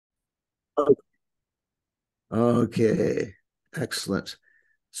Okay, excellent.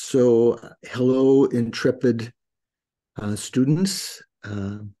 So, hello, intrepid students,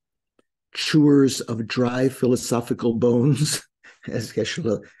 chewers of dry philosophical bones, as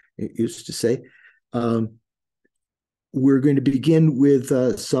Geshe used to say. Um, we're going to begin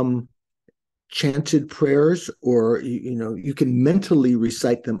with some chanted prayers, or you can mentally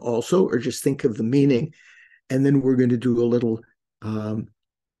recite them also, or just think of the meaning, and then we're going to do a little um,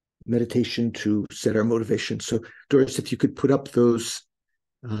 meditation to set our motivation. So, Doris, if you could put up those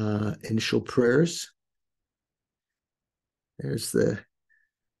initial prayers. There's the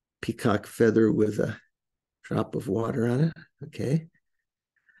peacock feather with a drop of water on it. Okay.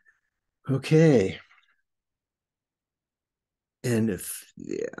 Okay. And if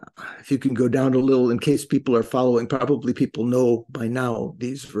you can go down a little in case people are following, probably people know by now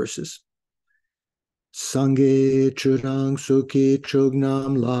these verses. Sange churang suki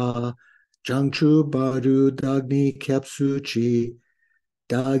chognam la jangchu baru dagni kepsu chi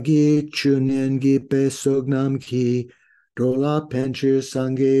dagi chunen gipe sognam ki dola penchir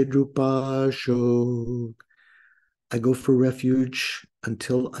sange drupa shok. I go for refuge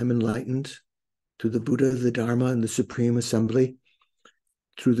until I'm enlightened through the Buddha, the Dharma, and the Supreme Assembly,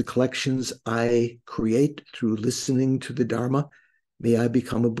 through the collections I create, through listening to the Dharma. May I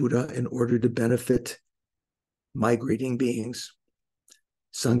become a Buddha in order to benefit migrating beings.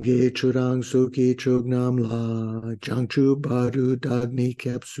 Sangye churang soki chognam la, jangchu baru dagni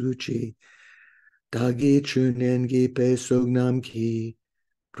kepsuchi, dagi chunen gipe sognam ki,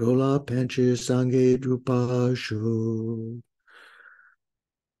 prola panche sangye drupa shu.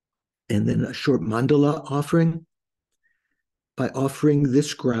 And then a short mandala offering. By offering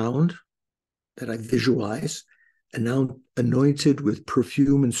this ground that I visualize, and now anointed with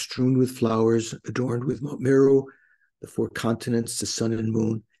perfume and strewn with flowers, adorned with Mount Meru, the four continents, the sun and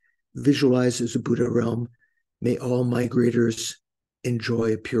moon, visualized as a Buddha realm. May all migrators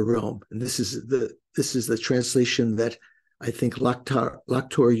enjoy a pure realm. And this is the translation that I think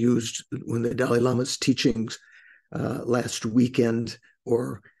Laktor used when the Dalai Lama's teachings last weekend,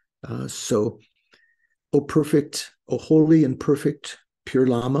 or so. O perfect, O holy and perfect, pure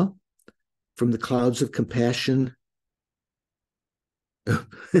Lama, from the clouds of compassion.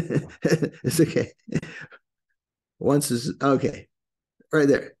 It's okay. Once is okay, right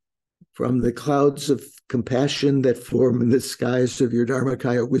there. From the clouds of compassion that form in the skies of your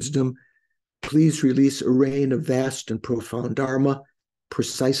Dharmakaya wisdom, please release a rain of vast and profound Dharma,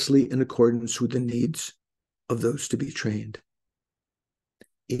 precisely in accordance with the needs of those to be trained.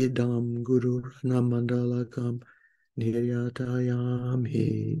 Idam Guru Namandalakam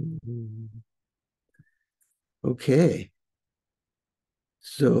Niryatayami. Okay,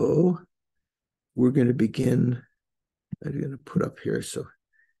 so we're going to begin. I'm going to put up here so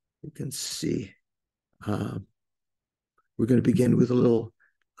you can see. Uh, we're going to begin with a little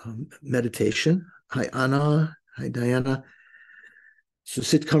meditation. Hi, Anna. Hi, Diana. So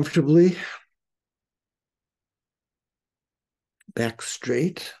sit comfortably, back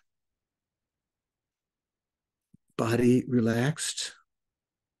straight, body relaxed,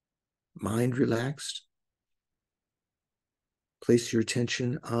 mind relaxed. Place your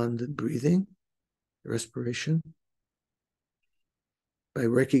attention on the breathing, respiration, by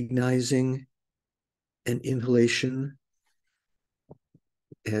recognizing an inhalation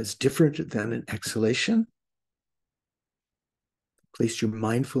as different than an exhalation. Place your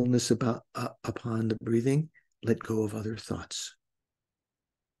mindfulness upon the breathing. Let go of other thoughts.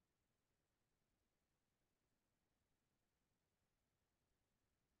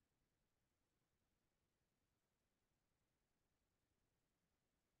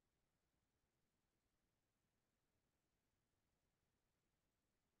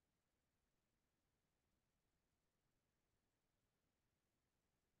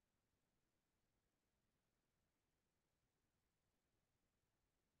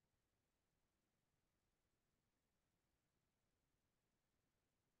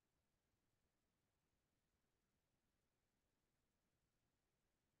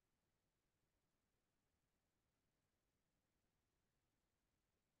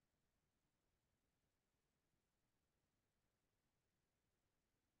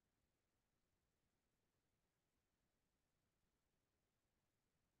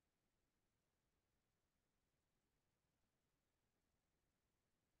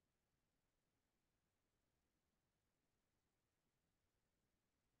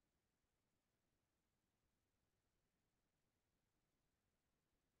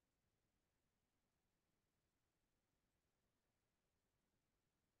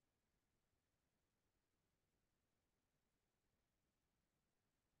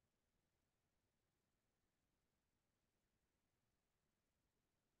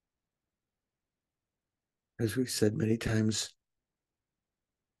 as we've said many times,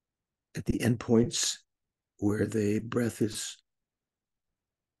 at the end points where the breath is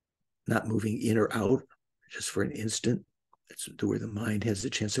not moving in or out just for an instant, that's where the mind has a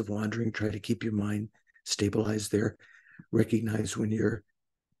chance of wandering. Try to keep your mind stabilized there. Recognize when you're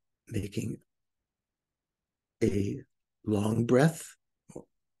making a long breath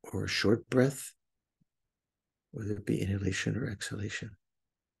or a short breath, whether it be inhalation or exhalation.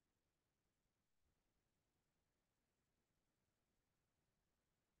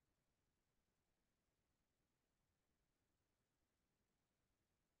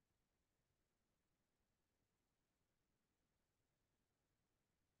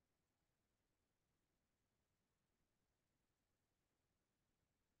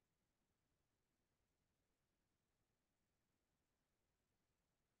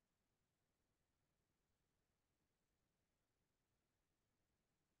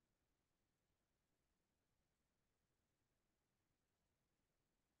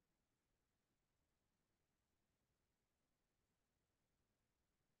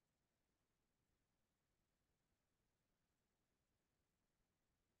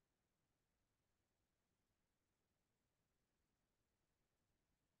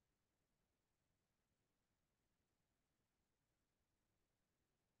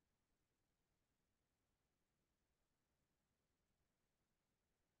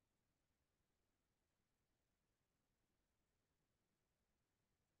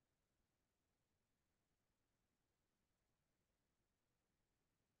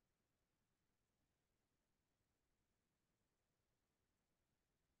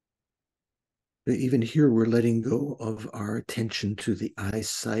 But even here, we're letting go of our attention to the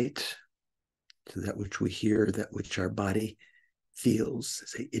eyesight, to that which we hear, that which our body feels,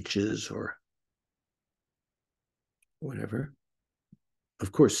 say itches or whatever.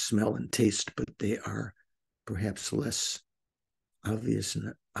 Of course, smell and taste, but they are perhaps less obvious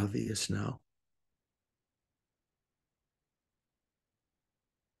now.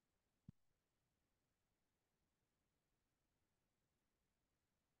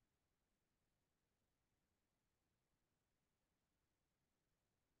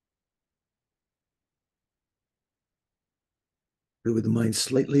 But with the mind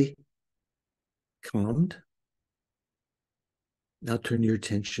slightly calmed, now turn your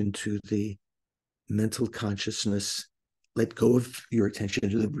attention to the mental consciousness. Let go of your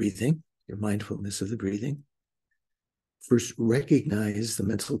attention to the breathing, your mindfulness of the breathing. First, recognize the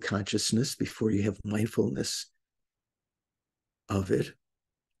mental consciousness before you have mindfulness of it.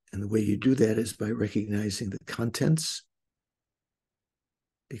 And the way you do that is by recognizing the contents,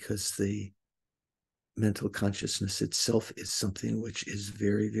 because the mental consciousness itself is something which is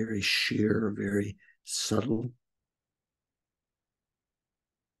very, very sheer, very subtle.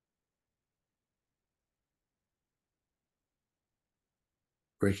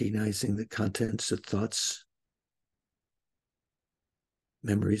 Recognizing the contents of thoughts,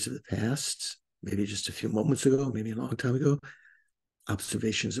 memories of the past, maybe just a few moments ago, maybe a long time ago,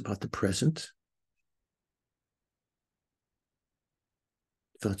 observations about the present,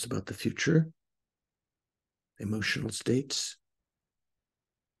 thoughts about the future, emotional states,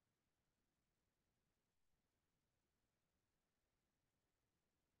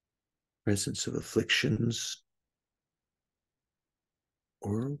 presence of afflictions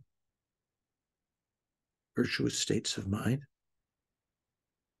or virtuous states of mind.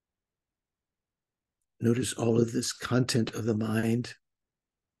 Notice all of this content of the mind.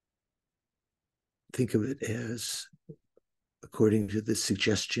 Think of it as, according to the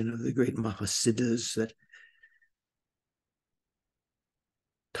suggestion of the great Mahasiddhas that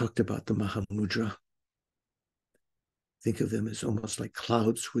talked about the Mahamudra, think of them as almost like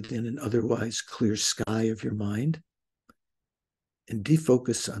clouds within an otherwise clear sky of your mind, and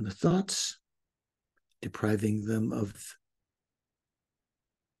defocus on the thoughts, depriving them of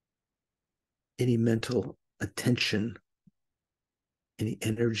any mental attention, any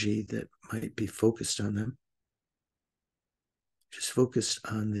energy that might be focused on them. Just focus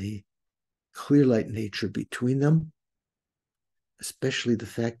on the clear light nature between them, especially the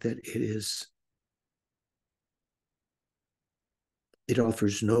fact that it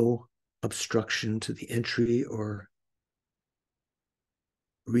offers no obstruction to the entry or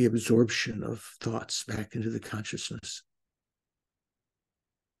reabsorption of thoughts back into the consciousness.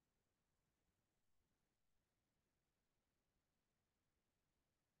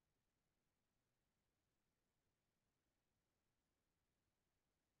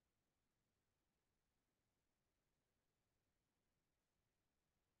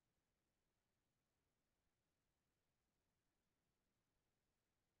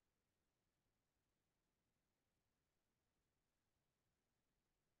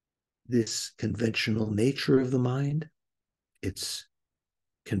 this conventional nature of the mind, its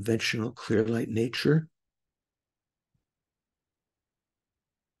conventional clear light nature,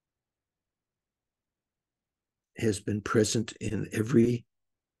 has been present in every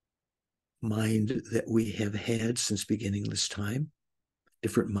mind that we have had since beginningless time.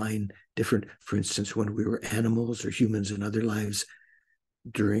 Different mind, different, for instance, when we were animals or humans in other lives,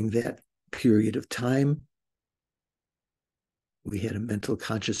 during that period of time, we had a mental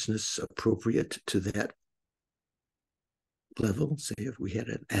consciousness appropriate to that level. Say if we had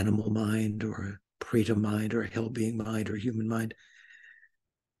an animal mind or a preta mind or a hell being mind or a human mind,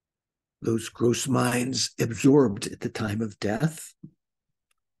 those gross minds absorbed at the time of death.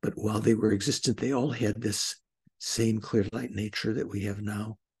 But while they were existent, they all had this same clear light nature that we have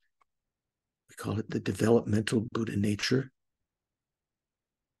now. We call it the developmental Buddha nature.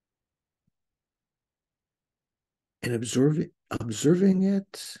 And observing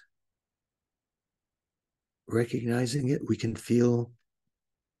it, recognizing it, we can feel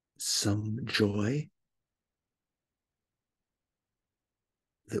some joy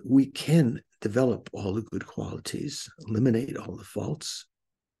that we can develop all the good qualities, eliminate all the faults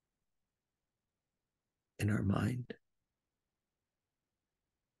in our mind.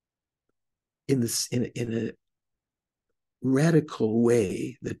 In a radical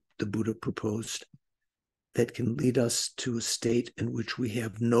way that the Buddha proposed, that can lead us to a state in which we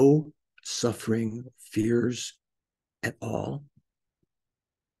have no suffering, fears at all,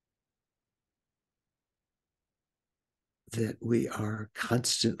 that we are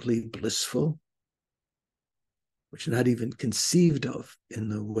constantly blissful, which is not even conceived of in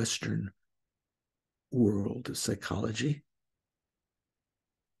the Western world of psychology.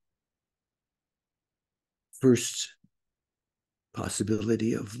 First,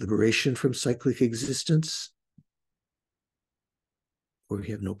 possibility of liberation from cyclic existence, where we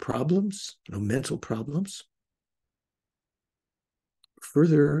have no problems, no mental problems.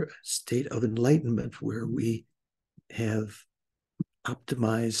 Further, state of enlightenment, where we have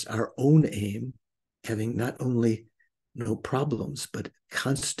optimized our own aim, having not only no problems, but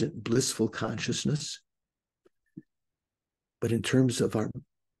constant blissful consciousness. But in terms of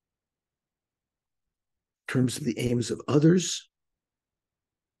the aims of others,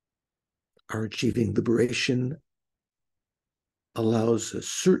 our achieving liberation allows a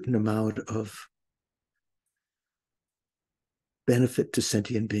certain amount of benefit to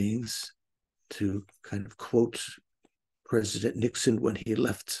sentient beings. To kind of quote President Nixon when he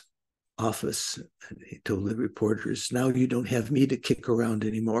left office, and he told the reporters, "Now you don't have me to kick around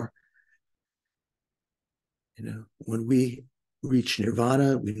anymore." When we reach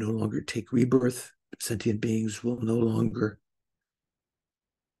nirvana, we no longer take rebirth. Sentient beings will no longer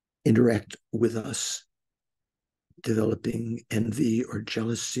interact with us, developing envy or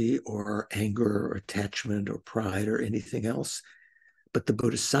jealousy or anger or attachment or pride or anything else. But the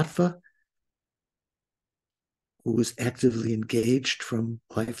bodhisattva, who was actively engaged from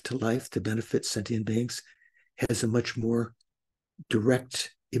life to life to benefit sentient beings, has a much more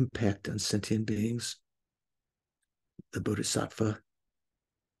direct impact on sentient beings. The bodhisattva,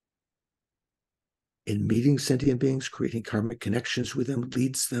 in meeting sentient beings, creating karmic connections with them,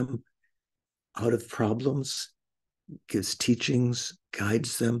 leads them out of problems, gives teachings,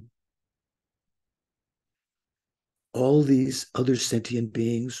 guides them. All these other sentient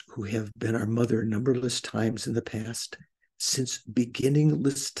beings who have been our mother numberless times in the past, since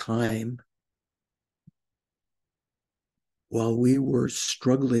beginningless time, while we were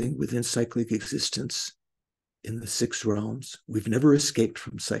struggling within cyclic existence in the 6 realms, we've never escaped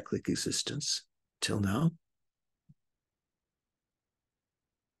from cyclic existence till now.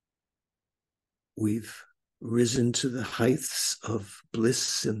 We've risen to the heights of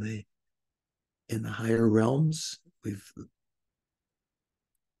bliss in the higher realms. We've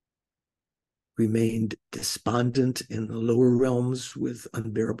remained despondent in the lower realms with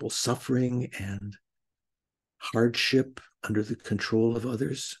unbearable suffering and hardship under the control of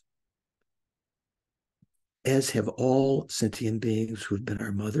others, as have all sentient beings who've been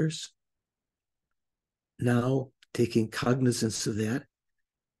our mothers. Now, taking cognizance of that,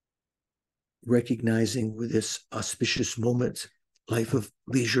 recognizing with this auspicious moment, life of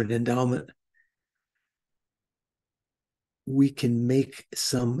leisure and endowment, we can make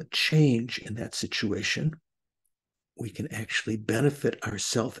some change in that situation. We can actually benefit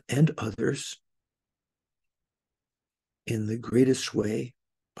ourselves and others in the greatest way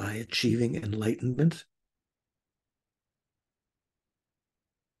by achieving enlightenment,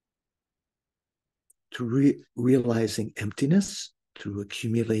 to realizing emptiness, through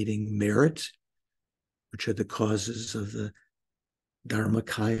accumulating merit, which are the causes of the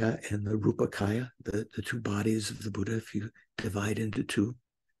Dharmakaya and the Rupakaya, the two bodies of the Buddha, if you divide into two.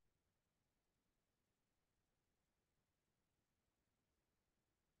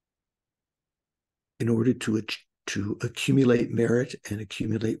 In order to accumulate merit and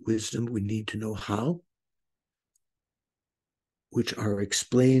accumulate wisdom, we need to know how, which are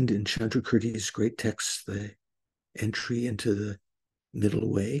explained in Chandrakirti's great text, the entry into the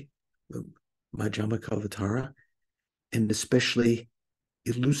middle way, the Majjhimakavatara, and especially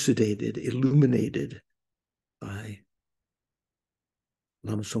illuminated by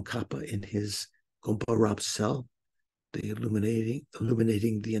Lama Tsongkhapa in his Gompa Rab cell, the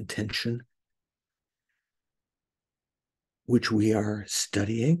illuminating the intention, which we are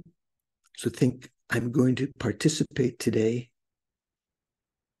studying. So think I'm going to participate today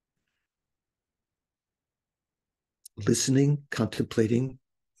listening, contemplating,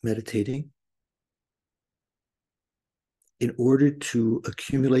 meditating, in order to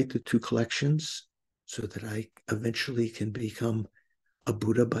accumulate the two collections so that I eventually can become a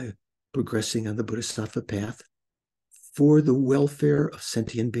Buddha by progressing on the Bodhisattva path for the welfare of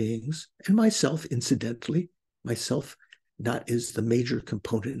sentient beings and myself, incidentally, myself not is the major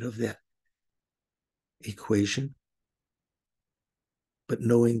component of that equation, but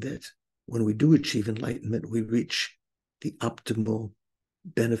knowing that when we do achieve enlightenment, we reach the optimal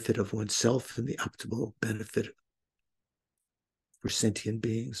benefit of oneself and the optimal benefit for sentient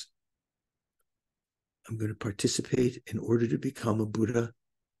beings. I'm going to participate in order to become a Buddha,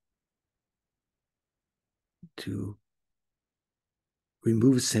 to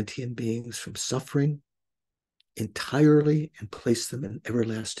remove sentient beings from suffering entirely and place them in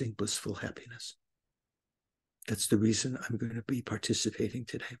everlasting blissful happiness. That's the reason I'm going to be participating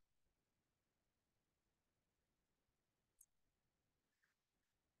today.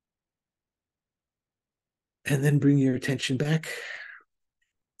 And then bring your attention back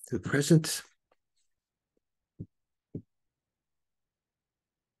to the present.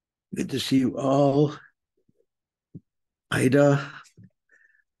 Good to see you all. Ida,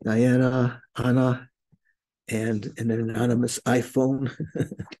 Diana, Anna, and an anonymous iPhone.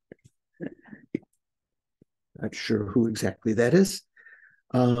 Not sure who exactly that is.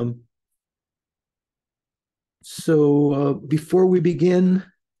 So before we begin,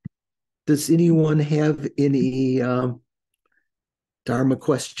 does anyone have any Dharma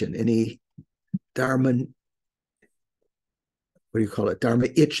question, any Dharma, what do you call it, Dharma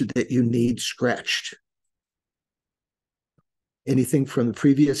itch that you need scratched? Anything from the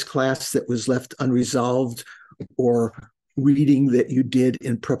previous class that was left unresolved, or reading that you did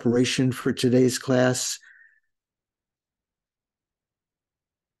in preparation for today's class?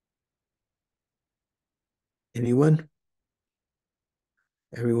 Anyone?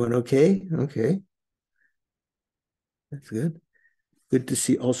 Everyone okay? Okay. That's good. Good to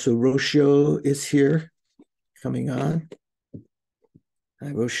see also Roshio is here, coming on.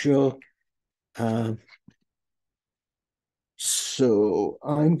 Hi, Roshio. So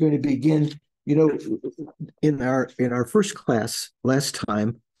I'm going to begin. You know, in our first class last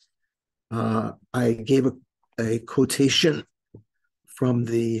time, I gave a quotation from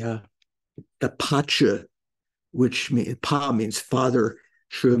the Pacha, which Pa means father,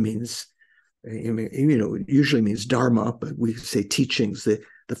 Shu means, usually means Dharma, but we say teachings, the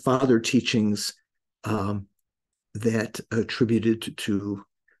father teachings that attributed to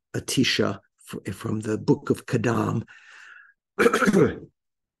Atisha from the book of Kadam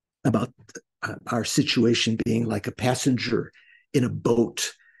about our situation being like a passenger in a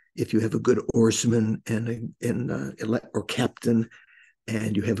boat. If you have a good oarsman or captain,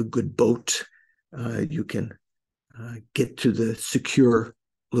 and you have a good boat, you can get to the secure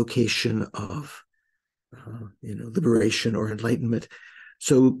location of liberation or enlightenment.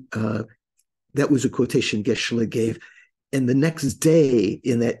 So that was a quotation Geshe-la gave. And the next day,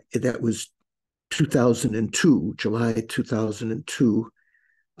 that was 2002, July 2002,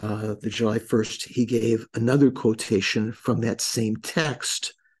 the July 1st, he gave another quotation from that same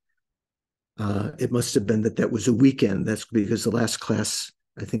text. It must have been that was a weekend. That's because the last class,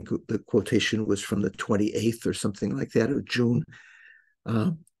 I think the quotation was from the 28th or something like that of June.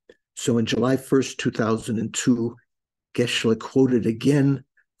 So on July 1st, 2002, Geshe-la quoted again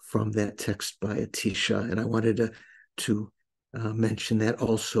from that text by Atisha, and I wanted to mention that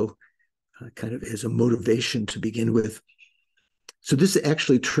also kind of as a motivation to begin with. So this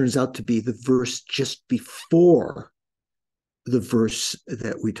actually turns out to be the verse just before the verse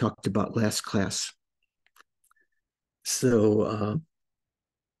that we talked about last class. So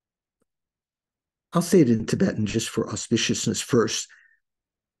I'll say it in Tibetan just for auspiciousness first.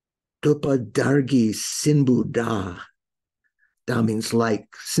 Dopa dargi sinbu da, Da means like,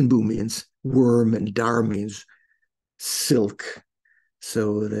 Sinbu means worm, and Dar means silk.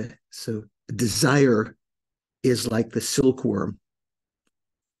 So desire is like the silkworm.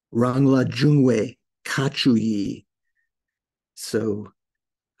 Rangla Jungwe Kachuyi. So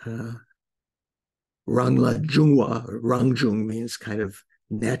Rangla Jungwa, Rangjung means kind of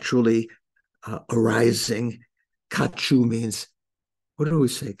naturally arising. Kachu means, what do we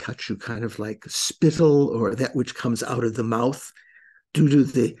say? Kachu, kind of like spittle, or that which comes out of the mouth. Due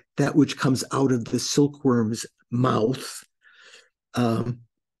to that which comes out of the silkworm's mouth. Rangni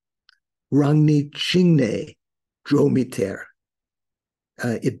Chingne Dromiter.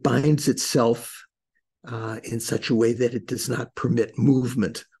 It binds itself in such a way that it does not permit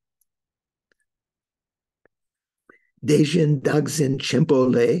movement. Dejin Dagzin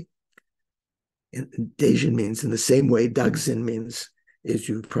Chempole. Dejin means in the same way Dagzin means, as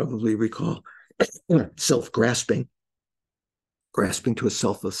you probably recall, self-grasping, grasping to a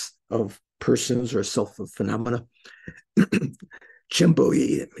self of persons or a self of phenomena.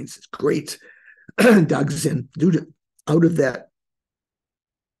 Chempoi, it means it's great. Dagzin, out of that.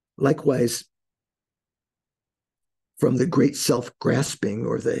 Likewise, from the great self-grasping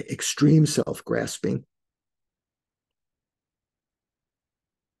or the extreme self-grasping,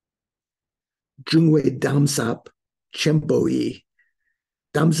 Jungwe Damsap Chempoi.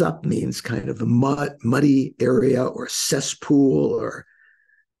 Damsap means kind of a muddy area or cesspool, or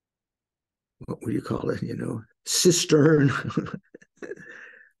what would you call it? Cistern.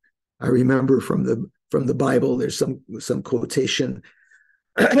 I remember from the Bible, there's some quotation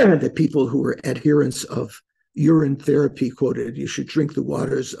that people who were adherents of urine therapy quoted, "You should drink the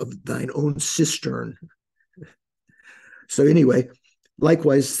waters of thine own cistern." So anyway,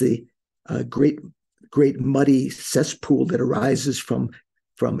 likewise, the great muddy cesspool that arises from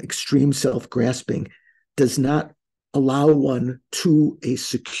extreme self-grasping does not allow one to a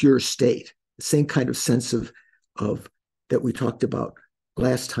secure state. The same kind of sense of that we talked about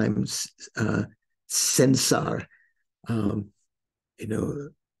last time, samsara. A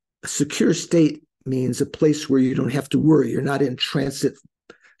secure state means a place where you don't have to worry. You're not in transit,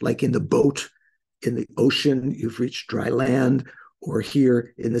 like in the boat in the ocean. You've reached dry land, or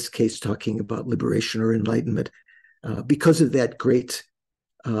here, in this case, talking about liberation or enlightenment. Because of that great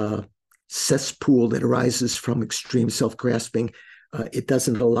cesspool that arises from extreme self-grasping, it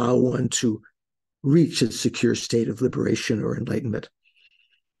doesn't allow one to reach a secure state of liberation or enlightenment.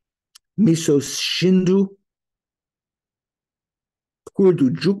 Miso Shindu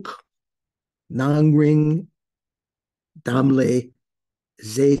Kurdujuk Nangring Damle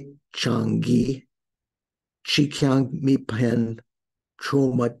Zechangi Chikyang Mipen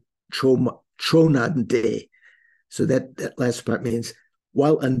Tronade. So that last part means,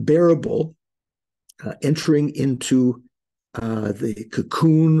 while unbearable, entering into the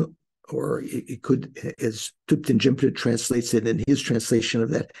cocoon, or it could, as Thupten Jinpa translates it in his translation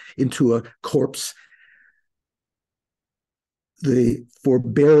of that, into a corpse. The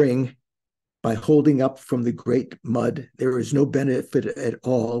forbearing by holding up from the great mud, there is no benefit at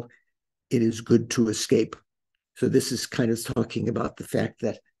all. It is good to escape. So this is kind of talking about the fact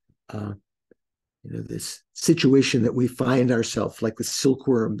that this situation that we find ourselves, like the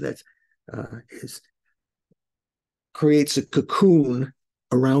silkworm that creates a cocoon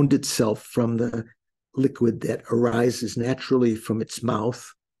around itself from the liquid that arises naturally from its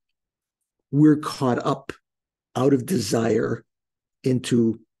mouth. We're caught up out of desire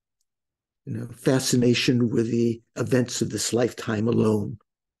into fascination with the events of this lifetime alone.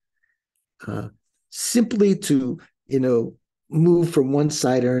 Simply to move from one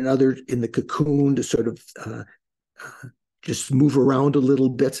side or another in the cocoon, to sort of just move around a little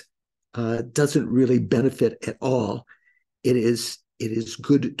bit, doesn't really benefit at all. It is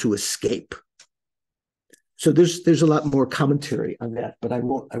good to escape. So there's a lot more commentary on that, but I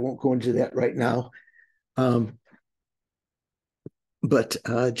won't go into that right now. But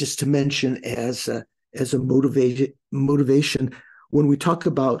just to mention as a motivation, when we talk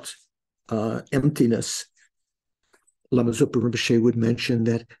about emptiness, Lama Zopa Rinpoche would mention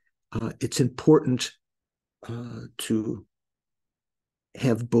that it's important to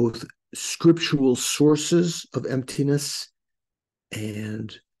have both scriptural sources of emptiness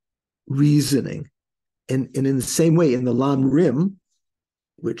and reasoning. And in the same way, in the Lam Rim,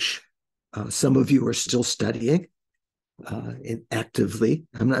 which some of you are still studying actively,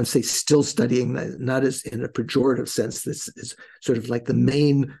 I'm not saying still studying, not as in a pejorative sense. This is sort of like the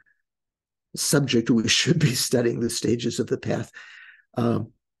main subject we should be studying, the stages of the path.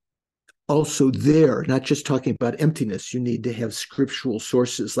 Also there, not just talking about emptiness, you need to have scriptural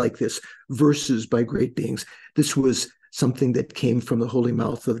sources like this, verses by great beings. This was something that came from the holy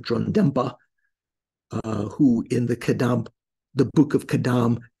mouth of Drondempa, who in the Kadam, the book of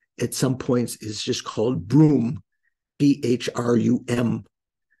Kadam, at some points is just called Broom, Bhrum.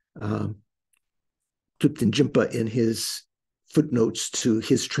 Thupten Jinpa, in his footnotes to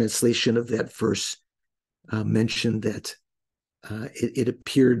his translation of that verse, mentioned that it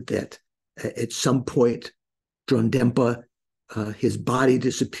appeared that at some point Drondempa, his body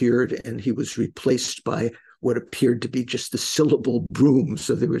disappeared and he was replaced by what appeared to be just the syllable broom.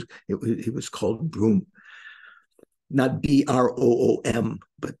 So it was called Broom, not Broom,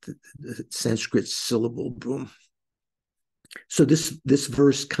 but the Sanskrit syllable Broom. So this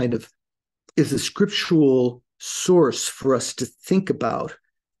verse kind of is a scriptural source for us to think about.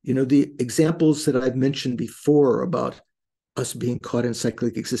 The examples that I've mentioned before about us being caught in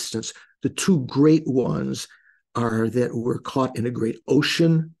cyclic existence, the two great ones are that we're caught in a great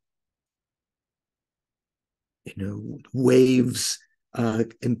ocean, waves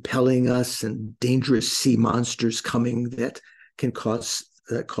impelling us and dangerous sea monsters coming that can cause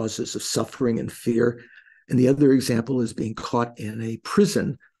causes of suffering and fear. And the other example is being caught in a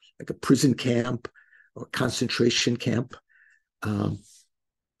prison, like a prison camp or concentration camp.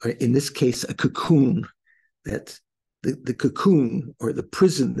 In this case, a cocoon, that the cocoon or the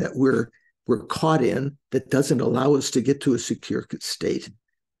prison that we're caught in that doesn't allow us to get to a secure state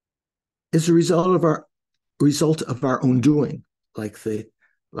is a result of our own doing, like the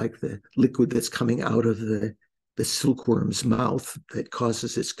liquid that's coming out of the silkworm's mouth that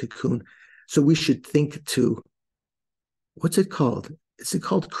causes its cocoon. So we should think to, what's it called? Is it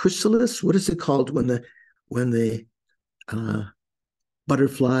called chrysalis? What is it called when the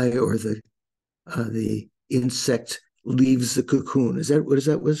butterfly or the insect leaves the cocoon? Is that what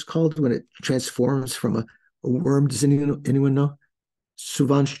it's called when it transforms from a worm? Does anyone know?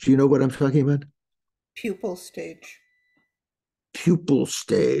 Suvansh, do you know what I'm talking about? Pupal stage. Pupal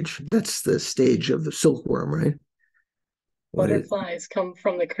stage. That's the stage of the silkworm, right? Butterflies come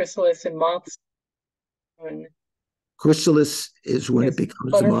from the chrysalis and moths. Chrysalis is when it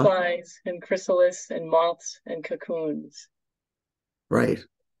becomes a moth. Butterflies and chrysalis and moths and cocoons. Right.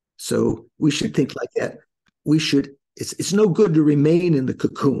 So we should think like that. It's no good to remain in the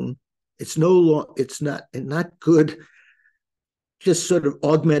cocoon. It's not good just sort of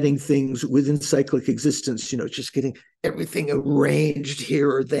augmenting things within cyclic existence, just getting everything arranged here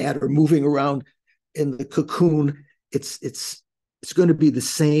or that, or moving around in the cocoon. It's going to be the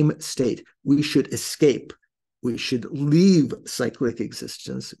same state. We should escape. We should leave cyclic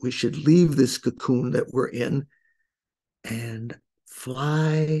existence. We should leave this cocoon that we're in and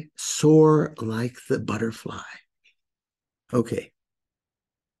fly, soar like the butterfly. Okay.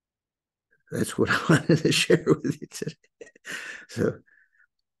 That's what I wanted to share with you today. So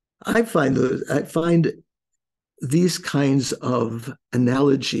I find these kinds of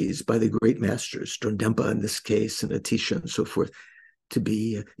analogies by the great masters, Drondempa in this case, and Atisha and so forth, to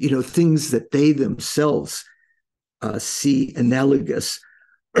be, things that they themselves see analogous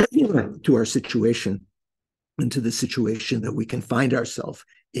to our situation and to the situation that we can find ourselves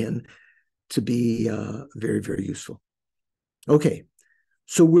in, to be very, very useful. Okay,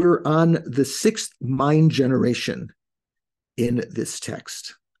 so we're on the sixth mind generation in this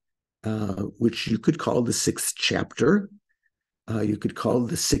text, which you could call the sixth chapter. You could call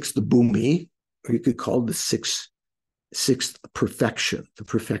the sixth bhumi, or you could call the sixth perfection, the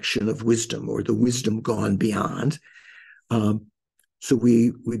perfection of wisdom, or the wisdom gone beyond. So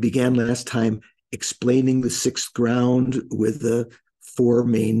we began last time explaining the sixth ground with the four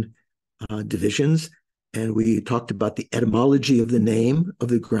main divisions, and we talked about the etymology of the name of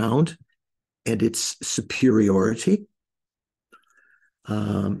the ground and its superiority.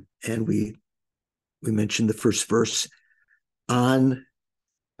 And we mentioned the first verse on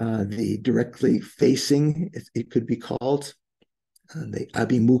the directly facing, it could be called the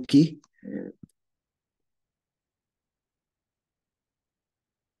abhimukhi.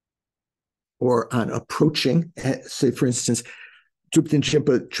 Or on approaching, say for instance, Thupten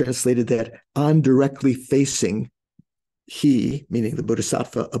Jinpa translated that on directly facing, he, meaning the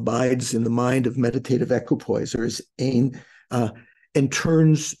Bodhisattva, abides in the mind of meditative equipoise, or his aim, and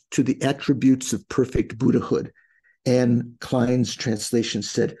turns to the attributes of perfect Buddhahood. And Klein's translation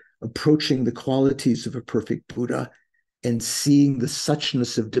said, approaching the qualities of a perfect Buddha and seeing the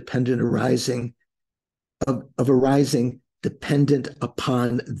suchness of dependent arising, of arising dependent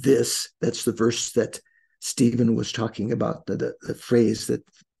upon this. That's the verse that Stephen was talking about, the phrase that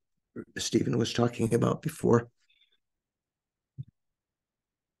Stephen was talking about before.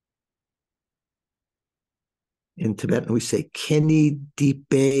 In Tibetan, we say Keni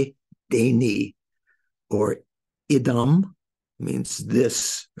Dipe Deni, or idam means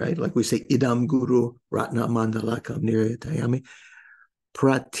this, right? Like we say, idam guru ratna mandalakam nirayatayami.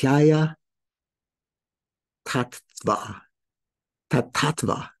 Pratyaya tattva,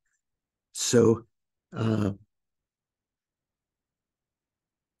 tattva. So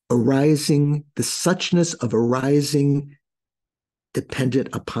arising, the suchness of arising dependent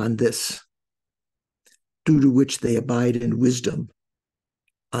upon this, due to which they abide in wisdom.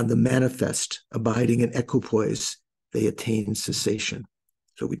 On the manifest, abiding in equipoise, they attain cessation.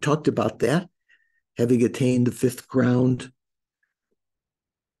 So we talked about that, having attained the fifth ground,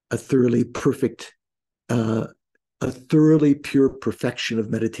 a thoroughly perfect, a thoroughly pure perfection of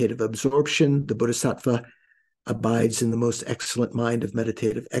meditative absorption. The Bodhisattva abides in the most excellent mind of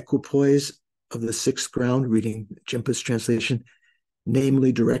meditative equipoise of the sixth ground, reading Jimpa's translation,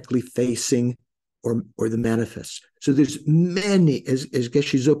 namely directly facing or the manifest. So there's many, as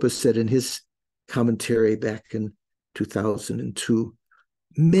Geshe Zopa said in his commentary back in 2002,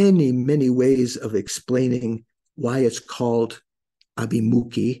 many ways of explaining why it's called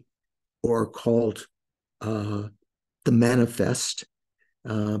abhimukhi or called the manifest.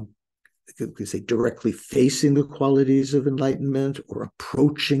 You could say directly facing the qualities of enlightenment or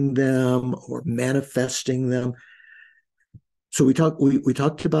approaching them or manifesting them. So we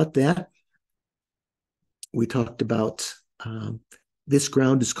talked about that. We talked about this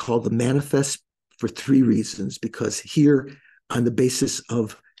ground is called the manifest for three reasons, because here, on the basis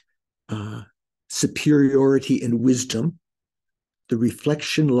of superiority and wisdom, the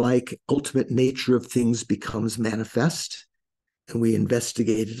reflection-like ultimate nature of things becomes manifest. And we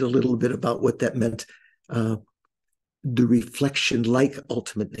investigated a little bit about what that meant. The reflection-like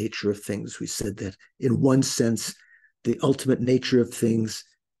ultimate nature of things. We said that in one sense, the ultimate nature of things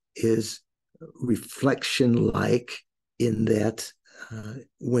is reflection-like in that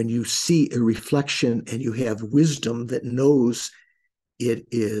when you see a reflection and you have wisdom that knows it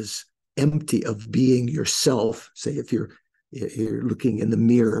is empty of being yourself, say if you're looking in the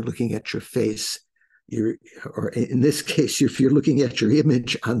mirror, looking at your face, or in this case, if you're looking at your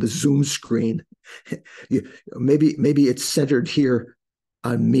image on the Zoom screen, maybe it's centered here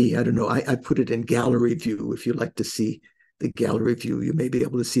on me. I don't know. I put it in gallery view. If you like to see the gallery view, you may be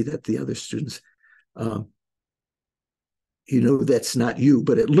able to see that the other students, that's not you,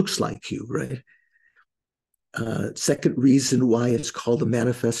 but it looks like you, right? Second reason why it's called a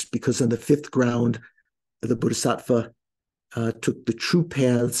manifest, because on the fifth ground, the Bodhisattva took the true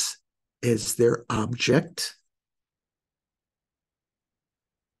paths as their object.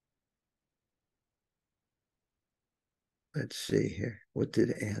 Let's see here. What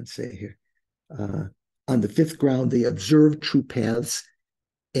did Anne say here? On the fifth ground, they observed true paths,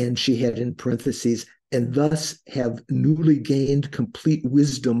 and she had in parentheses, and thus have newly gained complete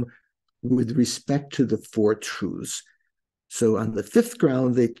wisdom with respect to the four truths. So on the fifth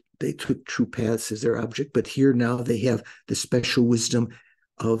ground, they took true paths as their object, but here now they have the special wisdom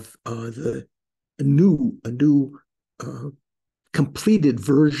of a new completed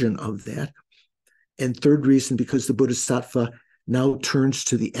version of that. And third reason, because the Bodhisattva now turns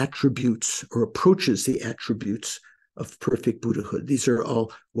to the attributes or approaches the attributes of perfect Buddhahood. These are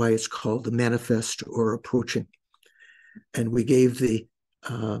all why it's called the manifest or approaching. And we gave the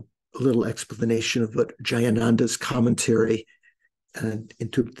a little explanation of what Jayananda's commentary and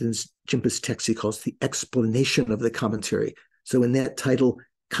into Jimpa's text he calls the explanation of the commentary. So in that title,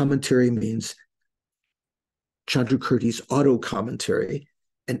 commentary means Chandrakirti's auto commentary,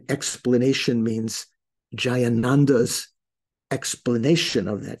 and explanation means Jayananda's explanation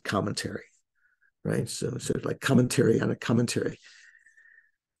of that commentary, right? So like commentary on a commentary.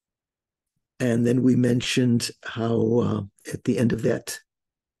 And then we mentioned how at the end of that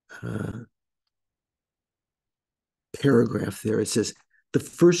paragraph there, it says, the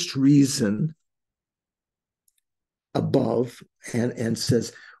first reason above, and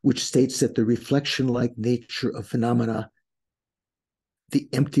says, which states that the reflection-like nature of phenomena, the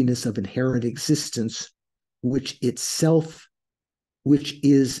emptiness of inherent existence, which is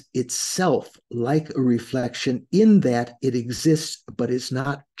itself like a reflection in that it exists but is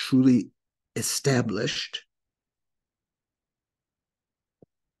not truly established.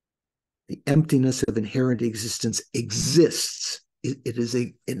 The emptiness of inherent existence exists. It is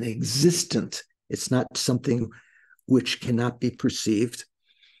an existent. It's not something which cannot be perceived.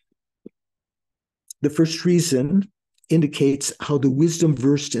 The first reason indicates how the wisdom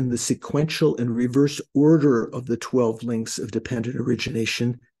versed in the sequential and reverse order of the 12 links of dependent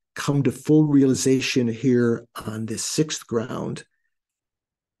origination come to full realization here on this sixth ground.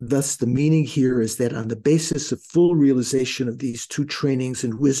 Thus, the meaning here is that on the basis of full realization of these two trainings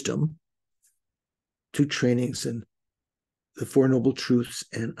in wisdom, two trainings in the Four Noble Truths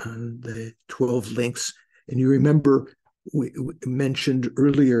and on the 12 links. And you remember we mentioned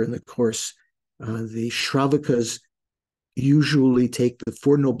earlier in the course, the Shravakas usually take the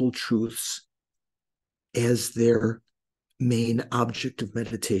Four Noble Truths as their main object of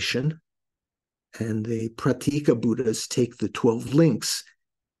meditation. And the Pratyeka Buddhas take the 12 links,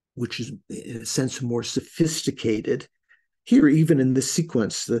 which is in a sense more sophisticated. Here, even in this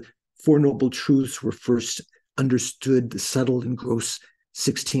sequence, the Four Noble Truths were first understood, the subtle and gross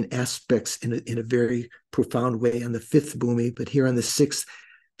 16 aspects in a very profound way on the fifth bhumi. But here on the sixth,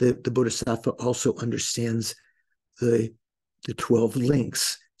 the Bodhisattva also understands the 12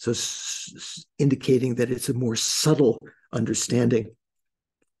 links. So indicating that it's a more subtle understanding.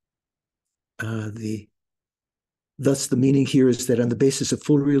 Thus, the meaning here is that on the basis of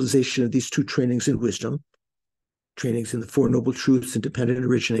full realization of these two trainings in wisdom, trainings in the Four Noble Truths and dependent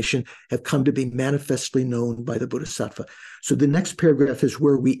origination, have come to be manifestly known by the Bodhisattva. So the next paragraph is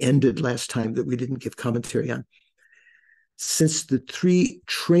where we ended last time that we didn't give commentary on. Since the three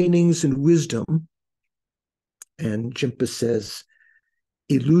trainings in wisdom, and Jimpa says,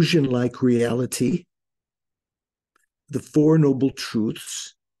 illusion-like reality, the Four Noble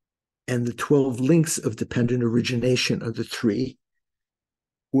Truths, and the 12 links of dependent origination are the three,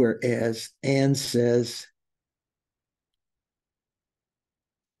 whereas Anne says,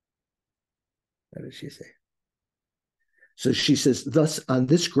 what did she say? So she says, thus, on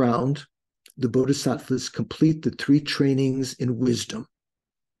this ground, the Bodhisattvas complete the three trainings in wisdom.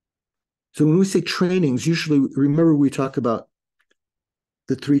 So when we say trainings, usually, remember we talk about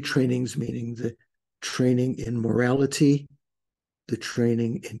the three trainings, meaning the training in morality, the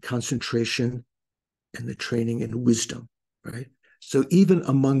training in concentration, and the training in wisdom, right? So even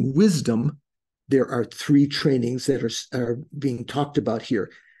among wisdom, there are three trainings that are being talked about here.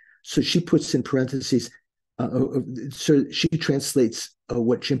 So she puts in parentheses, so she translates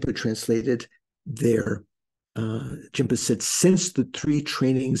what Jimpa translated there. Jimpa said, since the three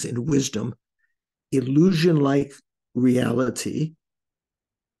trainings in wisdom, illusion-like reality,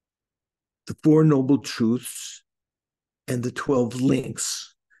 the Four Noble Truths, and the 12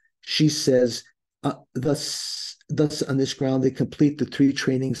 links, she says, thus on this ground, they complete the three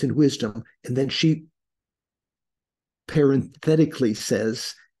trainings in wisdom. And then she parenthetically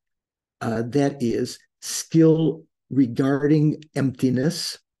says, that is skill regarding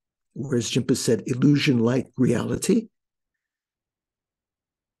emptiness, whereas Jimpa said illusion-like reality,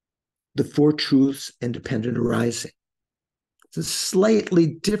 the Four Truths, and dependent arising. It's a slightly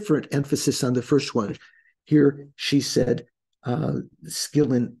different emphasis on the first one. Here she said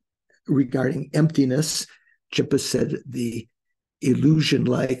skill in regarding emptiness. Jimpa said the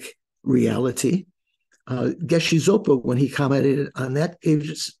illusion-like reality. Geshe Zopa, when he commented on that, it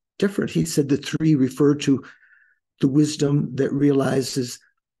was different. He said the three refer to the wisdom that realizes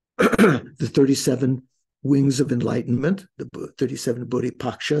the 37 wings of enlightenment, the 37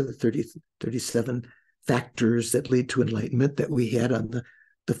 bodhipaksha, the 37 factors that lead to enlightenment that we had on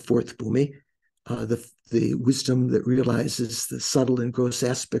the fourth bhumi, the wisdom that realizes the subtle and gross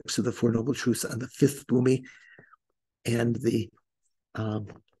aspects of the Four Noble Truths on the fifth bhumi, and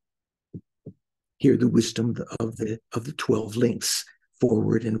here the wisdom of the 12 links,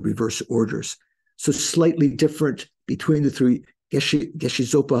 forward and reverse orders. So slightly different between the three. Geshe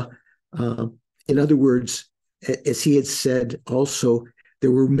Zopa, in other words, as he had said also,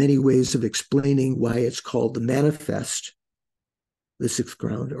 there were many ways of explaining why it's called the manifest, the sixth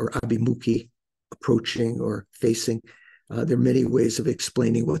ground, or abhimukhi, approaching or facing. There are many ways of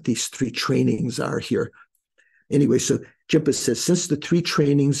explaining what these three trainings are here. Anyway, so Jimpa says, since the three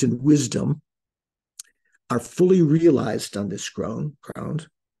trainings in wisdom are fully realized on this ground,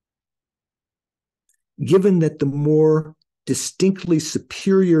 given that the more distinctly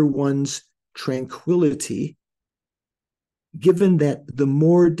superior one's tranquility, given that the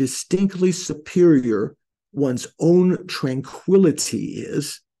more distinctly superior one's own tranquility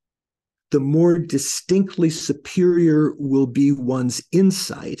is, the more distinctly superior will be one's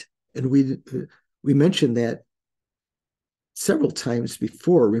insight. And we mentioned that several times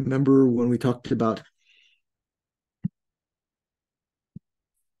before. Remember when we talked about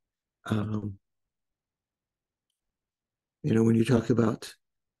when you talk about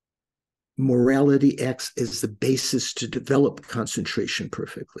morality acts as the basis to develop concentration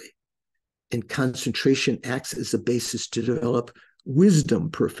perfectly, and concentration acts as a basis to develop wisdom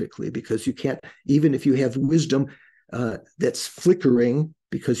perfectly, because you can't, even if you have wisdom that's flickering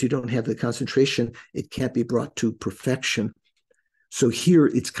because you don't have the concentration, it can't be brought to perfection. So here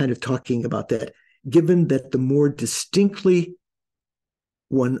it's kind of talking about that. Given that the more distinctly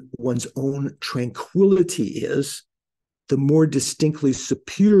one's own tranquility is, the more distinctly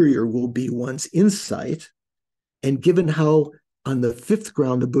superior will be one's insight. And given how on the fifth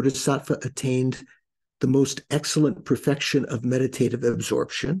ground the Bodhisattva attained the most excellent perfection of meditative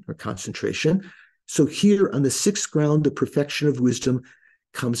absorption or concentration, so here on the sixth ground, the perfection of wisdom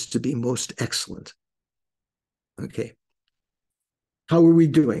comes to be most excellent. Okay. How are we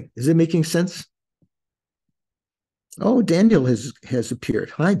doing? Is it making sense? Oh, Daniel has appeared.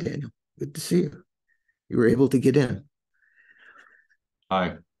 Hi, Daniel. Good to see you. You were able to get in.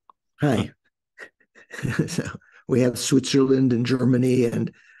 Hi. Hi. So we have Switzerland and Germany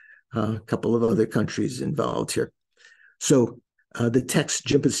and a couple of other countries involved here. So the text,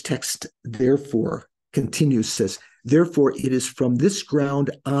 Jimpa's text, therefore, continues, says, therefore, it is from this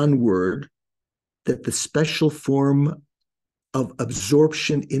ground onward that the special form of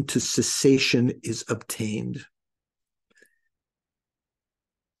absorption into cessation is obtained.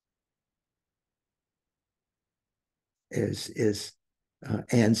 As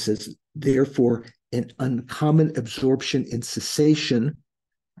Anne says, therefore, an uncommon absorption in cessation,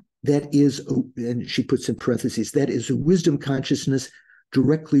 that is, and she puts in parentheses, that is a wisdom consciousness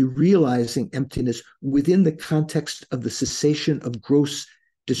directly realizing emptiness within the context of the cessation of gross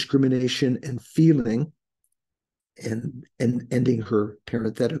discrimination and feeling, and ending her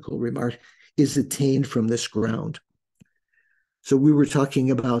parenthetical remark, is attained from this ground. So we were talking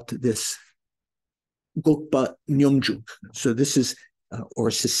about this Gokpa Nyongjuk. So this is, or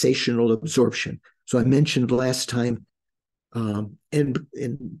cessational absorption. So I mentioned last time, and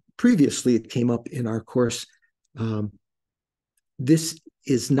previously it came up in our course, this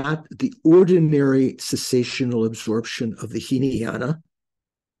is not the ordinary cessational absorption of the Hinayana.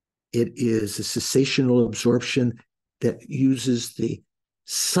 It is a cessational absorption that uses the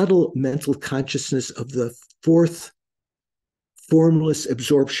subtle mental consciousness of the fourth formless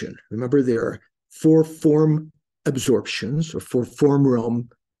absorption. Remember, there are four form absorptions or four form realm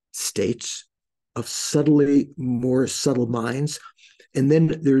states of subtly more subtle minds. And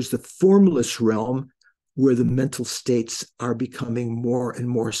then there's the formless realm where the mental states are becoming more and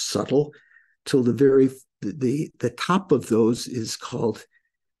more subtle till the top of those is called,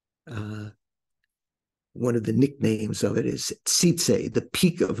 one of the nicknames of it is Tsitse, the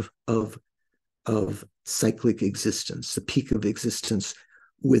peak of cyclic existence, the peak of existence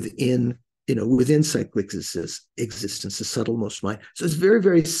within cyclic existence, the subtlemost mind. So it's very,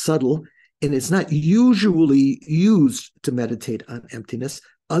 very subtle, and it's not usually used to meditate on emptiness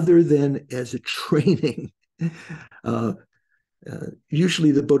other than as a training.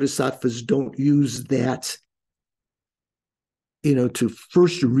 Usually the bodhisattvas don't use that, to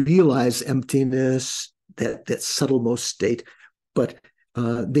first realize emptiness, that subtlemost state, but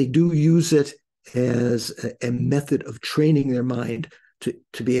they do use it as a method of training their mind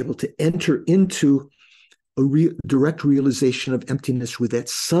to be able to enter into a direct realization of emptiness with that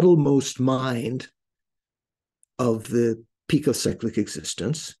subtlemost mind of the peak of cyclic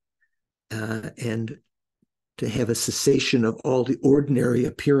existence, and to have a cessation of all the ordinary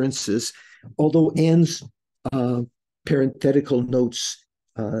appearances. Although Anne's parenthetical notes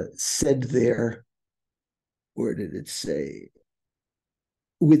said there, where did it say?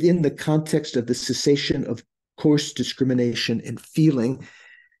 Within the context of the cessation of coarse discrimination and feeling,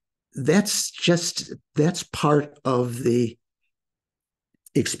 that's part of the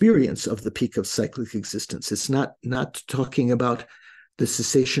experience of the peak of cyclic existence. It's not talking about the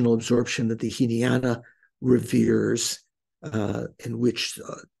cessational absorption that the Hinayana reveres, in which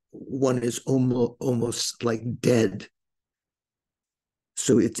one is almost like dead.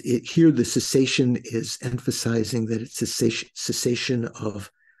 So here the cessation is emphasizing that it's cessation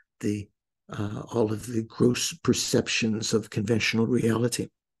of the all of the gross perceptions of conventional reality.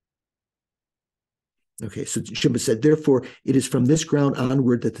 Okay, so Shimba said, therefore, it is from this ground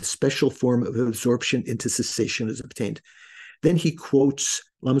onward that the special form of absorption into cessation is obtained. Then he quotes,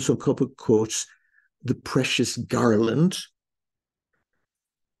 Lama Tsongkhapa quotes the precious garland,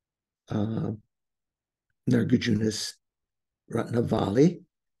 Nagarjuna's Ratnavali,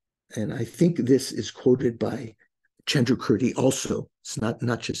 and I think this is quoted by Chandrakirti also. It's not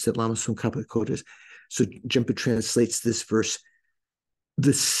just that Lama Tsongkhapa quoted. So Jimpa translates this verse,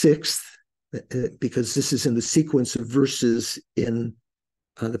 the sixth, because this is in the sequence of verses in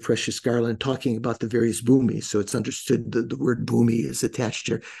the Precious Garland talking about the various bhumi. So it's understood that the word bhumi is attached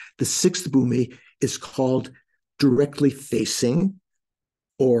here. The sixth bhumi is called directly facing,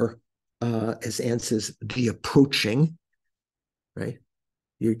 or as Anne says, the approaching, right?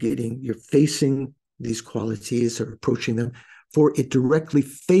 You're facing these qualities or approaching them, for it directly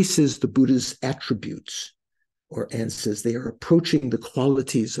faces the Buddha's attributes, or Anne says they are approaching the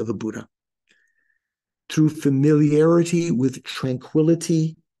qualities of a Buddha. through familiarity with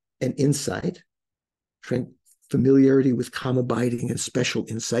tranquility and insight, familiarity with calm abiding and special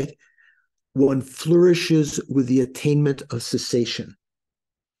insight, one flourishes with the attainment of cessation.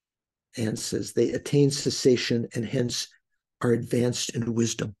 And says they attain cessation and hence are advanced in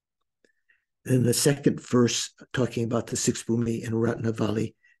wisdom. And the second verse, talking about the six bhumi and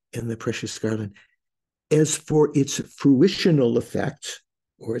Ratnavali and the precious garland, as for its fruitional effect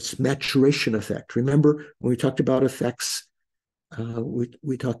or its maturation effect, remember when we talked about effects,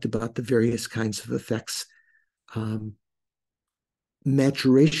 we talked about the various kinds of effects.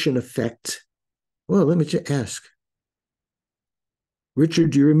 Maturation effect, well, let me just ask. Richard,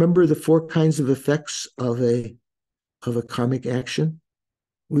 do you remember the four kinds of effects of a karmic action?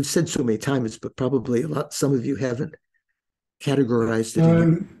 We've said so many times, but probably some of you haven't categorized it.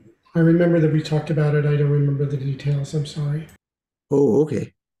 I remember that we talked about it. I don't remember the details. I'm sorry. Oh,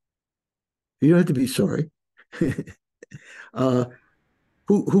 okay. You don't have to be sorry.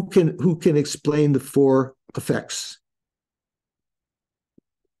 Who can explain the four effects?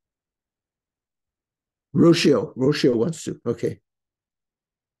 Rocio wants to. Okay.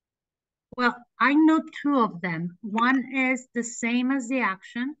 Well, I know two of them. One is the same as the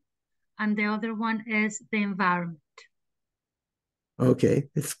action, and the other one is the environment. Okay,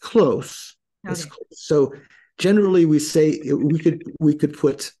 it's close. Okay. It's close. So generally, we say we could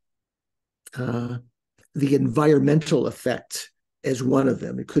put the environmental effect as one of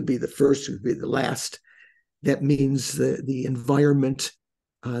them. It could be the first, it could be the last. That means the environment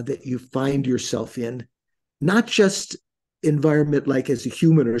that you find yourself in, not just environment like as a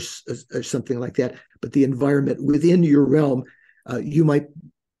human or something like that, but the environment within your realm. You might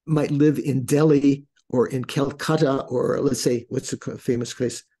live in Delhi or in Calcutta, or let's say, what's the famous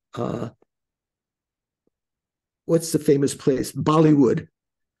place? What's the famous place? Bollywood.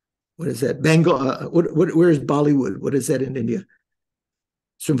 What is that? Bengal. Where is Bollywood? What is that in India?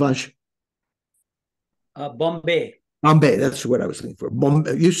 Srivansh? Bombay. Bombay, that's what I was looking for.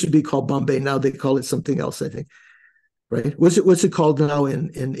 Bombay, it used to be called Bombay. Now they call it something else, I think. Right? What's it called now in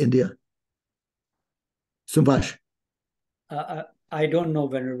India? Srivansh? I don't know,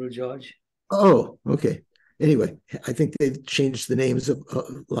 Venerable George. Oh, okay. Anyway, I think they've changed the names of a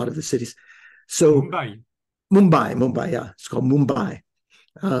lot of the cities. So Mumbai, yeah, it's called Mumbai.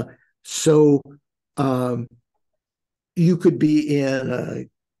 So you could be in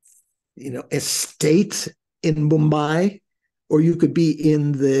a state in Mumbai, or you could be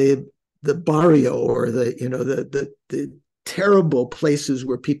in the barrio or the terrible places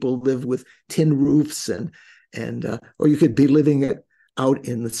where people live with tin roofs and or you could be living out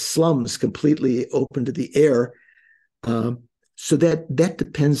in the slums, completely open to the air. So that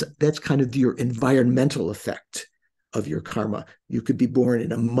depends. That's kind of your environmental effect of your karma. You could be born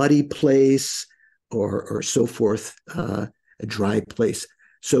in a muddy place or so forth, a dry place.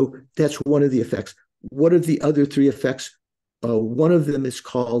 So that's one of the effects. What are the other three effects? One of them is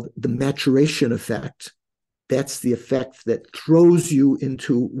called the maturation effect. That's the effect that throws you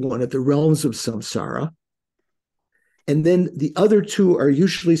into one of the realms of samsara. And then the other two are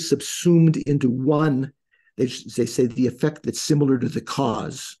usually subsumed into one. They say the effect that's similar to the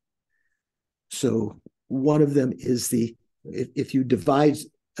cause. So one of them is if you divide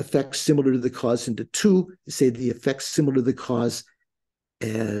effects similar to the cause into two, say the effects similar to the cause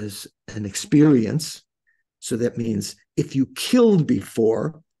as an experience. So that means if you killed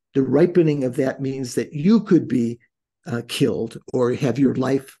before, the ripening of that means that you could be killed or have your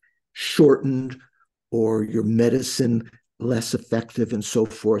life shortened or your medicine less effective and so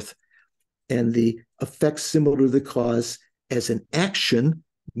forth. And the effects similar to the cause as an action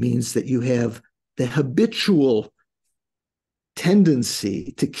means that you have the habitual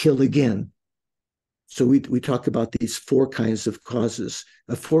tendency to kill again. So we talk about these four kinds of causes,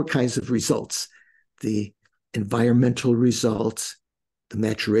 four kinds of results: the environmental results, the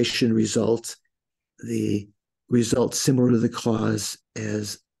maturation results, the results similar to the cause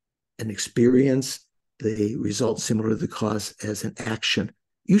as an experience, the results similar to the cause as an action.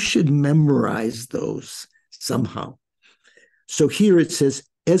 You should memorize those somehow. So here it says,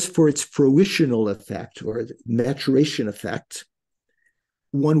 as for its fruitional effect or the maturation effect,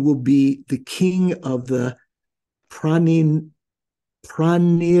 one will be the king of the pranirmana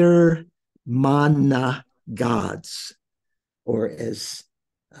gods, or as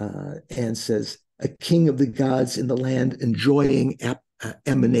Anne says, a king of the gods in the land enjoying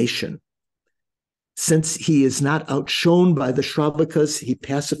emanation. Since he is not outshone by the Shravakas, he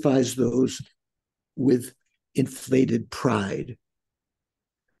pacifies those with inflated pride.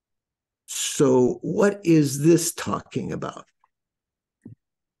 So what is this talking about?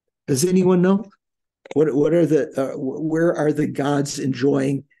 Does anyone know? What are the where are the gods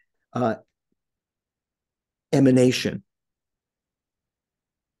enjoying emanation?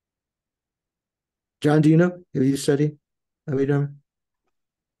 John, do you know? Have you studied? Have we done?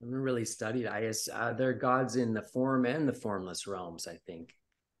 I haven't really studied. I guess they're gods in the form and the formless realms, I think.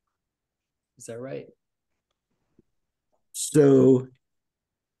 Is that right? So,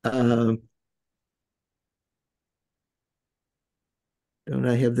 don't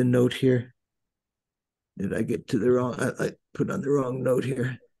I have the note here? Did I get to the wrong? I put on the wrong note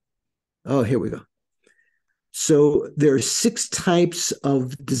here. Oh, here we go. So there are 6 types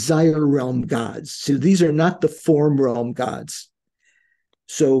of desire realm gods. So these are not the form realm gods.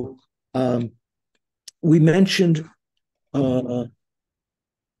 So we mentioned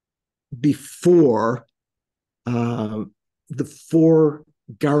before the 4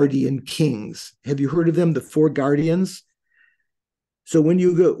 guardian kings. Have you heard of them? The 4 guardians. So when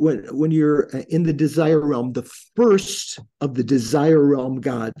you're in the desire realm, the first of the desire realm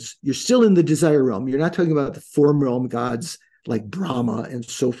gods, you're still in the desire realm. You're not talking about the form realm gods like Brahma and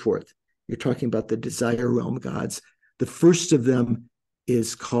so forth. You're talking about the desire realm gods. The first of them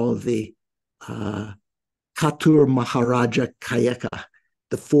is called the Katur Maharaja Kayaka,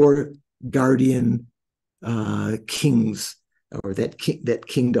 the 4 guardian kings, or that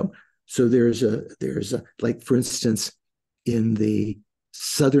kingdom. So there's a like, for instance, in the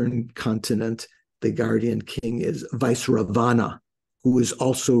southern continent, the guardian king is Vaisravana, who is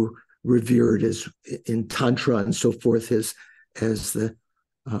also revered as in Tantra and so forth as the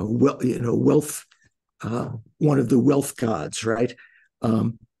wealth, one of the wealth gods, right?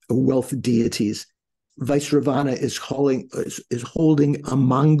 Wealth deities. Vaisravana is holding a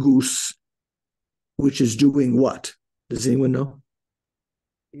mongoose, which is doing what? Does anyone know?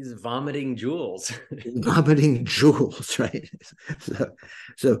 He's vomiting jewels. Vomiting jewels, right?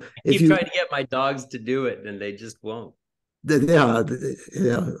 So if you try to get my dogs to do it, and they just won't. Yeah,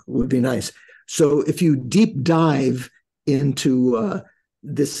 would be nice. So if you deep dive into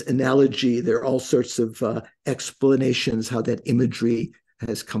this analogy, there are all sorts of explanations how that imagery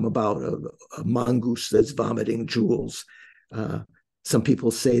has come about, of a mongoose that's vomiting jewels. Some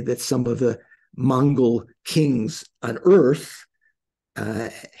people say that some of the Mongol kings on Earth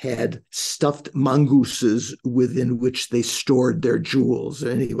had stuffed mongooses within which they stored their jewels.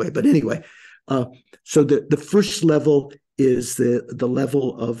 Anyway, so the first level is the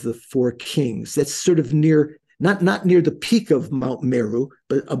level of the 4 kings. That's sort of near, not near the peak of Mount Meru,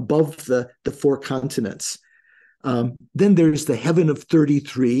 but above the 4 continents. Then there's the heaven of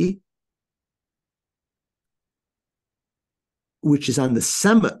 33, which is on the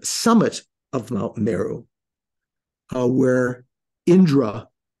summit of Mount Meru, where Indra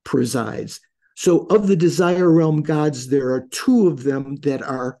presides. So of the desire realm gods, there are 2 of them that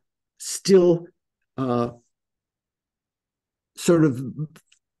are still sort of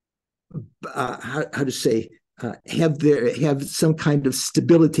how to say, have some kind of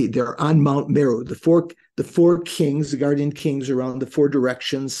stability. They're on Mount Meru. The four kings, the guardian kings around the 4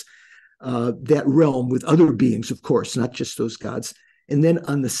 directions, that realm with other beings, of course, not just those gods. And then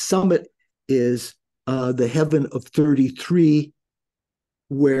on the summit is the heaven of 33,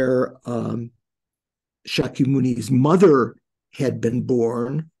 where Shakyamuni's mother had been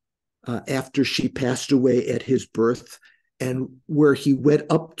born after she passed away at his birth, and where he went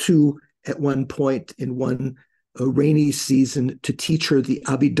up to at one point in one rainy season to teach her the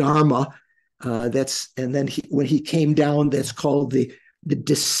Abhidharma. And then when he came down, that's called the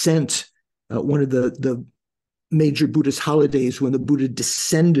descent, one of the major Buddhist holidays, when the Buddha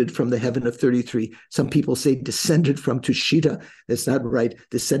descended from the heaven of 33. Some people say descended from Tushita. That's not right.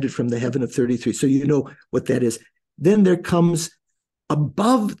 Descended from the heaven of 33. So you know what that is. Then there comes,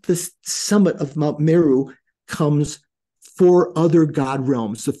 above the summit of Mount Meru, comes 4 other god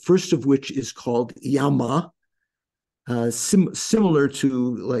realms, the first of which is called Yama, similar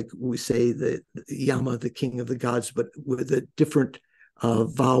to, like we say, the Yama, the king of the gods, but with a different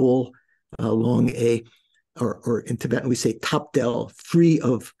vowel, long A. Or in Tibetan, we say tapdel, free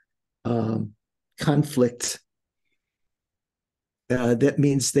of conflict. That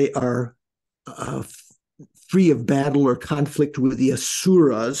means they are free of battle or conflict with the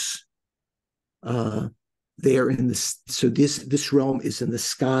asuras. They are in this. So this realm is in the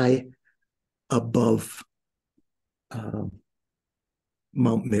sky above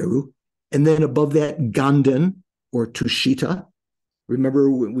Mount Meru, and then above that, Ganden or Tushita.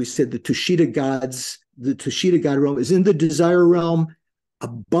 Remember when we said the Tushita gods? The Tushita god realm is in the desire realm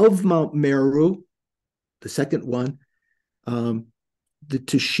above Mount Meru, the second one. The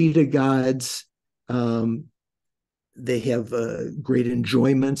Tushita gods, they have great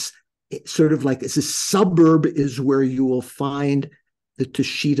enjoyments. sort of like it's a suburb is where you will find the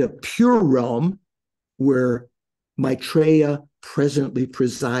Tushita pure realm, where Maitreya presently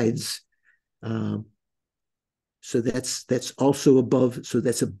presides. So that's also above. So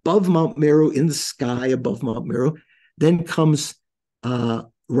that's above Mount Meru, in the sky above Mount Meru. Then comes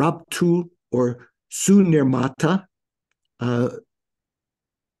Raptu or Sunirmata.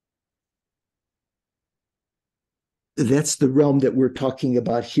 That's the realm that we're talking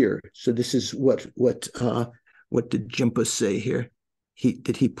about here. So this is what did Jimpa say here?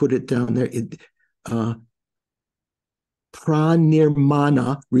 Did he put it down there?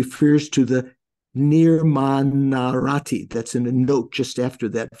 Pranirmana refers to the Nirmanarati. That's in a note just after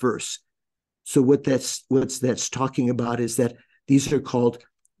that verse. So what that's talking about is that these are called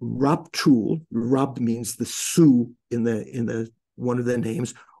Raptul. Rab means the Su in the one of the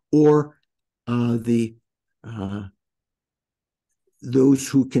names, or those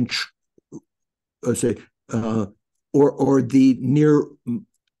who can or the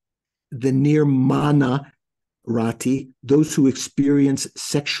Nirmana Rati, those who experience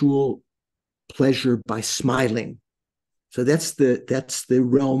sexual pleasure by smiling. So that's the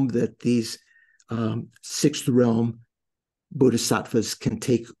realm that these sixth realm bodhisattvas can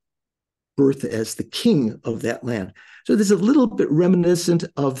take birth as the king of that land. So there's a little bit reminiscent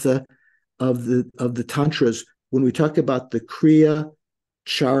of the tantras when we talk about the Kriya,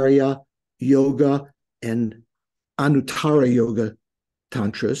 Charya, Yoga, and Anuttara Yoga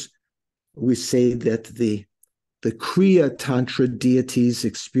tantras. We say that the Kriya Tantra deities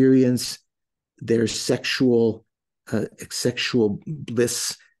experience their sexual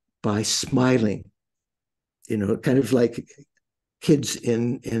bliss by smiling, kind of like kids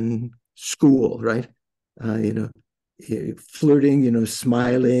in school, right? Flirting,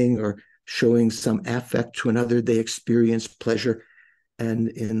 smiling or showing some affect to another, they experience pleasure. And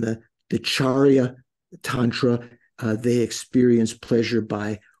in the Charya Tantra, they experience pleasure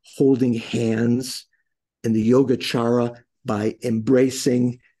by holding hands. In the Yogacara, by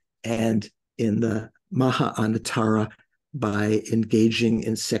embracing, and in the Maha Anuttara, by engaging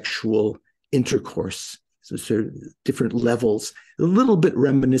in sexual intercourse. So sort of different levels, a little bit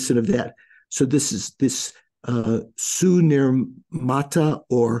reminiscent of that. So this is this Sunirmata,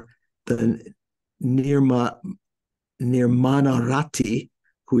 or the Nirmanarati,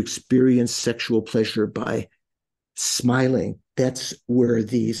 who experience sexual pleasure by smiling. That's where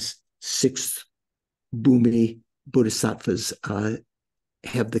these sixth Bhumi bodhisattvas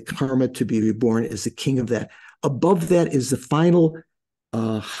have the karma to be reborn as the king of that. Above that is the final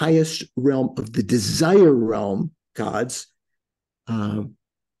highest realm of the desire realm gods.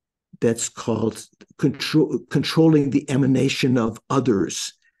 That's called controlling the emanation of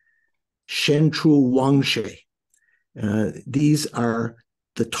others. Shentru Wangshe. These are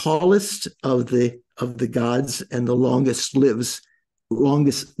the tallest of the gods and the longest lived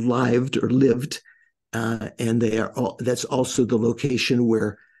or lived. And that's also the location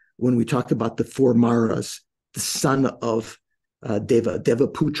where, when we talk about the four Maras, the son of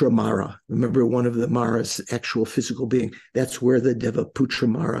Devaputra Mara, remember one of the Maras, actual physical being, that's where the Devaputra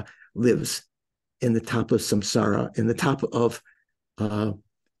Mara lives, in the top of samsara, in the top of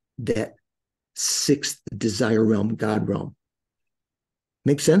that sixth desire realm, God realm.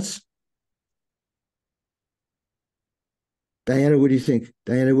 Make sense? Diana, what do you think?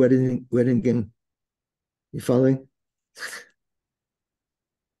 Diana Weddingen, you following?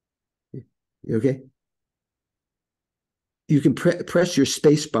 You okay? You can press your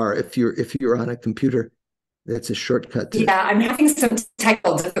space bar if you're on a computer. That's a shortcut. Yeah, I'm having some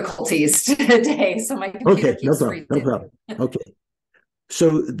technical difficulties today, so my computer keeps freezing. No problem. Okay,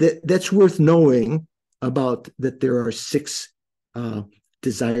 so that's worth knowing about, that there are six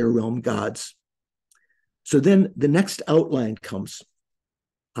desire realm gods. So then the next outline comes: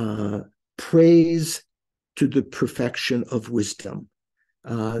 praise to the perfection of wisdom.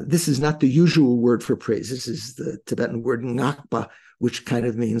 This is not the usual word for praise. This is the Tibetan word ngakpa, which kind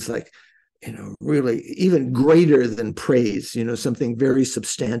of means like, really even greater than praise, something very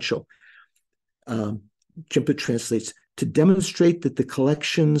substantial. Jimpa translates, to demonstrate that the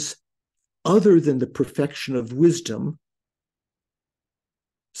collections other than the perfection of wisdom,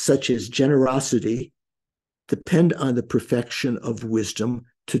 such as generosity, depend on the perfection of wisdom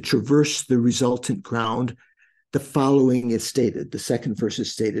to traverse the resultant ground. The following is stated, the second verse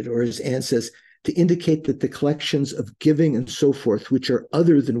is stated, or as Anne says, to indicate that the collections of giving and so forth, which are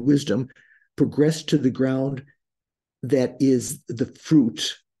other than wisdom, progress to the ground that is the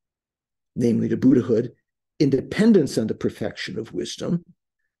fruit, namely to Buddhahood, independence on the perfection of wisdom.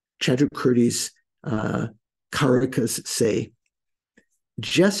 Chandrakirti's Karikas say,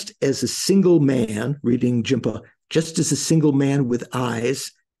 just as a single man, reading Jimpa, just as a single man with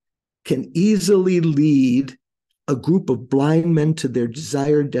eyes can easily lead a group of blind men to their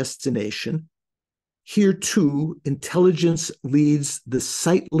desired destination, here too, intelligence leads the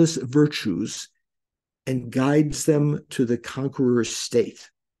sightless virtues and guides them to the conqueror state.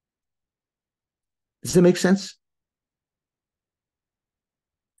 Does that make sense?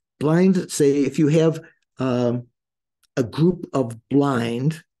 Blind, say, if you have a group of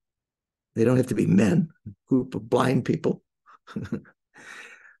blind, they don't have to be men, a group of blind people,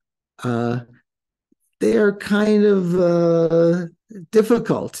 they are kind of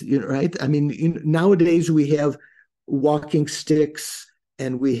difficult, right? I mean, nowadays we have walking sticks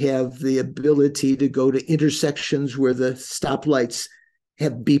and we have the ability to go to intersections where the stoplights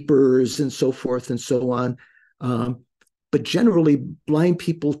have beepers and so forth and so on. But generally, blind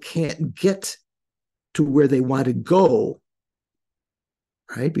people can't get to where they want to go,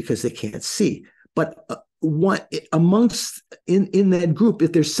 right? Because they can't see. But amongst in that group,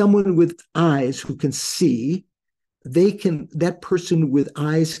 if there's someone with eyes who can see, that person with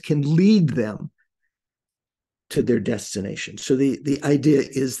eyes can lead them to their destination. So the idea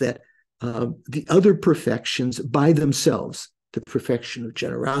is that the other perfections by themselves, the perfection of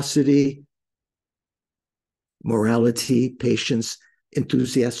generosity, morality, patience,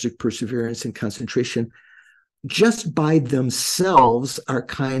 enthusiastic perseverance, and concentration, just by themselves are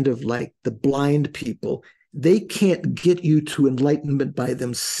kind of like the blind people. They can't get you to enlightenment by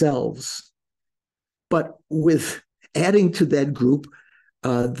themselves. But with adding to that group,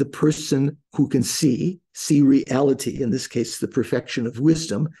 the person who can see reality, in this case, the perfection of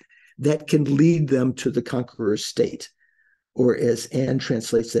wisdom, that can lead them to the conqueror state. Or as Anne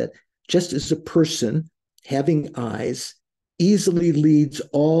translates that, just as a person having eyes easily leads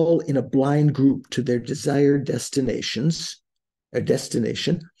all in a blind group to their desired destination,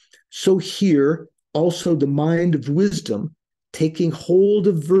 so here also the mind of wisdom, taking hold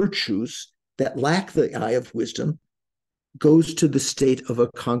of virtues that lack the eye of wisdom, goes to the state of a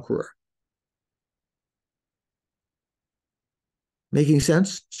conqueror. Making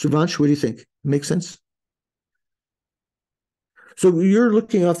sense? Suvansh, what do you think? Make sense? So you're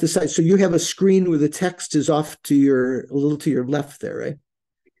looking off the side. So you have a screen where the text is off to a little to your left there, right?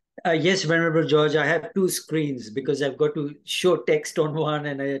 Yes, Venerable George, I have two screens because I've got to show text on one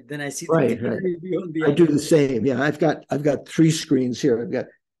and then I see the Right. review on the I other. do the same. Yeah, I've got three screens here. I've got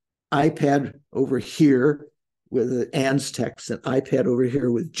iPad over here with Anne's text, and iPad over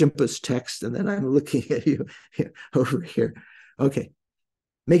here with Jimpa's text, and then I'm looking at you over here. Okay.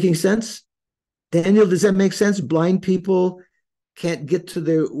 Making sense? Daniel, does that make sense? Blind people can't get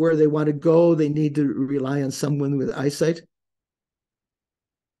to where they want to go. They need to rely on someone with eyesight.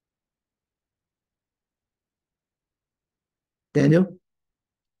 Daniel?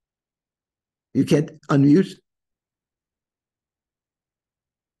 You can't unmute?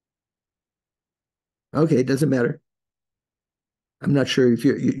 Okay, it doesn't matter. I'm not sure if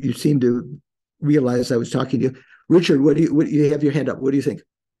you seem to realize I was talking to you. Richard, what you have your hand up? What do you think?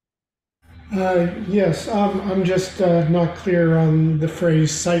 Yes, I'm just not clear on the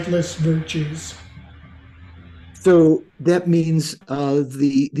phrase sightless virtues. So that means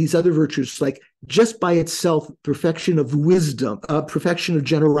these other virtues, like just by itself, perfection of wisdom, perfection of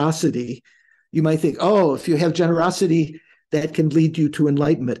generosity. You might think, oh, if you have generosity, that can lead you to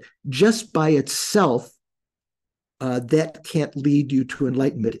enlightenment. Just by itself, that can't lead you to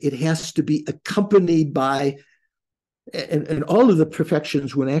enlightenment. It has to be accompanied by, and all of the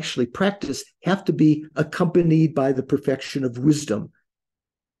perfections, when actually practiced, have to be accompanied by the perfection of wisdom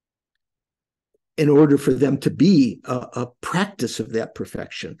in order for them to be a practice of that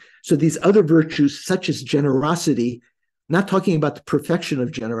perfection. So these other virtues, such as generosity, not talking about the perfection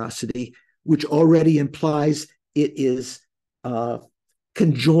of generosity, which already implies it is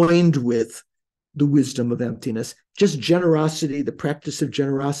conjoined with the wisdom of emptiness. Just generosity, the practice of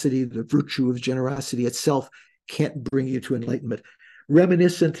generosity, the virtue of generosity itself can't bring you to enlightenment.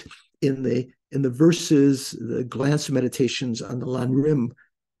 Reminiscent in the verses, the glance meditations on the Lan Rim,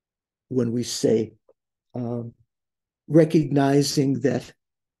 when we say, recognizing that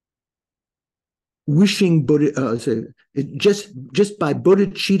wishing Buddha, just by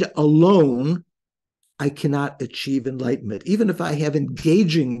bodhicitta alone, I cannot achieve enlightenment. Even if I have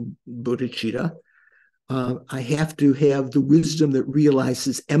engaging bodhicitta, I have to have the wisdom that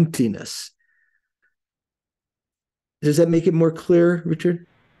realizes emptiness. Does that make it more clear, Richard?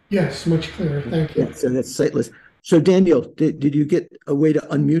 Yes, much clearer. Thank you. Yeah, so that's sightless. So Daniel, did you get a way to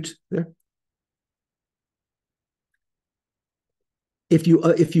unmute there? If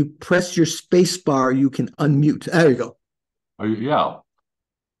you press your space bar, you can unmute. There you go. Yeah.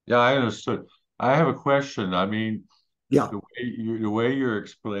 Yeah, I understood. I have a question. I mean, Yeah. the way you're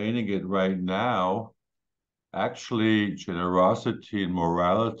explaining it right now, actually, generosity and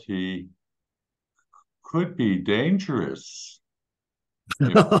morality could be dangerous.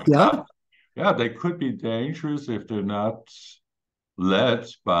 Yeah. Yeah, they could be dangerous if they're not led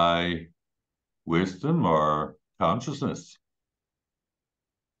by wisdom or consciousness.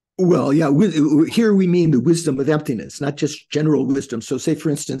 Well, yeah, here we mean the wisdom of emptiness, not just general wisdom. So say, for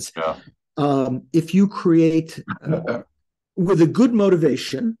instance, if you create, with a good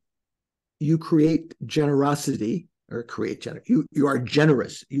motivation, you create generosity or you are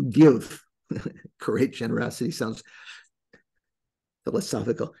generous, you give. Create generosity sounds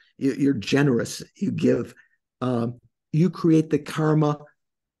philosophical. You're generous, you give. You create the karma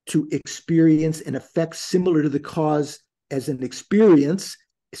to experience an effect similar to the cause as an experience.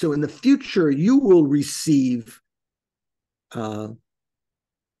 So in the future, you will receive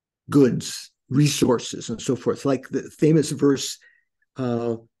goods, resources, and so forth. Like the famous verse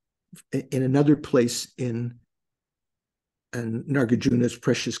in another place in Nagarjuna's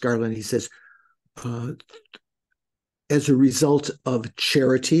Precious Garland, he says, as a result of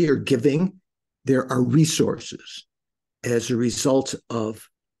charity or giving, there are resources. As a result of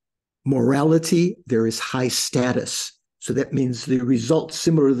morality, there is high status. So that means the result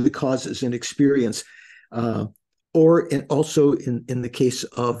similar to the causes and experience. Also in the case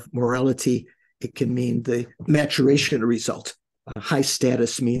of morality, it can mean the maturation result. High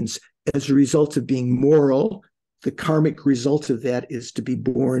status means as a result of being moral, the karmic result of that is to be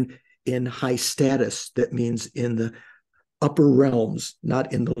born in high status. That means in the upper realms,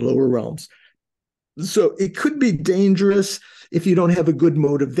 not in the lower realms. So it could be dangerous if you don't have a good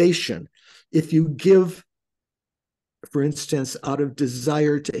motivation. If you give, for instance, out of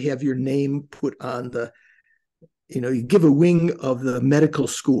desire to have your name put on you give a wing of the medical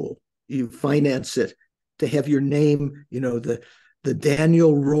school, you finance it to have your name, the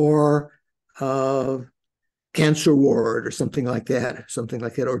Daniel Rohr cancer ward or something like that,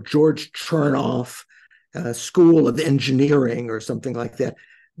 or George Churinoff School of Engineering or something like that.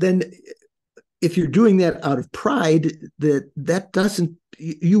 Then if you're doing that out of pride,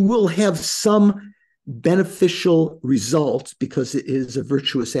 you will have some beneficial results because it is a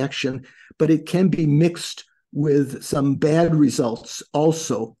virtuous action, but it can be mixed with some bad results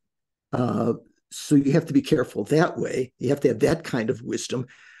also. So you have to be careful that way. You have to have that kind of wisdom.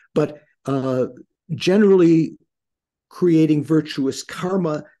 But generally, creating virtuous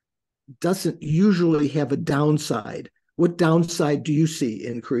karma doesn't usually have a downside. What downside do you see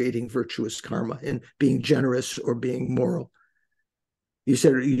in creating virtuous karma, in being generous or being moral? You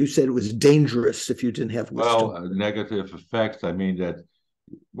said it was dangerous if you didn't have wisdom. Well, negative effects. I mean that.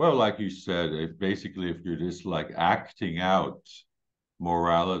 Well, like you said, if you're just like acting out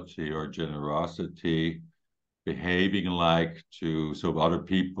morality or generosity, behaving so other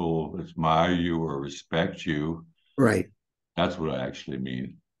people admire you or respect you. Right. That's what I actually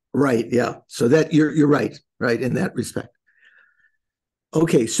mean. Right. Yeah. So that you're right in that respect.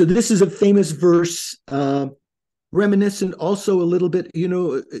 Okay. So this is a famous verse, reminiscent also a little bit.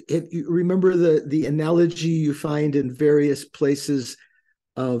 If you remember the analogy you find in various places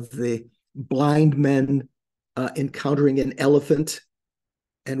of the blind men encountering an elephant,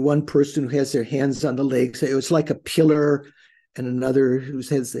 and one person who has their hands on the legs, it was like a pillar, and another who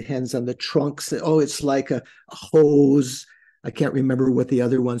has the hands on the trunk say, oh, it's like a hose. I can't remember what the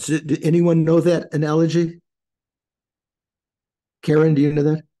other ones. Did anyone know that analogy? Karen, do you know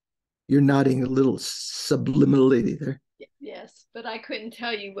that? You're nodding a little subliminally there. Yes, but I couldn't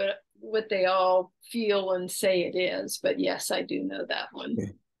tell you what they all feel and say it is. But yes, I do know that one.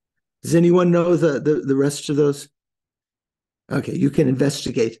 Okay. Does anyone know the rest of those? Okay, you can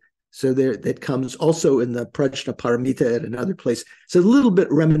investigate. So that comes also in the Prajna Paramita at another place. It's a little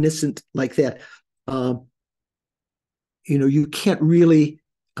bit reminiscent like that. You can't really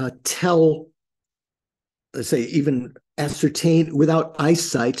tell, let's say, even ascertain without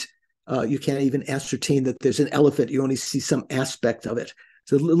eyesight. You can't even ascertain that there's an elephant. You only see some aspect of it.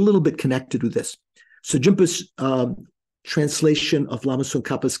 It's a little bit connected with this. So Jimpa's translation of Lama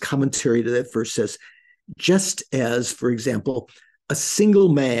Tsongkhapa's commentary to that verse says, just as, for example, a single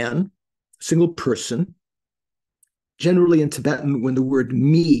person, generally in Tibetan, when the word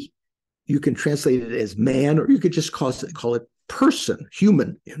me, you can translate it as man, or you could just call it person,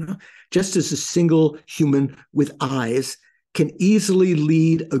 human, just as a single human with eyes can easily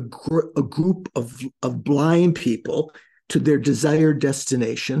lead a group of blind people to their desired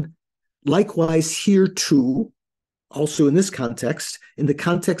destination. Likewise, here too, also in this context, in the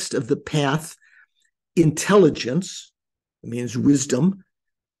context of the path, intelligence, means wisdom,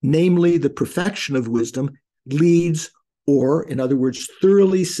 namely the perfection of wisdom, leads, or in other words,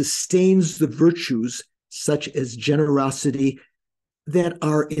 thoroughly sustains the virtues such as generosity that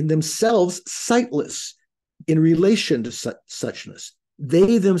are in themselves sightless in relation to suchness.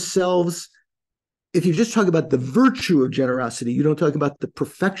 They themselves, if you just talk about the virtue of generosity, you don't talk about the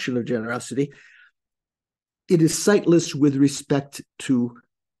perfection of generosity, it is sightless with respect to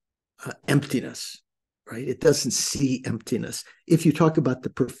emptiness, right? It doesn't see emptiness. If you talk about the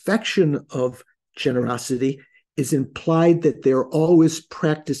perfection of generosity, is implied that they're always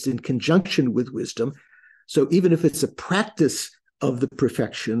practiced in conjunction with wisdom. So even if it's a practice of the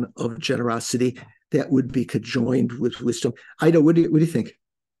perfection of generosity, that would be conjoined with wisdom. Ida, what do you think?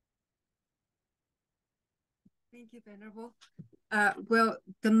 Thank you, Venerable. Well,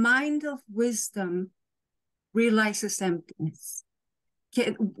 the mind of wisdom realizes emptiness.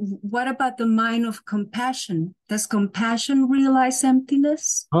 What about the mind of compassion? Does compassion realize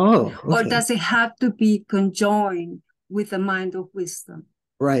emptiness? Oh, okay. Or does it have to be conjoined with the mind of wisdom?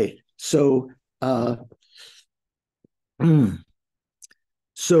 Right. So,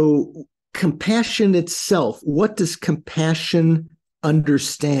 so compassion itself, what does compassion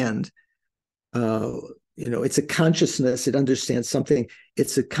understand? It's a consciousness. It understands something.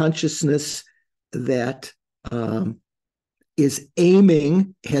 It's a consciousness that is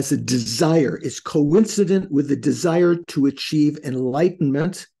aiming, has a desire, is coincident with the desire to achieve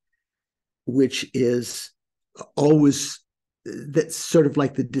enlightenment, which is always, that's sort of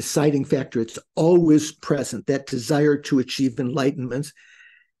like the deciding factor. It's always present, that desire to achieve enlightenment.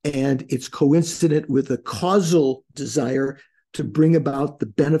 And it's coincident with a causal desire to bring about the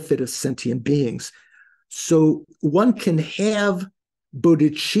benefit of sentient beings. So one can have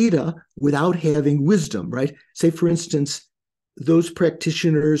bodhicitta without having wisdom, right? Say, for instance, those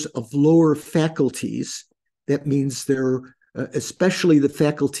practitioners of lower faculties, that means they're, especially the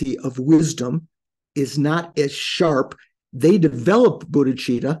faculty of wisdom, is not as sharp. They develop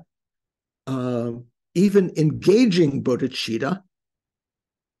bodhicitta, even engaging bodhicitta,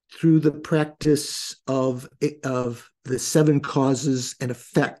 through the practice of the seven causes and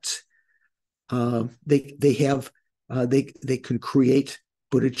effects. They can create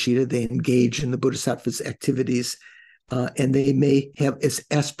bodhicitta. They engage in the bodhisattva's activities, and they may have this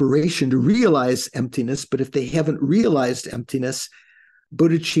aspiration to realize emptiness. But if they haven't realized emptiness,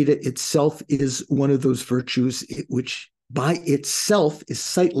 bodhicitta itself is one of those virtues which by itself is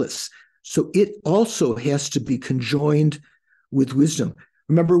sightless. So it also has to be conjoined with wisdom.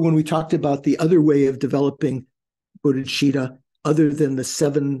 Remember when we talked about the other way of developing bodhicitta, other than the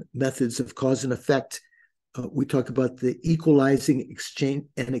seven methods of cause and effect, we talk about the equalizing, exchange,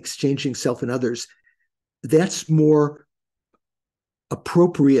 and exchanging self and others. That's more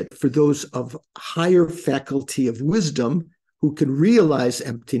appropriate for those of higher faculty of wisdom who can realize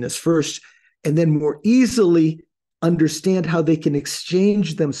emptiness first, and then more easily understand how they can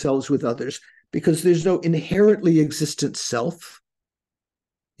exchange themselves with others, because there's no inherently existent self.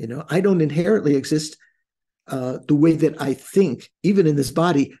 I don't inherently exist the way that I think, even in this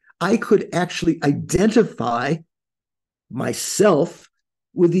body. I could actually identify myself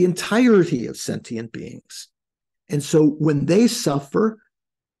with the entirety of sentient beings. And so when they suffer,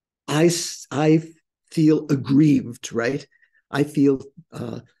 I feel aggrieved, right? I feel,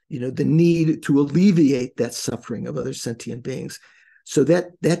 the need to alleviate that suffering of other sentient beings. So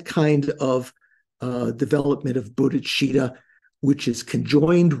that kind of development of bodhicitta, which is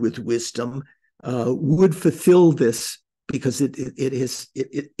conjoined with wisdom, would fulfill this, because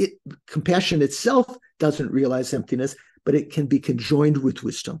compassion itself doesn't realize emptiness, but it can be conjoined with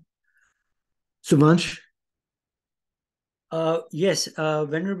wisdom. Suvansh? Yes,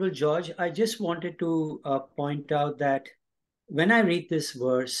 Venerable George, I just wanted to point out that when I read this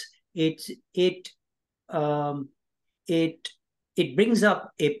verse, it brings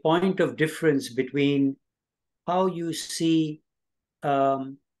up a point of difference between how you see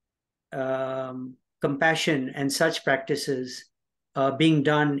compassion and such practices being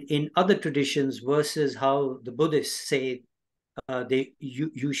done in other traditions versus how the Buddhists say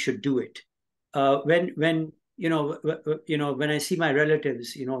you should do it. When I see my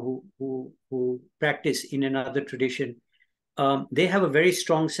relatives, who practice in another tradition, they have a very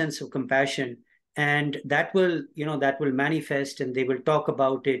strong sense of compassion, and that will manifest, and they will talk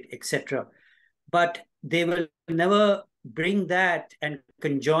about it, etc. But they will never bring that and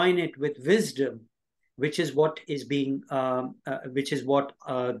conjoin it with wisdom, which is what is being, the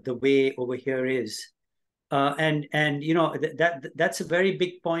way over here is. That's a very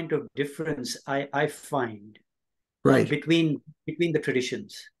big point of difference I find, right, between the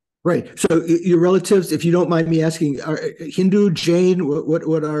traditions. Right. So your relatives, if you don't mind me asking, are Hindu, Jain, what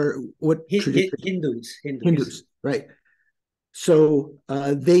tradition? Hindus, right. So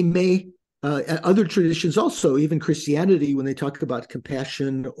they may, other traditions also, even Christianity, when they talk about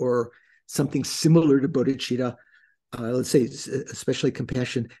compassion or something similar to bodhicitta, let's say especially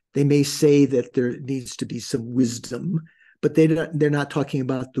compassion, they may say that there needs to be some wisdom, but they're not talking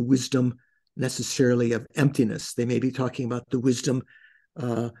about the wisdom necessarily of emptiness. They may be talking about the wisdom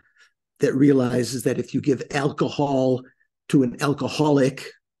that realizes that if you give alcohol to an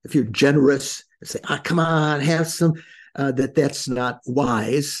alcoholic, if you're generous, and say, come on, have some, that's not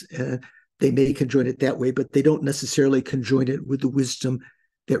wise. They may conjoin it that way, but they don't necessarily conjoin it with the wisdom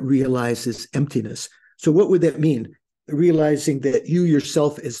that realizes emptiness. So what would that mean? Realizing that you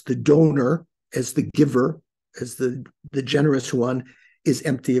yourself as the donor, as the giver, as the generous one, is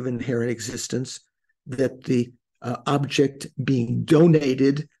empty of inherent existence, that the object being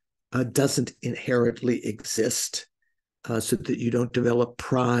donated doesn't inherently exist, so that you don't develop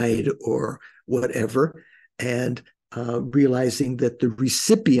pride or whatever, and realizing that the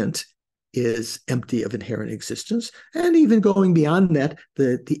recipient is empty of inherent existence, and even going beyond that,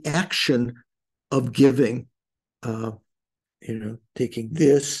 the action of giving, taking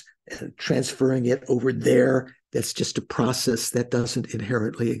this and transferring it over there, that's just a process that doesn't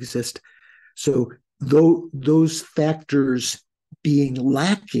inherently exist. So though those factors being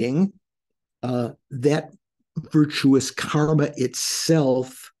lacking, that virtuous karma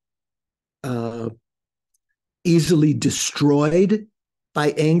itself easily destroyed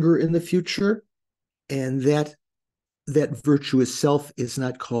by anger in the future, and that virtuous self is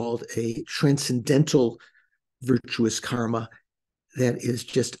not called a transcendental virtuous karma. That is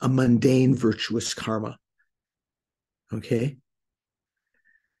just a mundane virtuous karma. Okay.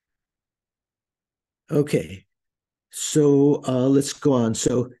 So let's go on.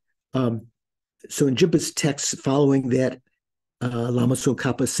 So in Jinpa's text following that, Lama Tsong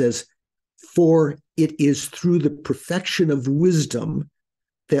Khapa says, "For it is through the perfection of wisdom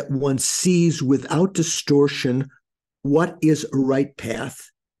that one sees without distortion what is a right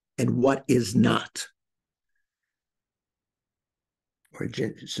path and what is not."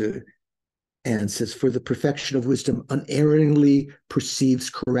 And says, "For the perfection of wisdom unerringly perceives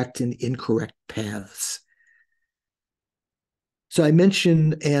correct and incorrect paths." So I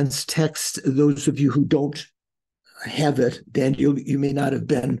mentioned Anne's text. Those of you who don't have it, Dan, you may not have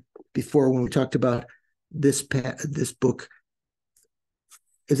been before when we talked about this book.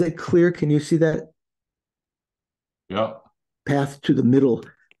 Is that clear? Can you see that? Yeah. Path to the Middle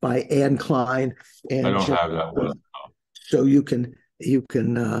by Anne Klein. And I don't have that one. So you can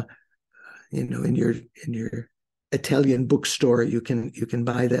in your Italian bookstore, you can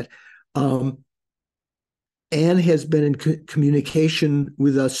buy that. Anne has been in communication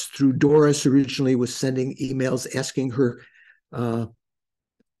with us through Doris. Originally was sending emails asking her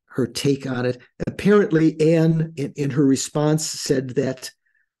take on it. Apparently, Anne, in her response, said that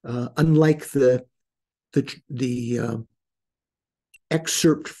unlike the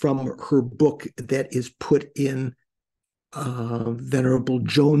excerpt from her book that is put in Venerable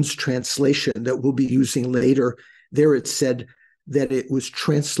Jones' translation that we'll be using later, there it said that it was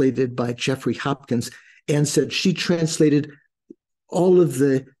translated by Jeffrey Hopkins, and said she translated all of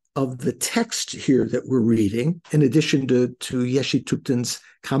the text here that we're reading, in addition to Yeshe Thupten's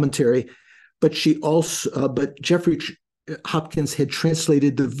commentary, but Jeffrey Hopkins had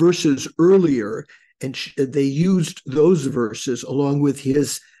translated the verses earlier, and they used those verses along with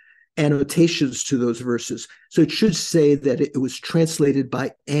his annotations to those verses. So it should say that it was translated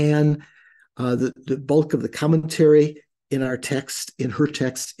by Anne. The bulk of the commentary in her text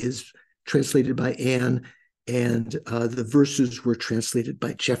is translated by Anne, and the verses were translated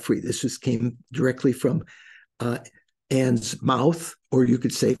by Jeffrey. This came directly from Anne's mouth, or you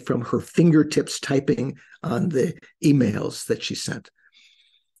could say from her fingertips typing on the emails that she sent.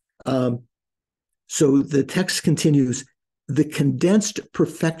 So the text continues, "The condensed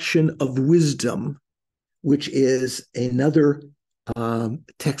perfection of wisdom," which is another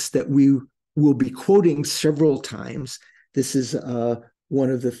text that we will be quoting several times. This is one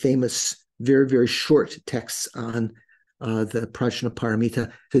of the famous, very, very short texts on the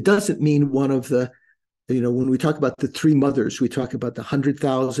Prajnaparamita. It doesn't mean one of the, when we talk about the three mothers, we talk about the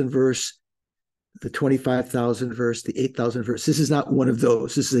 100,000 verse, the 25,000 verse, the 8,000 verse. This is not one of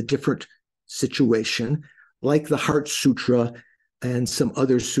those. This is a different situation, like the Heart Sutra and some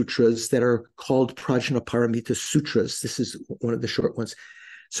other sutras that are called Prajnaparamita Sutras. This is one of the short ones.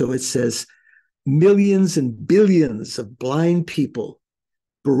 So it says, "Millions and billions of blind people,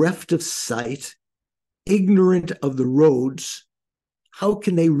 bereft of sight, ignorant of the roads, how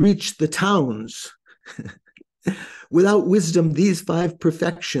can they reach the towns? Without wisdom, these 5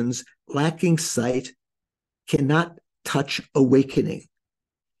 perfections, lacking sight, cannot touch awakening.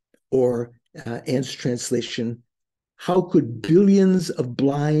 Or, Anne's translation, how could billions of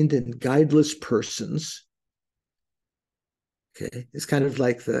blind and guideless persons, okay, it's kind of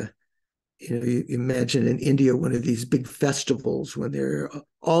like you imagine in India one of these big festivals when there are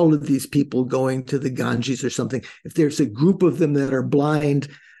all of these people going to the Ganges or something. If there's a group of them that are blind,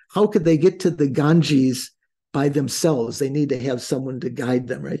 how could they get to the Ganges by themselves? They need to have someone to guide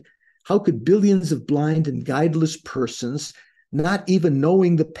them, right? How could billions of blind and guideless persons, not even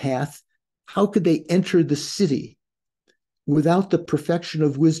knowing the path, how could they enter the city without the perfection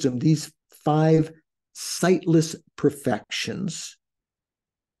of wisdom? These 5 sightless perfections.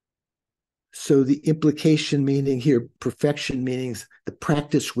 So the implication meaning here, perfection means the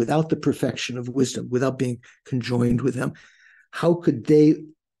practice without the perfection of wisdom, without being conjoined with them. How could they,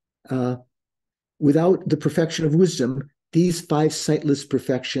 without the perfection of wisdom, these 5 sightless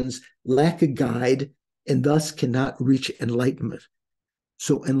perfections lack a guide and thus cannot reach enlightenment?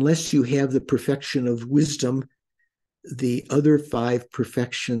 So unless you have the perfection of wisdom, the other 5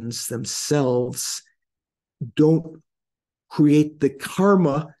 perfections themselves don't create the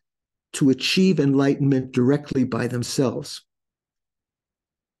karma to achieve enlightenment directly by themselves.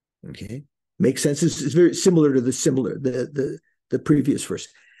 Okay, makes sense. It's very similar to the previous verse.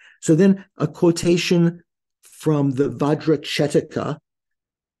 So then a quotation from the Vajrachetaka,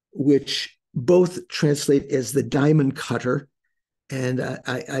 which both translate as the diamond cutter, and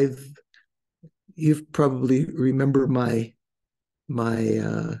you've probably remember my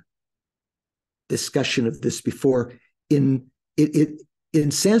discussion of this before. In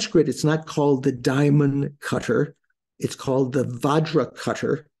Sanskrit, it's not called the diamond cutter. It's called the Vajra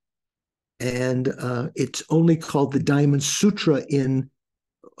cutter. And it's only called the Diamond Sutra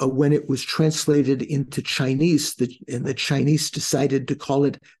when it was translated into Chinese, and the Chinese decided to call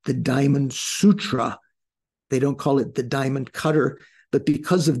it the Diamond Sutra. They don't call it the diamond cutter, but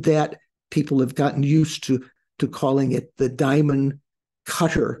because of that, people have gotten used to calling it the diamond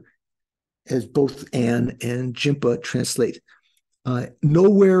cutter, as both Anne and Jimpa translate.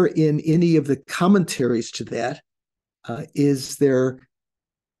 Nowhere in any of the commentaries to that is there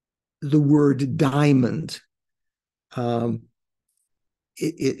the word diamond. When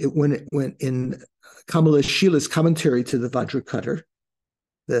it went in Kamala Shila's commentary to the Vajracutter,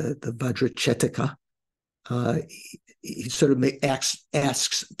 the Vajrachetaka, he sort of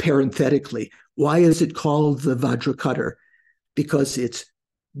asks parenthetically, why is it called the Vajracutter? Because it's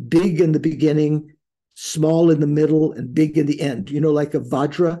big in the beginning, small in the middle, and big in the end. You know, like a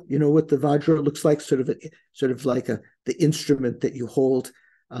Vajra. You know what the Vajra looks like? Sort of like the instrument that you hold.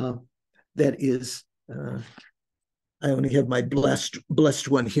 That is, I only have my blessed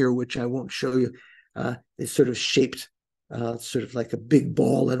one here, which I won't show you. It's sort of shaped, sort of like a big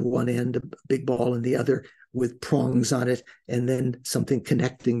ball at one end, a big ball in the other, with prongs on it, and then something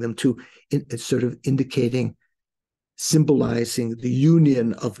connecting them to. It's sort of indicating, symbolizing the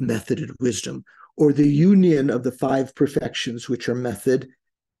union of method and wisdom, or the union of the 5 perfections, which are method,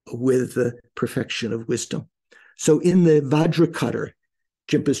 with the perfection of wisdom. So in the Vajracutter,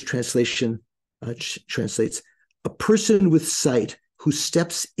 Jimpa's translation translates, a person with sight who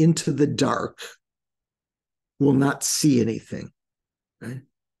steps into the dark will not see anything. Right?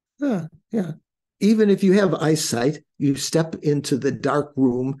 Yeah. Even if you have eyesight, you step into the dark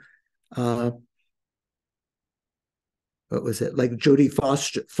room. What was it? Like Jodie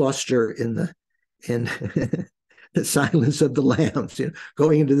Foster in The Silence of the Lambs,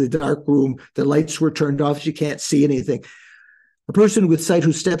 going into the dark room, the lights were turned off, you can't see anything. A person with sight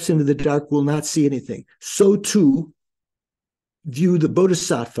who steps into the dark will not see anything. So too, view the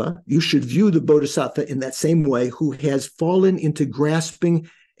Bodhisattva. You should view the Bodhisattva in that same way, who has fallen into grasping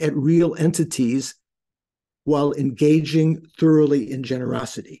at real entities while engaging thoroughly in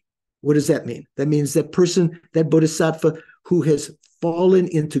generosity. What does that mean? That means that Bodhisattva who has fallen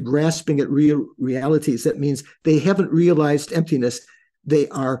into grasping at real realities, that means they haven't realized emptiness. They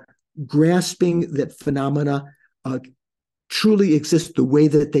are grasping that phenomena truly exist the way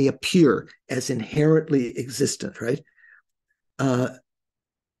that they appear, as inherently existent, right?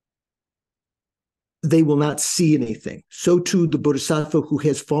 They will not see anything. So too, the Bodhisattva who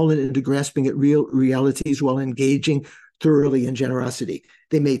has fallen into grasping at real realities while engaging thoroughly in generosity.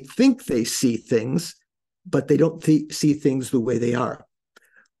 They may think they see things, but they don't see things the way they are.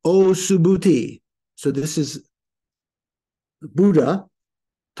 O Subhuti. So this is Buddha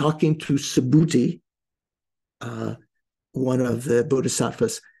talking to Subhuti, one of the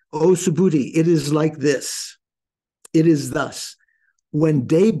bodhisattvas. O Subhuti, it is like this. It is thus. when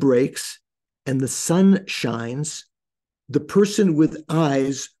day breaks and the sun shines, the person with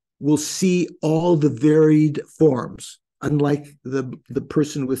eyes will see all the varied forms, unlike the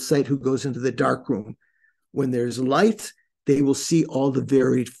person with sight who goes into the dark room. When there's light, they will see all the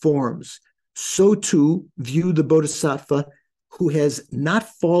varied forms. So too view the bodhisattva who has not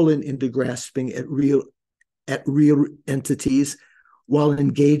fallen into grasping at real entities while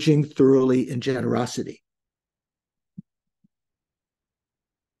engaging thoroughly in generosity.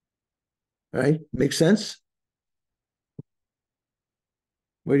 All right? Make sense?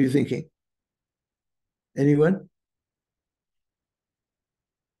 What are you thinking? Anyone?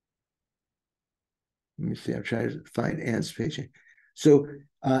 Let me see. I'm trying to find Anne's page. So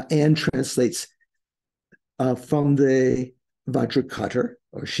Anne translates from the Vajracutter,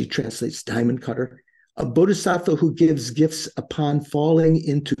 or she translates diamond cutter, a bodhisattva who gives gifts upon falling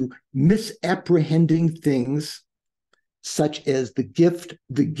into misapprehending things, such as the gift,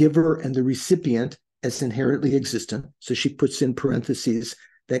 the giver, and the recipient as inherently existent. So she puts in parentheses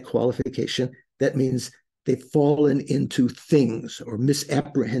that qualification. That means they've fallen into things or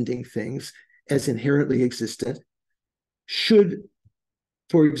misapprehending things as inherently existent, should,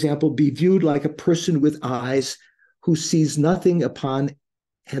 for example, be viewed like a person with eyes who sees nothing upon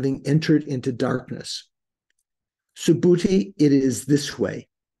having entered into darkness. Subhuti, it is this way.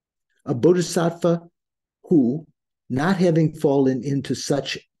 A bodhisattva who, not having fallen into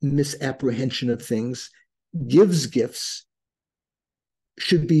such misapprehension of things, gives gifts,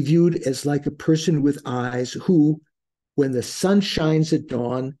 should be viewed as like a person with eyes who, when the sun shines at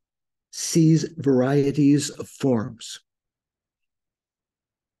dawn, sees varieties of forms.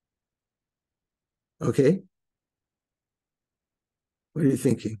 Okay? What are you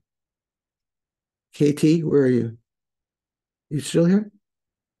thinking? KT, where are you? You still here?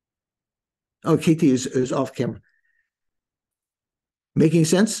 Oh, KT is off camera. Making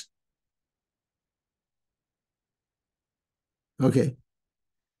sense? Okay.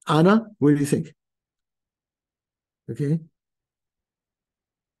 Anna, what do you think? Okay.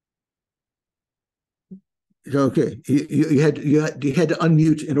 Okay. You had to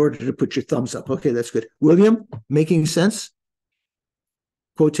unmute in order to put your thumbs up. Okay, that's good. William, making sense?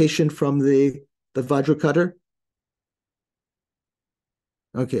 Quotation from the Vajracutter?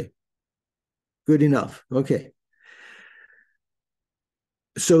 Okay. Good enough. Okay.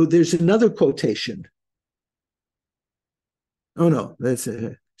 So there's another quotation. Oh no, that's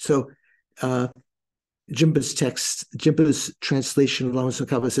so Jimba's text, Jimba's translation of Lama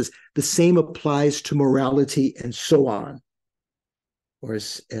Khapa says, the same applies to morality and so on. Or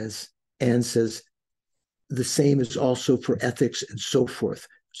as Anne says, the same is also for ethics and so forth.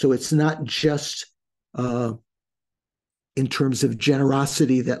 So it's not just in terms of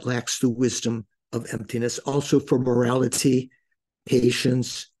generosity that lacks the wisdom of emptiness, also for morality,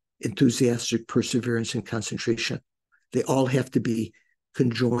 patience, enthusiastic perseverance, and concentration. They all have to be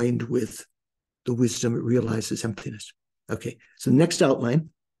conjoined with the wisdom that realizes emptiness. Okay, so next outline.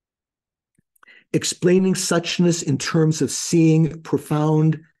 Explaining suchness in terms of seeing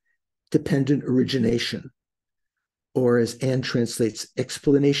profound dependent origination, or as Anne translates,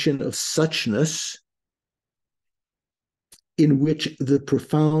 explanation of suchness in which the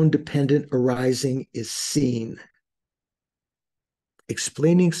profound dependent arising is seen.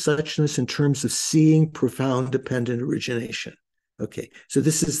 Explaining suchness in terms of seeing profound dependent origination. Okay, so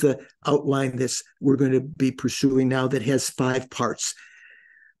this is the outline that we're going to be pursuing now that has 5 parts.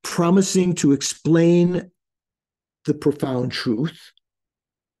 Promising to explain the profound truth.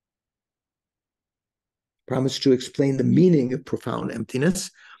 Promise to explain the meaning of profound emptiness.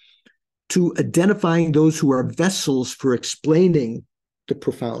 To identifying those who are vessels for explaining the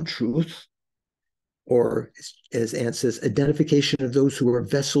profound truth. Or, as Anne says, identification of those who are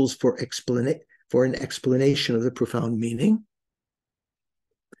vessels for an explanation of the profound meaning.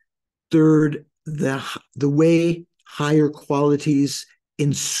 Third, the way higher qualities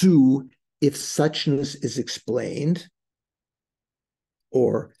ensue if suchness is explained,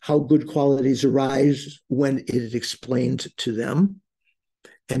 or how good qualities arise when it is explained to them.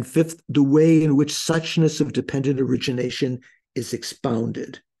 And fifth, the way in which suchness of dependent origination is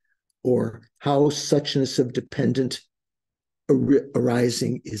expounded, or how suchness of dependent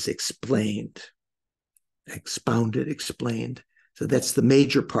arising is explained. Expounded, explained. So that's the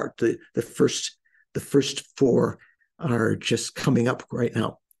major part. The first 4 are just coming up right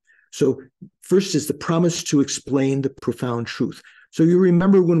now. So first is the promise to explain the profound truth. So you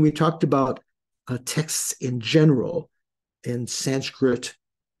remember when we talked about texts in general in Sanskrit,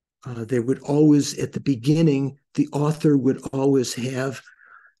 they would always, at the beginning, the author would always have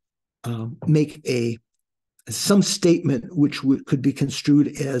make a some statement which could be construed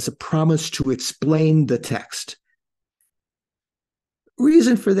as a promise to explain the text.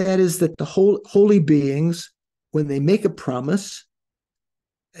 Reason for that is that the holy beings, when they make a promise,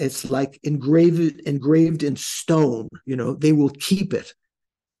 it's like engraved in stone. They will keep it,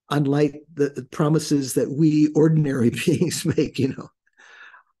 unlike the promises that we ordinary beings make.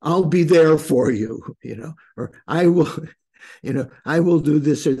 I'll be there for you, or I will, I will do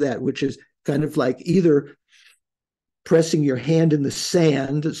this or that, which is kind of like either pressing your hand in the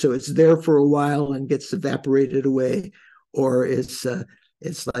sand so it's there for a while and gets evaporated away, or it's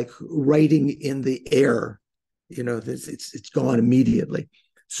like writing in the air, it's gone immediately.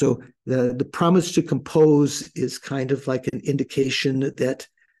 So the promise to compose is kind of like an indication that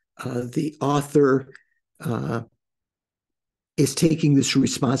the author is taking this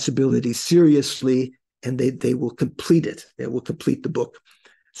responsibility seriously, and they will complete it. They will complete the book.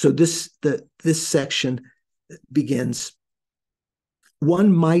 So this section begins.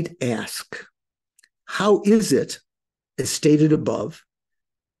 One might ask, how is it, as stated above,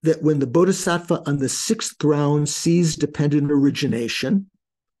 that when the Bodhisattva on the sixth ground sees dependent origination,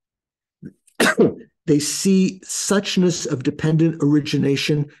 they see suchness of dependent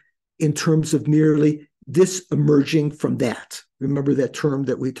origination in terms of merely this emerging from that? Remember that term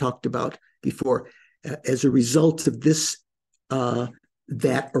that we talked about before. As a result of this,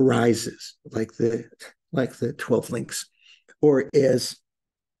 that arises, like the 12 links, or as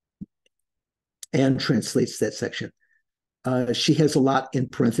Anne translates that section. She has a lot in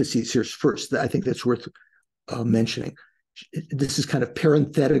parentheses here first. I think that's worth mentioning. This is kind of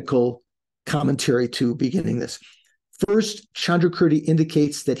parenthetical commentary to beginning this. First, Chandrakirti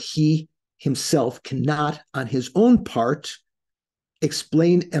indicates that he himself cannot, on his own part,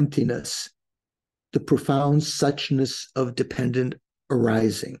 explain emptiness, the profound suchness of dependent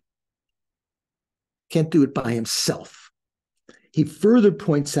arising. Can't do it by himself. He further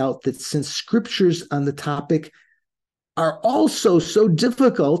points out that since scriptures on the topic are also so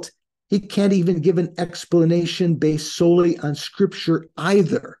difficult, he can't even give an explanation based solely on scripture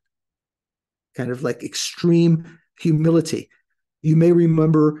either. Kind of like extreme humility. You may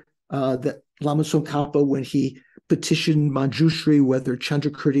remember that Lama Tsongkhapa, when he petitioned Manjushri whether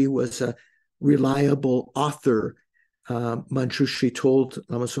Chandrakirti was a reliable author, Manjushri told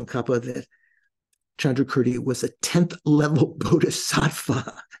Lama Tsongkhapa that Chandrakirti was a 10th level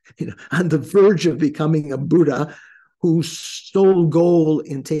bodhisattva, on the verge of becoming a Buddha, whose sole goal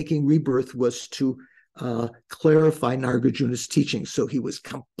in taking rebirth was to clarify Nagarjuna's teaching. So he was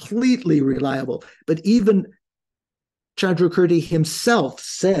completely reliable. But even Chandrakirti himself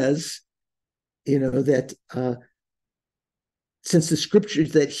says, that since the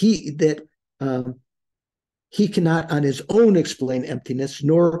scriptures that he cannot on his own explain emptiness,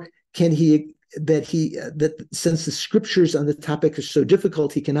 nor can he that since the scriptures on the topic are so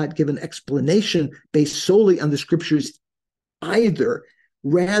difficult, he cannot give an explanation based solely on the scriptures either.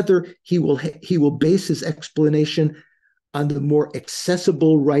 Rather, he will base his explanation on the more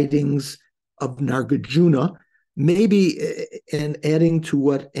accessible writings of Nagarjuna. Maybe, and adding to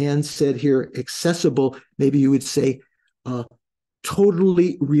what Anne said here, accessible, maybe you would say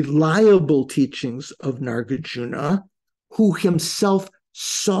totally reliable teachings of Nagarjuna, who himself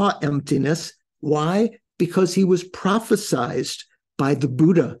saw emptiness. Why? Because he was prophesized by the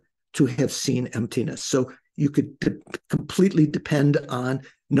Buddha to have seen emptiness. So you could completely depend on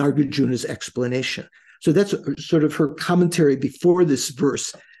Nagarjuna's explanation. So that's sort of her commentary before this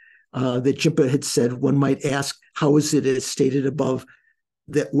verse that Jimpa had said. One might ask, how is it as stated above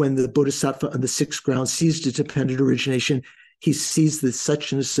that when the Bodhisattva on the sixth ground sees the dependent origination, he sees the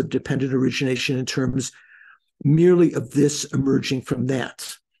suchness of dependent origination in terms merely of this emerging from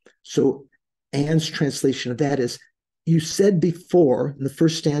that. So Anne's translation of that is, you said before in the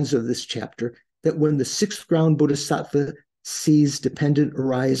first stanza of this chapter that when the sixth ground Bodhisattva sees dependent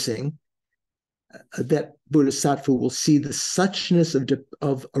arising, that Bodhisattva will see the suchness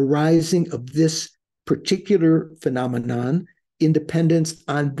of arising of this particular phenomenon in dependence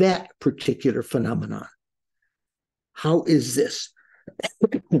on that particular phenomenon. How is this?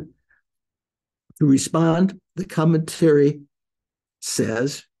 To respond, the commentary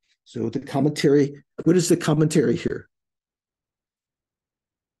says, so the commentary, what is the commentary here?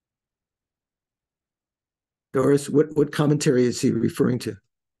 Doris, what commentary is he referring to?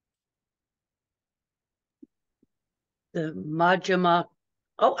 The Majjhima.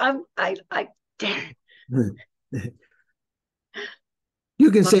 Oh, I damn.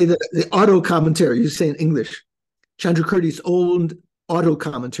 You can say the auto commentary. You say in English, Chandrakirti's old auto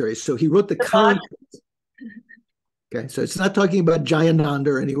commentary. So he wrote the commentaries. Okay, so it's not talking about Jayananda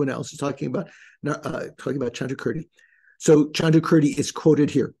or anyone else. It's talking about Chandrakirti. So Chandrakirti is quoted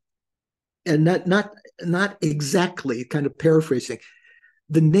here, and not exactly, kind of paraphrasing.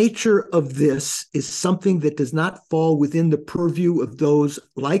 The nature of this is something that does not fall within the purview of those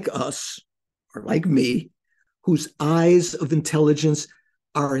like us or like me, whose eyes of intelligence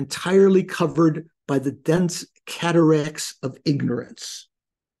are entirely covered by the dense cataracts of ignorance.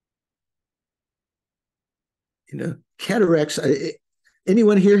 You know, cataracts.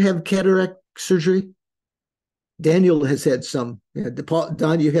 Anyone here have cataract surgery? Daniel has had some. Yeah,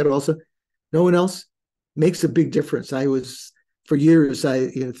 Don, you had also. No one else? Makes a big difference. I was, for years,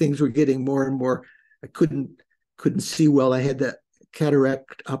 things were getting more and more. I couldn't see well. I had the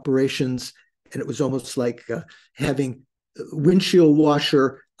cataract operations, and it was almost like having windshield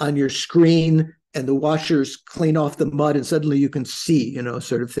washer on your screen, and the washers clean off the mud, and suddenly you can see,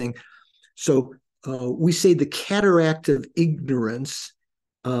 sort of thing. So we say the cataract of ignorance.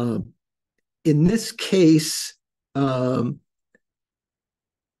 In this case, one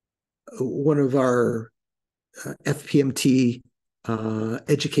of our FPMT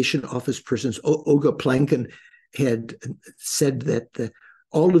education office persons, Olga Plankin, had said that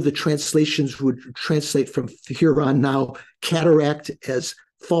all of the translations would translate from here on now cataract as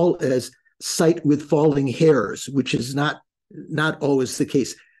sight with falling hairs, which is not always the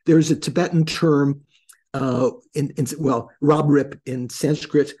case. There's a Tibetan term Rabrip in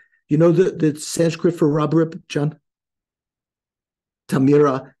Sanskrit. You know the Sanskrit for Rabrip, John?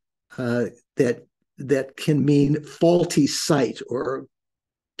 Tamira, that can mean faulty sight or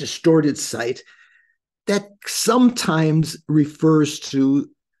distorted sight. That sometimes refers to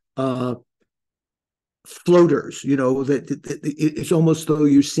floaters. That it's almost though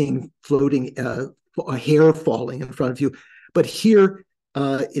you're seeing floating a hair falling in front of you. But here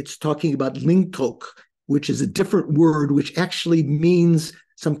it's talking about lingtok, which is a different word, which actually means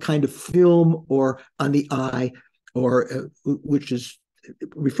some kind of film or on the eye, or which is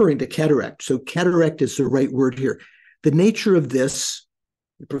referring to cataract. So cataract is the right word here. The nature of this,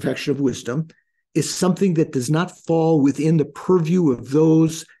 the perfection of wisdom, is something that does not fall within the purview of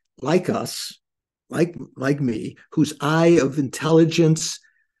those like us, like me, whose eye of intelligence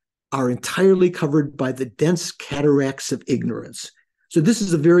are entirely covered by the dense cataracts of ignorance. So this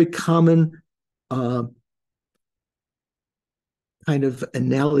is a very common kind of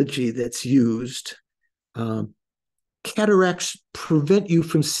analogy that's used. Cataracts prevent you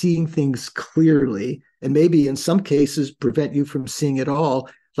from seeing things clearly, and maybe in some cases prevent you from seeing at all.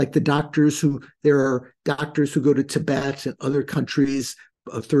 Like there are doctors who go to Tibet and other countries,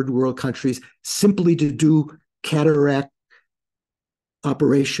 third world countries, simply to do cataract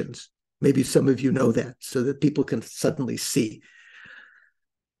operations. Maybe some of you know that, so that people can suddenly see.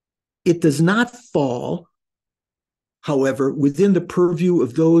 It does not fall, however, within the purview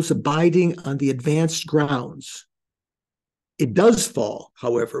of those abiding on the advanced grounds. It does fall,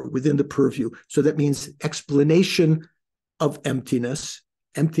 however, within the purview. So that means explanation of emptiness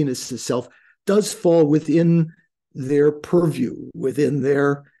itself, does fall within their purview, within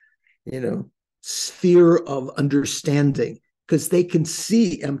their, sphere of understanding, because they can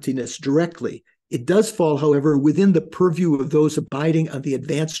see emptiness directly. It does fall, however, within the purview of those abiding on the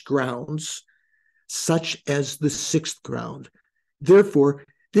advanced grounds, such as the sixth ground. Therefore,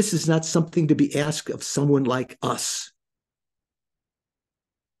 this is not something to be asked of someone like us.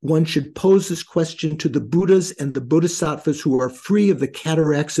 One should pose this question to the Buddhas and the Bodhisattvas who are free of the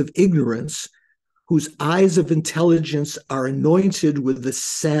cataracts of ignorance, whose eyes of intelligence are anointed with the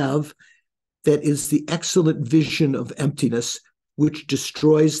salve that is the excellent vision of emptiness, which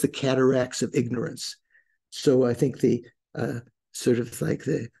destroys the cataracts of ignorance. So I think the sort of like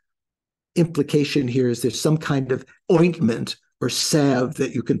the implication here is there's some kind of ointment or salve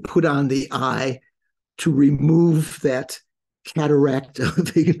that you can put on the eye to remove that cataract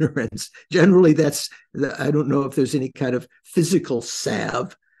of ignorance. Generally, I don't know if there's any kind of physical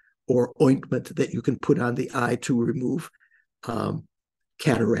salve or ointment that you can put on the eye to remove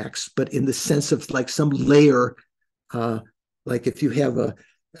cataracts, but in the sense of like some layer, like if you have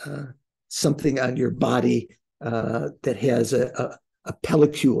something on your body that has a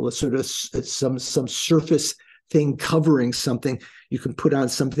pellicule, a sort of some surface thing covering something, you can put on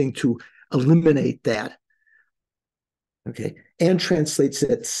something to eliminate that. Okay, and translates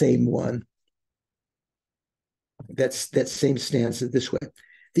that same one. That same stanza this way.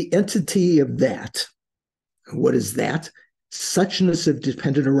 The entity of that, what is that? Suchness of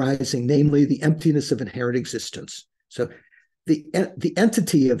dependent arising, namely the emptiness of inherent existence. So the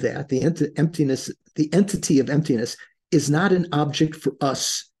entity of that, the entity of emptiness is not an object for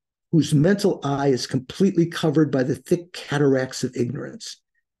us whose mental eye is completely covered by the thick cataracts of ignorance.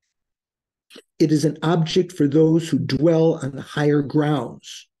 It is an object for those who dwell on the higher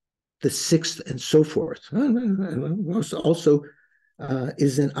grounds, the sixth and so forth. Also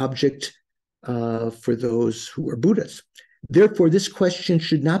is an object for those who are Buddhists. Therefore, this question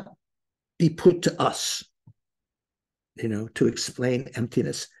should not be put to us, to explain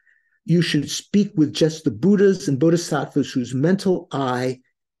emptiness. You should speak with just the Buddhas and Bodhisattvas whose mental eye,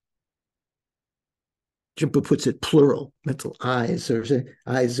 Jimpa puts it plural, mental eyes, or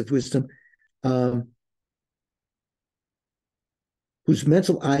eyes of wisdom, whose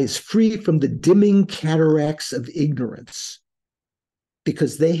mental eye is free from the dimming cataracts of ignorance,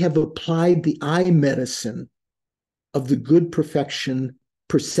 because they have applied the eye medicine of the good perception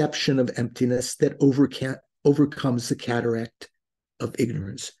of emptiness that overcomes the cataract of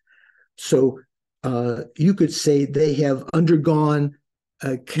ignorance. So you could say they have undergone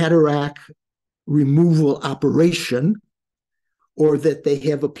a cataract removal operation, or that they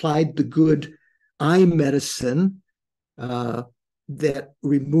have applied the good eye medicine that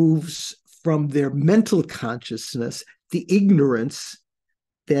removes from their mental consciousness the ignorance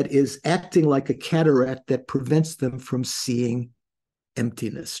that is acting like a cataract that prevents them from seeing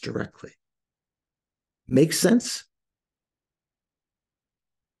emptiness directly. Make sense?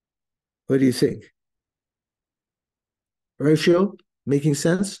 What do you think? Ratio? Making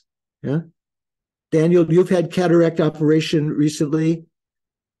sense? Yeah. Daniel, you've had cataract operation recently,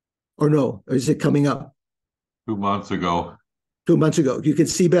 or no? Or is it coming up? 2 months ago. 2 months ago. You can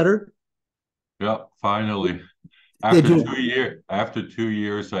see better? Yeah, finally. After 2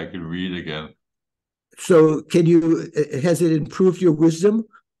 years, I can read again. So has it improved your wisdom?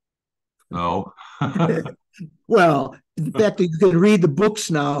 No. Well, the fact that you can read the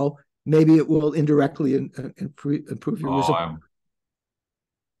books now, maybe it will indirectly improve your wisdom.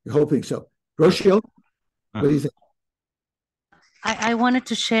 You're hoping so. Roshio, what do you think? I wanted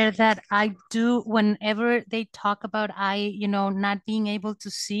to share that I do, whenever they talk about not being able to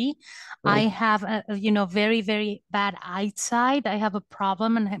see, right. I have a very, very bad eyesight. I have a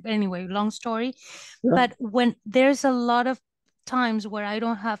problem, and anyway, long story. Yeah. But when there's a lot of times where I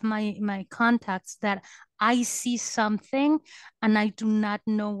don't have my contacts, that I see something and I do not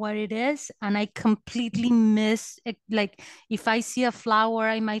know what it is, and I completely miss it. Like if I see a flower,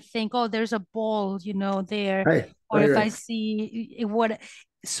 I might think, oh, there's a ball, there. Right. Or if I see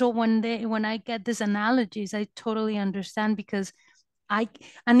so when I get these analogies, I totally understand, because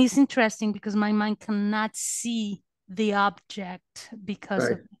and it's interesting because my mind cannot see the object because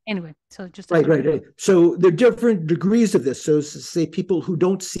of, anyway, so just right. So there are different degrees of this. So say people who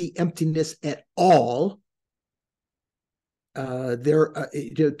don't see emptiness at all,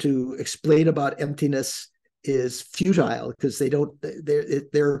 to explain about emptiness is futile, because they don't,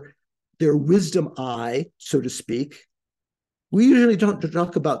 their wisdom eye, so to speak. We usually don't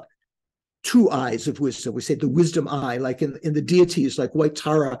talk about two eyes of wisdom. We say the wisdom eye, like in the deities, like White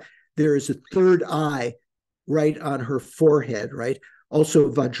Tara, there is a third eye right on her forehead, right?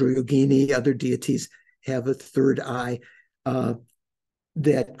 Also Vajrayogini, other deities have a third eye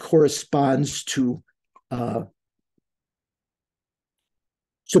that corresponds to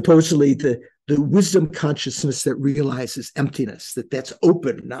supposedly the wisdom consciousness that realizes emptiness, that's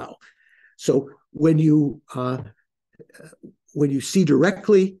open now. So when you see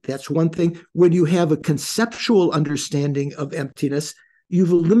directly, that's one thing. When you have a conceptual understanding of emptiness,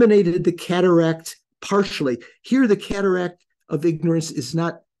 you've eliminated the cataract partially. Here, the cataract of ignorance is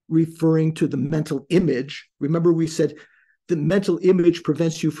not referring to the mental image. Remember, we said the mental image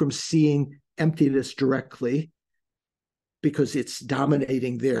prevents you from seeing emptiness directly because it's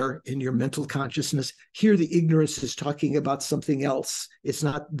dominating there in your mental consciousness. Here, the ignorance is talking about something else. It's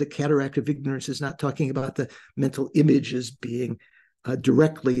not, the cataract of ignorance is not talking about the mental image as being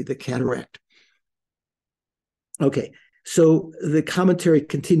directly the cataract. Okay, so the commentary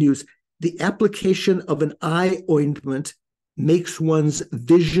continues. The application of an eye ointment makes one's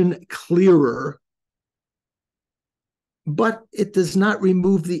vision clearer, but it does not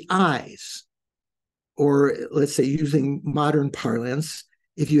remove the eyes. Or let's say, using modern parlance,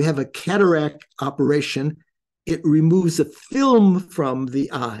 if you have a cataract operation, it removes a film from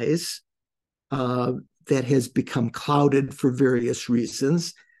the eyes that has become clouded for various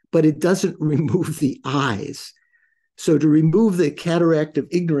reasons, but it doesn't remove the eyes. So to remove the cataract of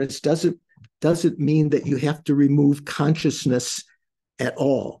ignorance doesn't mean that you have to remove consciousness at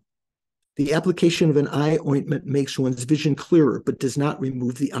all. The application of an eye ointment makes one's vision clearer, but does not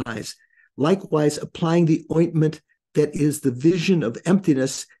remove the eyes. Likewise, applying the ointment that is the vision of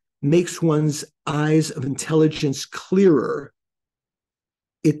emptiness makes one's eyes of intelligence clearer,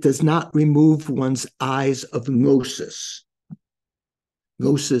 it does not remove one's eyes of gnosis.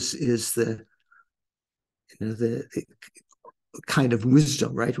 Gnosis is the kind of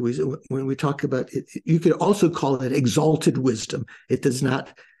wisdom, right? When we talk about it, you could also call it exalted wisdom. It does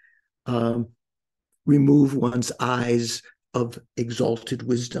not remove one's eyes of exalted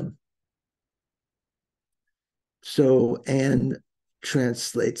wisdom. So Anne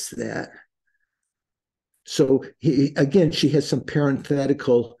translates that. So again, she has some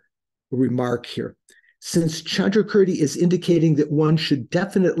parenthetical remark here. Since Chandrakirti is indicating that one should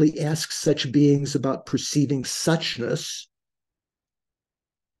definitely ask such beings about perceiving suchness,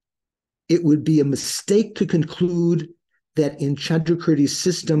 it would be a mistake to conclude that in Chandrakirti's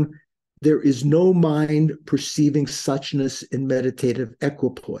system, there is no mind perceiving suchness in meditative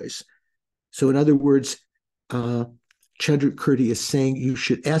equipoise. So in other words, Chandrakirti is saying you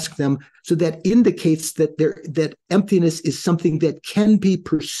should ask them. So that indicates that that emptiness is something that can be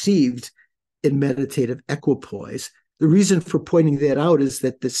perceived in meditative equipoise. The reason for pointing that out is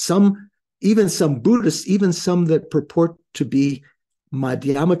that even some Buddhists, even some that purport to be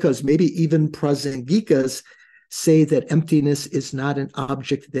Madhyamikas, maybe even Prasangikas, say that emptiness is not an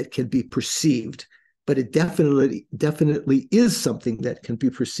object that can be perceived, but it definitely is something that can be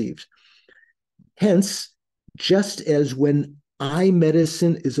perceived. Hence, just as when eye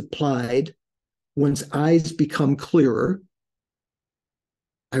medicine is applied, one's eyes become clearer.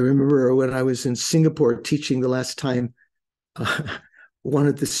 I remember when I was in Singapore teaching the last time, one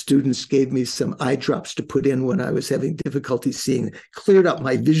of the students gave me some eye drops to put in when I was having difficulty seeing, cleared up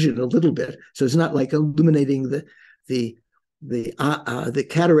my vision a little bit. So it's not like illuminating the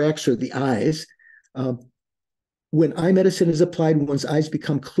cataracts or the eyes. When eye medicine is applied, one's eyes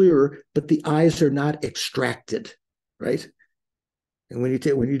become clearer, but the eyes are not extracted, right? And when you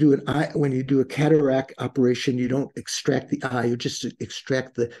do a cataract operation, you don't extract the eye; you just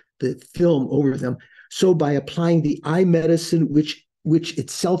extract the film over them. So by applying the eye medicine, which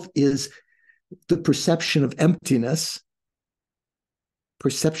itself is the perception of emptiness.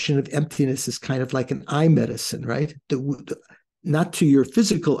 Perception of emptiness is kind of like an eye medicine, right? Not to your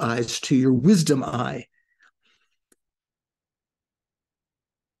physical eyes, to your wisdom eye.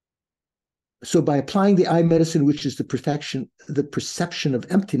 So by applying the eye medicine, which is the perception of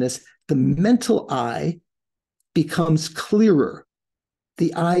emptiness, the mental eye becomes clearer.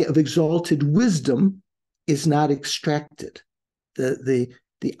 The eye of exalted wisdom is not extracted. The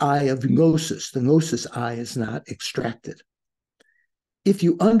eye of gnosis, the gnosis eye, is not extracted. If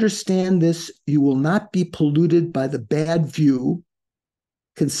you understand this, you will not be polluted by the bad view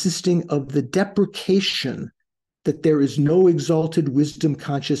consisting of the deprecation that there is no exalted wisdom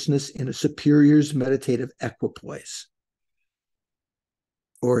consciousness in a superior's meditative equipoise.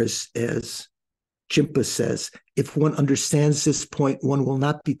 Or as Chimpa says, if one understands this point, one will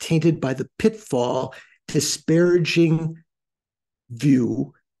not be tainted by the pitfall, disparaging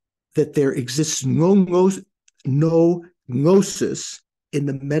view that there exists no gnosis in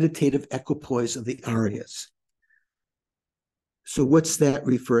the meditative equipoise of the Aryas. So what's that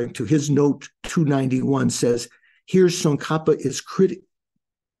referring to? His note 291 says, here Tsongkhapa is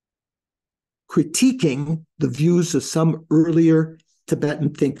critiquing the views of some earlier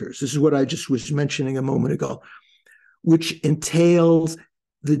Tibetan thinkers. This is what I just was mentioning a moment ago, which entails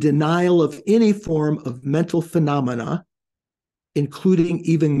the denial of any form of mental phenomena, including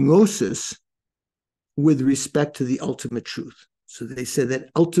even gnosis, with respect to the ultimate truth. So they say that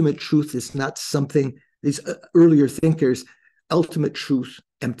ultimate truth is not something, these earlier thinkers, ultimate truth,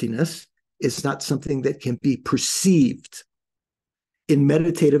 emptiness, is not something that can be perceived in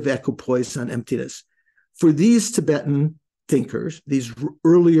meditative equipoise on emptiness. For these Tibetan thinkers, these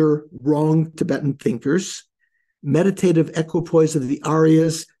earlier wrong Tibetan thinkers, meditative equipoise of the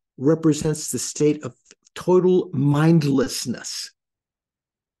Aryas represents the state of total mindlessness,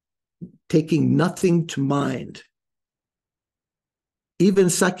 taking nothing to mind. Even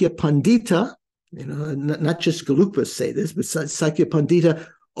Sakya Pandita, not just Gelugpas say this, but Sakya Pandita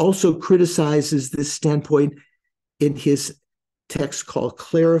also criticizes this standpoint in his text called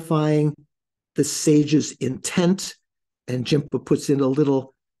Clarifying the Sage's Intent. And Jimpa puts in a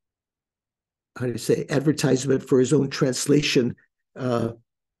little, advertisement for his own translation,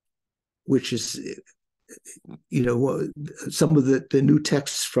 which is, some of the new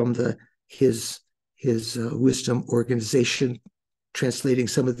texts from his wisdom organization, translating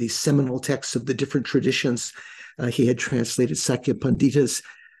some of these seminal texts of the different traditions. He had translated Sakya Pandita's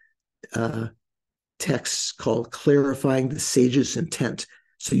texts called Clarifying the Sage's Intent.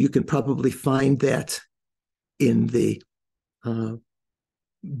 So you can probably find that in the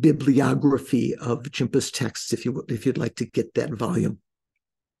bibliography of Jimpa's texts if you'd like to get that volume.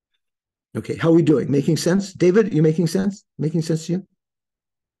 Okay, how are we doing? Making sense? David, you making sense? Making sense to you?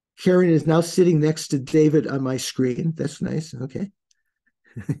 Karen is now sitting next to David on my screen. That's nice. Okay.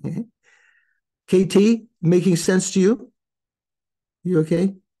 KT, making sense to you? You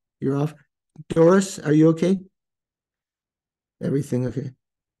okay? You're off. Doris, are you okay? Everything okay?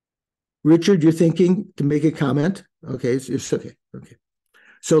 Richard, you're thinking to make a comment? Okay, it's okay. Okay.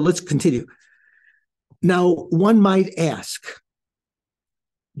 So let's continue. Now, one might ask,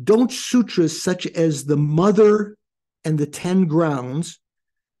 don't sutras such as the Mother and the 10 Grounds,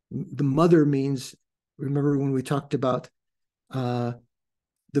 the Mother means, remember when we talked about the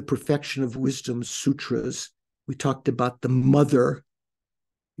Perfection of Wisdom sutras, we talked about the Mother.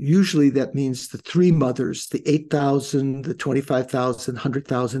 Usually that means the 3 mothers, the 8,000, the 25,000,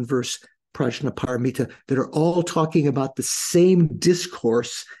 100,000 verse Prajnaparamita, that are all talking about the same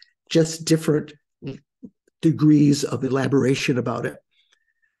discourse, just different degrees of elaboration about it.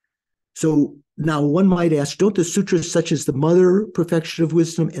 So now one might ask, don't the sutras such as the Mother, Perfection of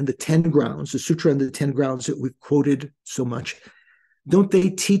Wisdom, and the 10 Grounds, the Sutra on the 10 Grounds that we've quoted so much, don't they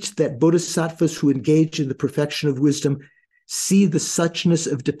teach that bodhisattvas who engage in the perfection of wisdom see the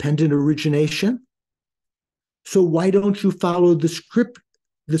suchness of dependent origination? So why don't you follow the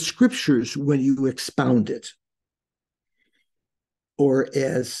scriptures when you expound it? Or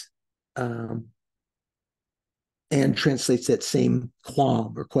as Anne translates that same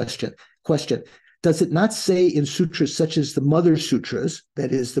qualm or question, does it not say in sutras such as the Mother Sutras,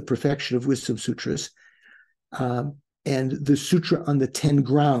 that is the Perfection of Wisdom sutras, and the Sutra on the 10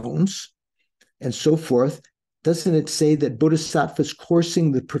 Grounds, and so forth, doesn't it say that bodhisattvas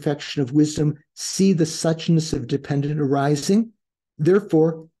coursing the perfection of wisdom see the suchness of dependent arising?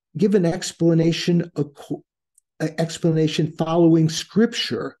 Therefore, give an explanation following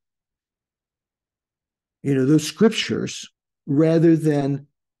scripture, those scriptures, rather than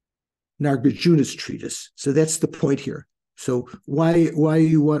Nagarjuna's treatise. So that's the point here. So why do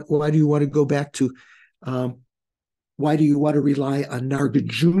you want to go back to why do you want to rely on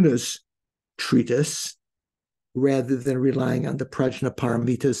Nagarjuna's treatise rather than relying on the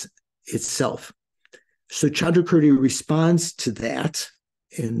Prajnaparamitas itself? So Chandrakirti responds to that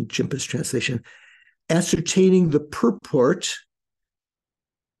in Jimpa's translation, ascertaining the purport.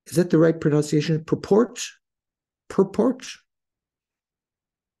 Is that the right pronunciation? Purport?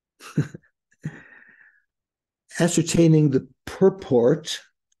 Ascertaining the purport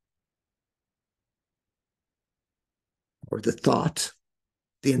or the thought,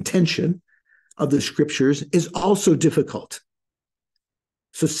 the intention of the scriptures is also difficult.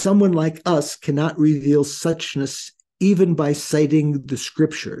 So someone like us cannot reveal suchness even by citing the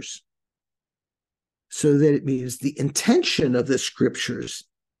scriptures. So that it means the intention of the scriptures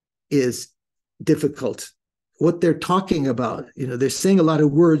is difficult. What they're talking about, they're saying a lot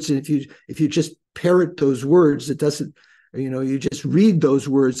of words, and if you just parrot those words, it doesn't, you just read those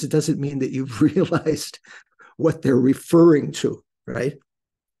words, it doesn't mean that you've realized what they're referring to, right?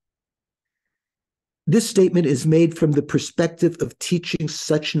 This statement is made from the perspective of teaching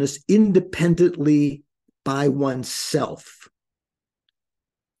suchness independently by oneself.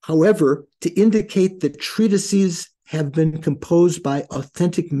 However, to indicate that treatises have been composed by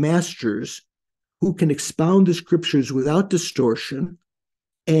authentic masters who can expound the scriptures without distortion,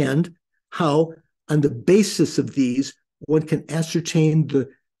 and how, on the basis of these, one can ascertain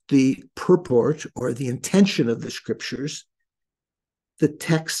the purport or the intention of the scriptures, the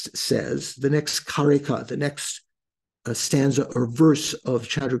text says, the next karika, the next stanza or verse of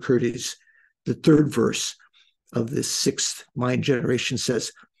Chandrakirti's, the 3rd verse of this 6th mind generation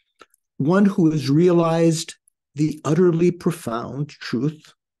says, one who has realized the utterly profound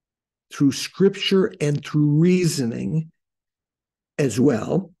truth through scripture and through reasoning as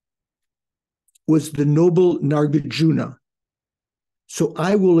well was the noble Nagarjuna. So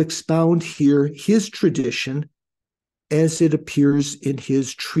I will expound here his tradition as it appears in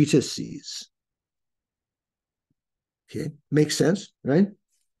his treatises. Okay, makes sense, right?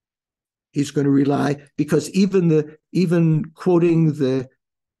 He's going to rely, because even quoting the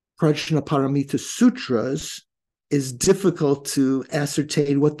Prajnaparamita Sutras is difficult to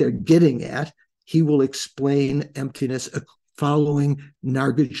ascertain what they're getting at. He will explain emptiness following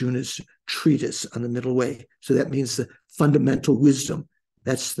Nagarjuna's treatise on the middle way. So that means the fundamental wisdom.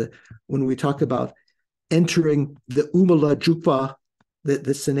 That's when we talk about entering the Umala Jukva,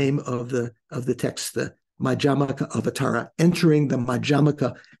 that's the name of the text, the Majjhamaka Avatara. Entering the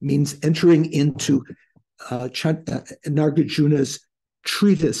Majjhamaka means entering into Nagarjuna's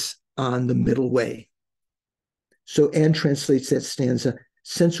treatise on the middle way. So Anne translates that stanza,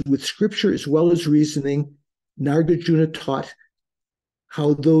 since with scripture as well as reasoning, Nagarjuna taught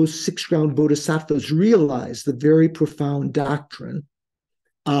how those six-ground bodhisattvas realize the very profound doctrine,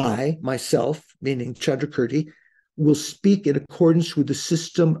 I, myself, meaning Chandrakirti, will speak in accordance with the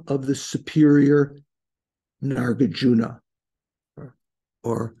system of the superior Nagarjuna,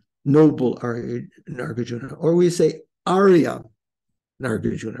 or noble Arya Nagarjuna, or we say Arya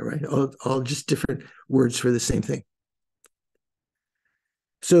Nagarjuna, right? All just different words for the same thing.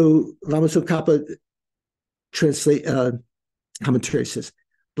 So Lama Tsongkhapa commentary says,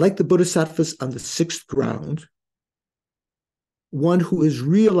 like the bodhisattvas on the sixth ground, one who has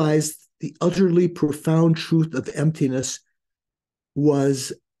realized the utterly profound truth of emptiness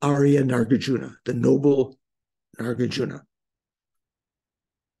was Arya Nagarjuna, the noble Nagarjuna.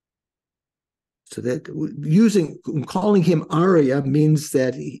 So that calling him Arya means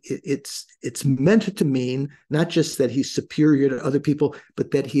that it's meant to mean not just that he's superior to other people,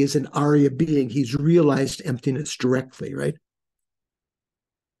 but that he is an Arya being. He's realized emptiness directly, right?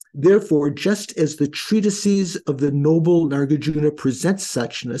 Therefore, just as the treatises of the noble Nagarjuna present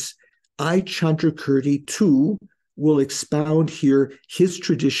suchness, I, Chandrakirti, too, will expound here his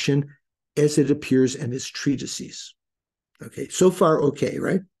tradition as it appears in his treatises. Okay, so far, okay,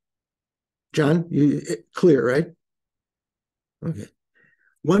 right? John, clear, right? Okay.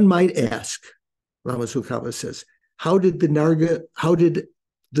 One might ask, Lama Tsongkhapa says, how did the noble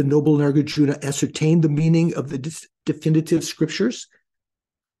Nagarjuna ascertain the meaning of the definitive scriptures?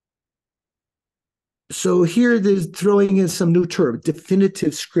 So here they're throwing in some new term,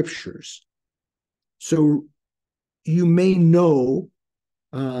 definitive scriptures. So you may know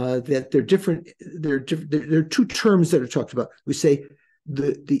that they're different. There are two terms that are talked about. We say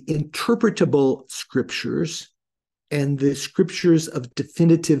the interpretable scriptures and the scriptures of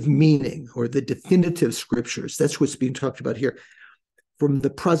definitive meaning, or the definitive scriptures. That's what's being talked about here. From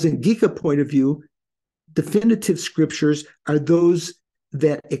the Prasangika point of view, definitive scriptures are those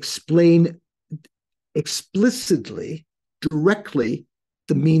that explain explicitly, directly,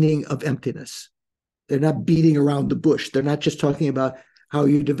 the meaning of emptiness. They're not beating around the bush. They're not just talking about how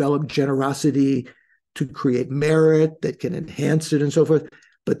you develop generosity to create merit that can enhance it and so forth,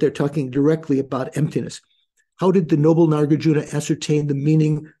 but they're talking directly about emptiness. How did the noble Nagarjuna ascertain the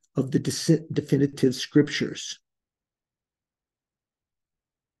meaning of the definitive scriptures?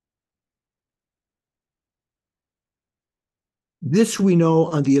 This we know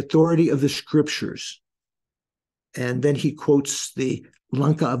on the authority of the scriptures. And then he quotes the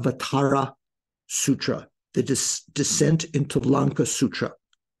Lankavatara Sutra, the Descent into Lanka Sutra.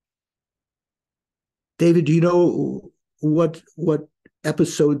 David, do you know what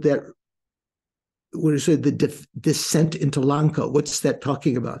episode that, when you say the descent into Lanka, what's that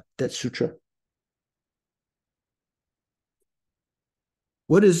talking about, that sutra?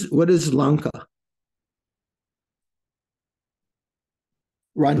 What is Lanka?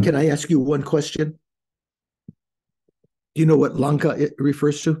 Ron, can I ask you one question? Do you know what Lanka it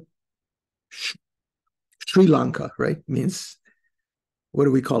refers to? Sri Lanka, right? Means, what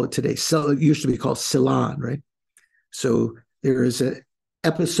do we call it today? It used to be called Ceylon, right? So there is an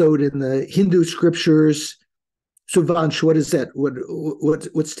episode in the Hindu scriptures. So Vansh, what is that?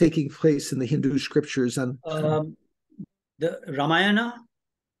 What's taking place in the Hindu scriptures on the Ramayana?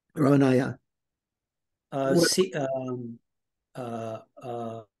 Ramayana.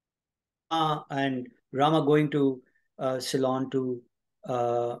 And Rama going to Ceylon to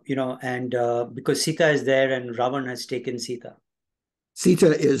because Sita is there and Ravan has taken Sita.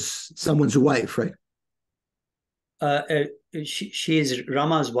 Sita is someone's wife, right? She is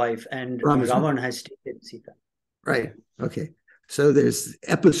Rama's wife, and Ravan has taken Sita. Right. Okay. So there's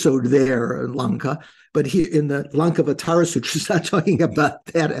episode there in Lanka, but here in the Lankavatara Sutra, it's not talking about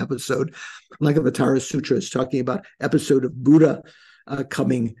that episode. Lankavatara Sutra is talking about episode of Buddha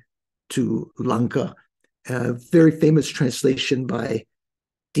coming to Lanka. A very famous translation by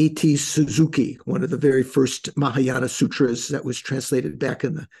D.T. Suzuki, one of the very first Mahayana sutras that was translated back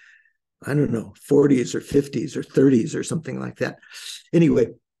in the, 40s or 50s or 30s or something like that. Anyway,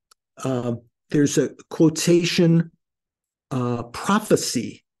 there's a quotation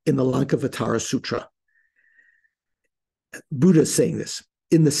prophecy in the Lankavatara Sutra. Buddha is saying this.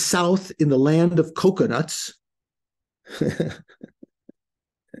 In the south, in the land of coconuts, let's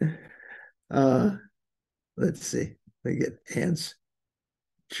see, let me get Anne's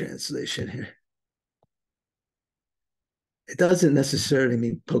translation here. It doesn't necessarily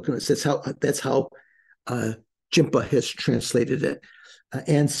mean coconuts. That's how Jimpa has translated it.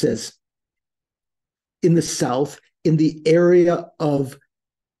 Anne says, in the south, in the area of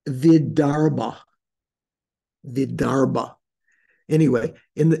Vidarbha. Anyway,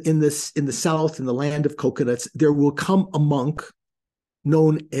 in the south, in the land of coconuts, there will come a monk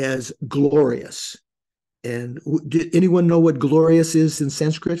known as glorious. And did anyone know what glorious is in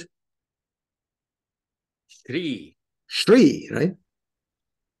Sanskrit? Shri. Shri, right?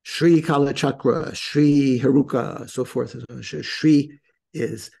 Shri Kalachakra, Shri Haruka, so forth. Shri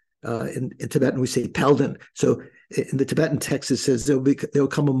is, in Tibetan, we say Pelden. So in the Tibetan text, it says there'll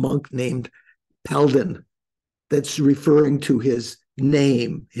come a monk named Pelden. That's referring to his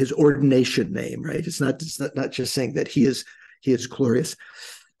name, his ordination name, right? It's not just saying that he is glorious.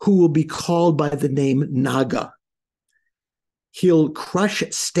 Who will be called by the name Naga. He'll crush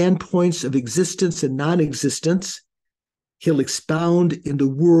standpoints of existence and non-existence. He'll expound in the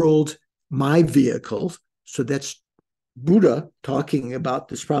world my vehicle. So that's Buddha talking about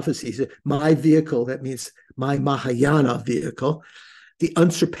this prophecy. He said, my vehicle, that means my Mahayana vehicle, the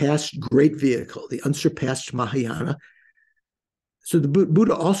unsurpassed great vehicle, the unsurpassed Mahayana. So the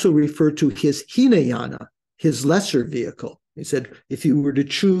Buddha also referred to his Hinayana, his lesser vehicle. He said, if you were to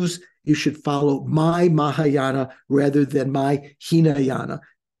choose, you should follow my Mahayana rather than my Hinayana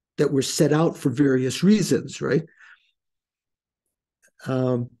that were set out for various reasons, right?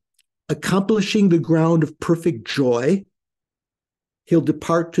 Accomplishing the ground of perfect joy, he'll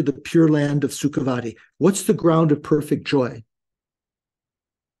depart to the pure land of Sukhavati. What's the ground of perfect joy?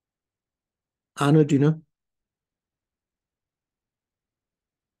 Anna, do you know?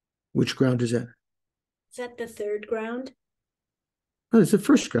 Which ground is that? Is that the third ground? Oh, it's the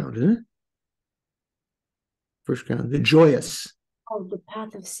first ground, isn't it? First ground, the joyous. Oh, the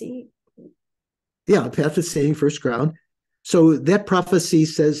path of seeing. Yeah, path of seeing, first ground. So that prophecy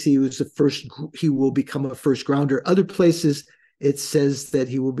says he will become a first grounder. Other places it says that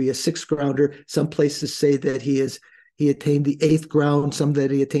he will be a sixth grounder. Some places say that he attained the eighth ground, some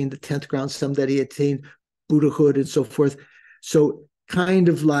that he attained the 10th ground, some that he attained Buddhahood and so forth. So kind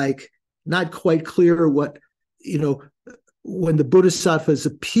of like not quite clear what, when the Bodhisattvas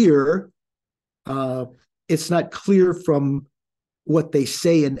appear, it's not clear from what they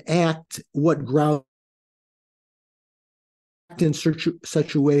say and act, what ground in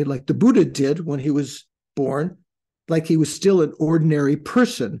such a way like the Buddha did when he was born, like he was still an ordinary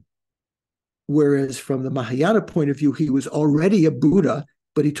person. Whereas from the Mahayana point of view, he was already a Buddha,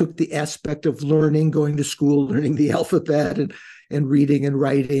 but he took the aspect of learning, going to school, learning the alphabet and reading and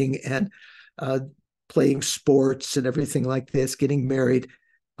writing and playing sports and everything like this, getting married.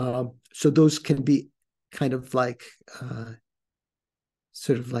 So those can be kind of like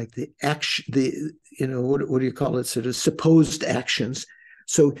sort of like the action, what do you call it? Sort of supposed actions.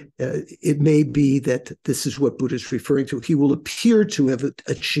 So it may be that this is what Buddha is referring to. He will appear to have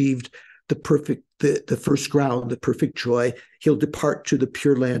achieved the first ground, the perfect joy. He'll depart to the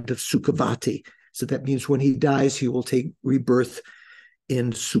pure land of Sukhavati. So that means when he dies, he will take rebirth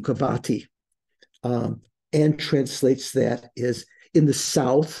in Sukhavati. And translates that is in the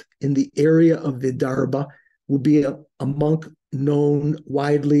south, in the area of Vidarbha, will be a monk known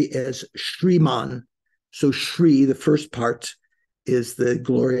widely as Shriman. So Shri, the first part, is the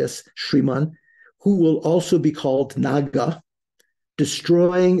glorious Shriman, who will also be called Naga,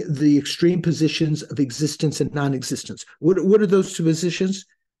 destroying the extreme positions of existence and non-existence. What are those two positions?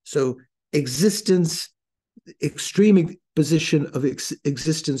 So existence, extreme position of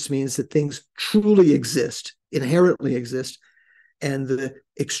existence means that things truly exist, inherently exist, and the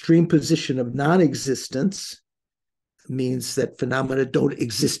extreme position of non-existence means that phenomena don't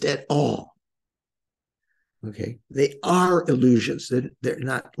exist at all. Okay, they are illusions. They're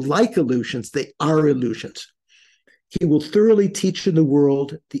not like illusions, they are illusions. He will thoroughly teach in the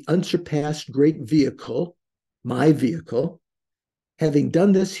world the unsurpassed great vehicle, my vehicle. Having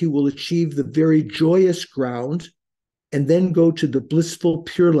done this, he will achieve the very joyous ground and then go to the blissful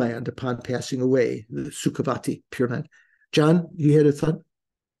Pure Land upon passing away, the Sukhavati Pure Land. John, you had a thought?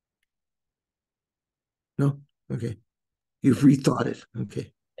 No? Okay. You've rethought it.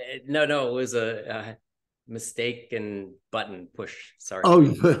 Okay. No, it was a mistake and button push. Sorry. Oh,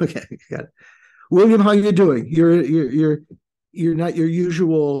 okay. Got it. William, how you doing? You're not your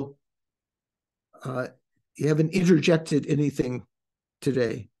usual. You haven't interjected anything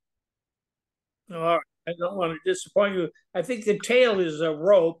today. All right. I don't want to disappoint you. I think the tail is a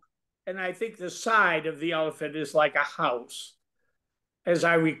rope, and I think the side of the elephant is like a house, as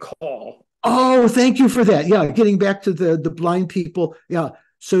I recall. Oh, thank you for that. Yeah, getting back to the blind people. Yeah.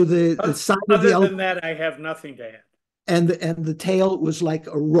 So the side of the elephant. Other than that, I have nothing to add. And the tail was like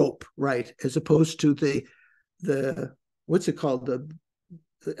a rope, right? As opposed to the what's it called? The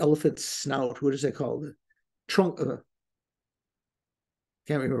elephant's snout. What is it called? The trunk. Can't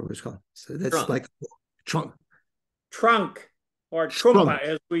remember what it's called. So that's trunk. Like trunk. Trunk or trumpa,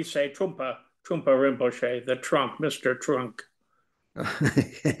 as we say, trumpa Rinpoche, the trunk, Mr. Trunk.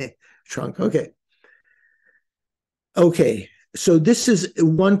 Trunk. Okay. Okay. So this is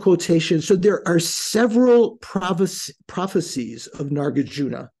one quotation. So there are several prophecies of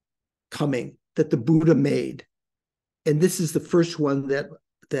Nagarjuna coming that the Buddha made. And this is the first one that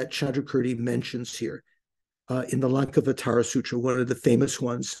Chandrakirti mentions here in the Lankavatara Sutra, one of the famous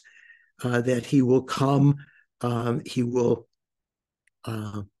ones, that he will come, he will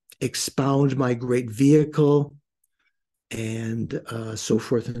expound my great vehicle, and so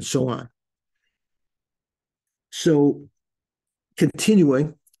forth and so on. So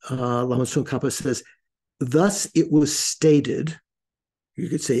continuing, Lama Tsongkhapa says, thus it was stated, you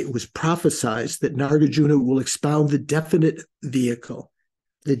could say it was prophesied, that Nagarjuna will expound the definite vehicle,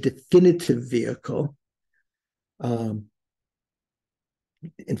 the definitive vehicle. In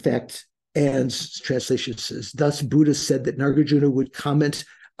fact, Ann's translation says, thus Buddha said that Nagarjuna would comment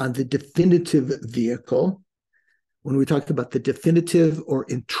on the definitive vehicle. When we talk about the definitive or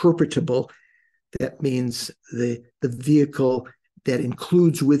interpretable, that means the vehicle that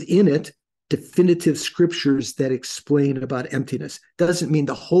includes within it definitive scriptures that explain about emptiness. Doesn't mean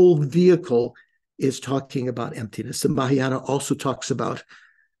the whole vehicle is talking about emptiness. The Mahayana also talks about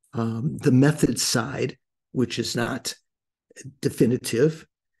the method side, which is not definitive,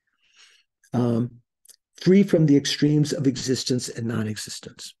 free from the extremes of existence and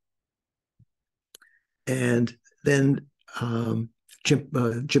non-existence. And then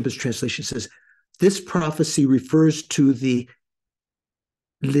Jimpa's translation says, this prophecy refers to the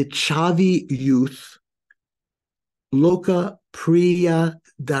Lichavi youth, Loka Priya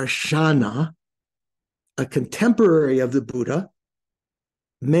Darshana, a contemporary of the Buddha,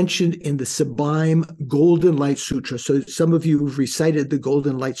 mentioned in the sublime Golden Light Sutra. So some of you have recited the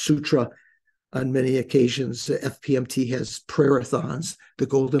Golden Light Sutra on many occasions. FPMT has prayer-a-thons, the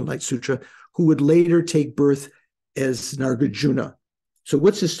Golden Light Sutra, who would later take birth as Nagarjuna. So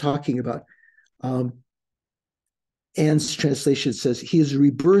what's this talking about? Ann's translation says he is a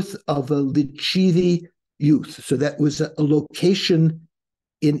rebirth of a Lichavi youth. So that was a location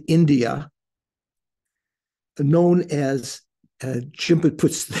in India known as, Jimpa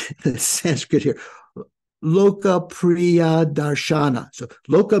puts the Sanskrit here, Loka Priya Darshana. So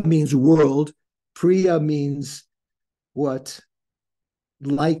Loka means world, Priya means what?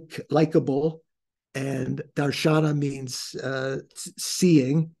 Likeable, and Darshana means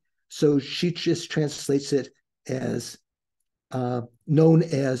seeing. So she just translates it as known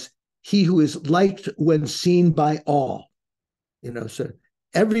as he who is liked when seen by all. So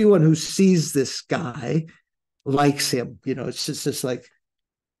everyone who sees this guy likes him. It's just this like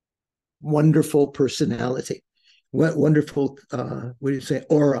wonderful personality, wonderful,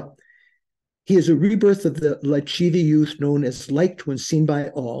 aura. He is a rebirth of the Lichavi youth known as liked when seen by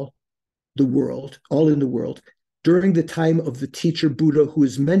all in the world, during the time of the teacher Buddha, who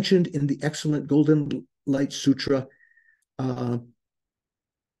is mentioned in the excellent Golden Light Sutra, the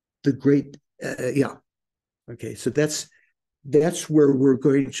great, Okay, so that's where we're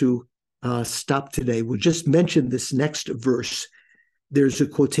going to stop today. We'll just mention this next verse. There's a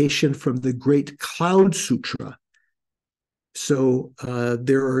quotation from the Great Cloud Sutra. So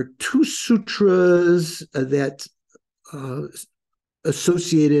there are two sutras that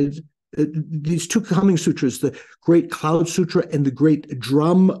associated, these two coming sutras, the Great Cloud Sutra and the Great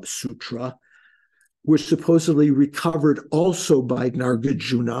Drum Sutra, were supposedly recovered also by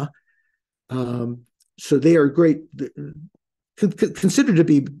Nagarjuna. So they are great, considered to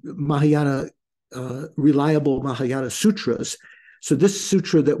be Mahayana, reliable Mahayana sutras. So this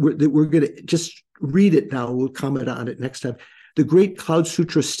sutra that we're going to just read it now, we'll comment on it next time. The Great Cloud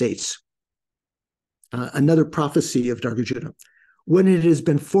Sutra states, another prophecy of Nagarjuna, when it has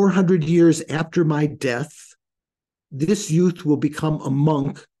been 400 years after my death, this youth will become a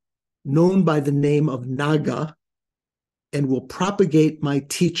monk known by the name of Naga and will propagate my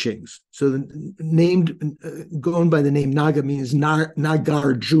teachings. So going by the name Naga means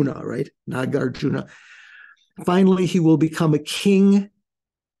Nagarjuna, right? Nagarjuna. Finally, he will become a king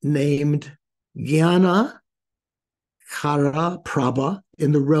named Jnana Kara Prabha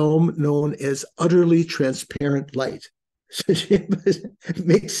in the realm known as utterly transparent light. So she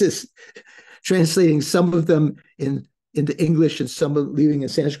makes this, translating some of them into English and some of leaving in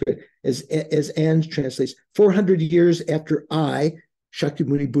Sanskrit, as Anne translates, 400 years after I,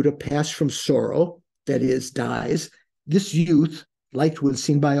 Shakyamuni Buddha, passed from sorrow, that is, dies, this youth, liked when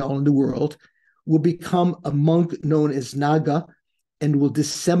seen by all in the world, will become a monk known as Naga and will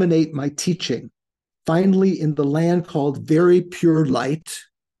disseminate my teaching. Finally, in the land called Very Pure Light,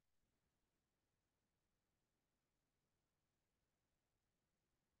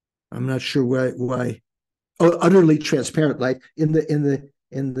 I'm not sure why. utterly transparent light. In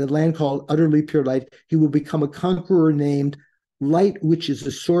the land called utterly pure light, he will become a conqueror named light, which is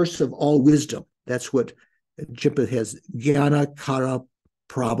the source of all wisdom. That's what Jimpa has, Jnana Kara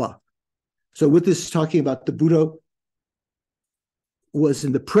Prabha. So what this is talking about, the Buddha was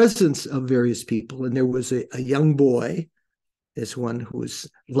in the presence of various people, and there was a young boy, this one who was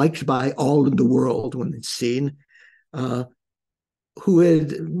liked by all in the world when it's seen, who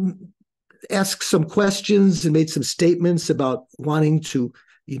had asked some questions and made some statements about wanting to,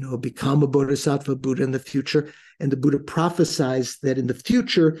 become a bodhisattva Buddha in the future. And the Buddha prophesied that in the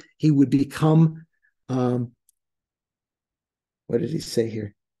future he would become, what did he say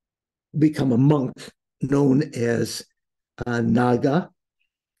here? Become a monk known as Naga,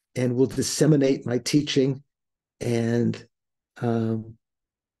 and will disseminate my teaching. And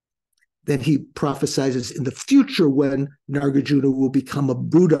then he prophesizes in the future when Nagarjuna will become a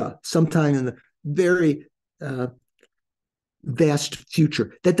Buddha sometime in the very vast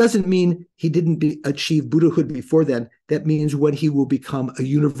future. That doesn't mean he didn't achieve Buddhahood before then. That means when he will become a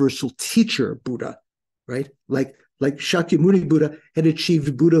universal teacher Buddha, right? Like Shakyamuni Buddha had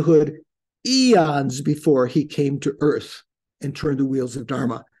achieved Buddhahood eons before he came to earth and turned the wheels of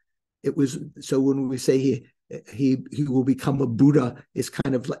Dharma. It was, so when we say he will become a Buddha, is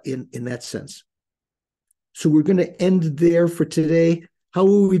kind of in that sense. So we're going to end there for today. How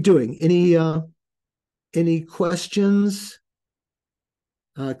are we doing? Any questions,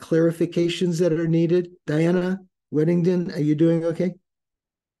 clarifications that are needed? Diana Weddington, are you doing okay?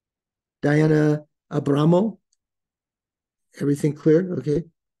 Diana Abramo, everything clear? Okay.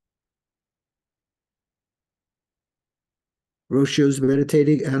 Roshio's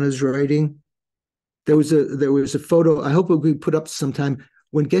meditating, Anna's writing. There was a photo, I hope it will be put up sometime.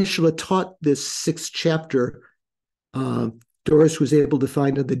 When Geshe-la taught this 6th chapter, Doris was able to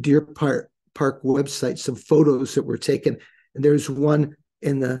find on the Deer Park website some photos that were taken. And there's one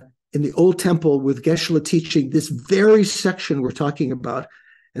in the old temple with Geshe-la teaching this very section we're talking about.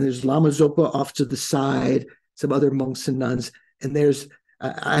 And there's Lama Zopa off to the side, some other monks and nuns. And there's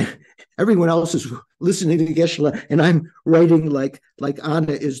everyone else is listening to Geshe-la, and I'm writing like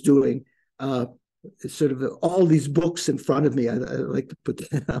Anna is doing. Sort of all these books in front of me. I like to put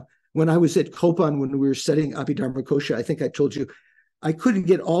that up. When I was at Kopan, when we were studying Abhidharmakosha, I think I told you, I couldn't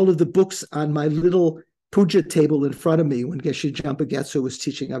get all of the books on my little puja table in front of me when Geshe Jampa Gyatso was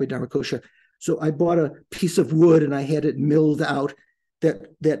teaching Abhidharmakosha. So I bought a piece of wood and I had it milled out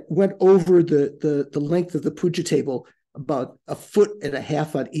that went over the length of the puja table, about 1.5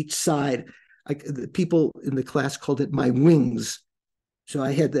 feet on each side. The people in the class called it my wings. So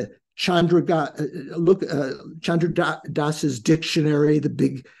I had the Chandra Das's dictionary, the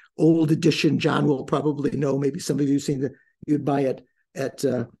big old edition. John will probably know. Maybe some of you have seen you'd buy it at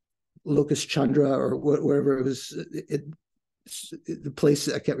Locust Chandra or wherever it was. The place,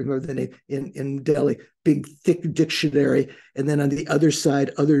 I can't remember the name, in Delhi. Big thick dictionary, and then on the other side,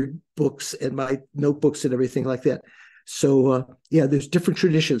 other books and my notebooks and everything like that. So yeah, there's different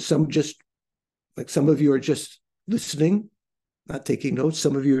traditions. Some of you are just listening, not taking notes.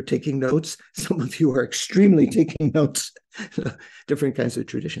 Some of you are taking notes. Some of you are extremely taking notes. Different kinds of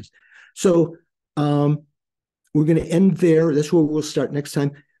traditions. So we're going to end there. That's where we'll start next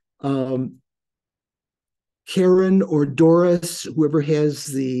time. Karen or Doris, whoever has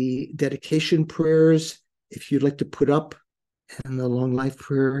the dedication prayers, if you'd like to put up, and the long life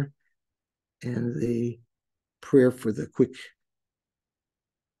prayer and the prayer for the quick.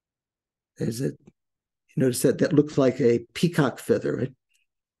 Is it? You notice that looks like a peacock feather, right?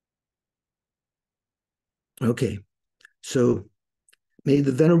 Okay, so may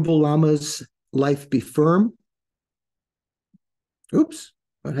the Venerable Lama's life be firm. Oops,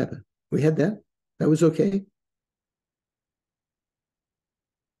 what happened? We had that? That was okay?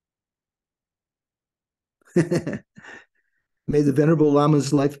 May the Venerable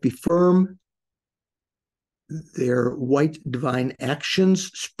Lama's life be firm, their white divine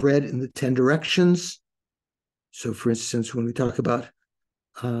actions spread in the 10 directions. So, for instance, when we talk about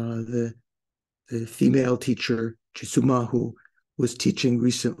the female teacher, Chisuma, who was teaching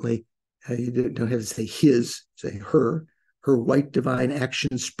recently, you don't have to say his, say her white divine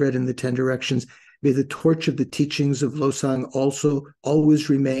actions spread in the 10 directions. May the torch of the teachings of Losang also always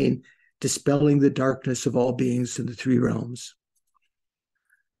remain, dispelling the darkness of all beings in the 3 realms.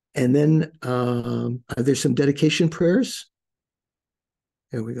 And then are there some dedication prayers?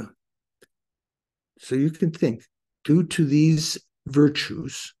 There we go. So you can think, due to these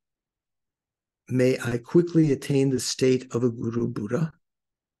virtues, may I quickly attain the state of a Guru Buddha.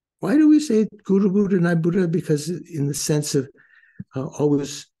 Why do we say Guru Buddha, not Buddha? Because in the sense of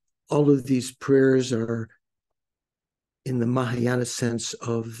always, all of these prayers are in the Mahayana sense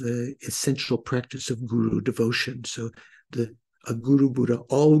of the essential practice of guru devotion. So a guru Buddha,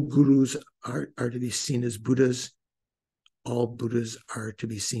 all gurus are to be seen as Buddhas, all Buddhas are to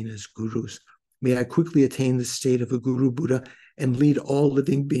be seen as gurus. May I quickly attain the state of a guru Buddha and lead all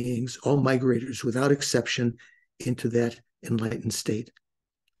living beings, all migrators without exception, into that enlightened state.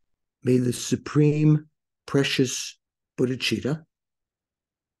 May the supreme precious bodhicitta,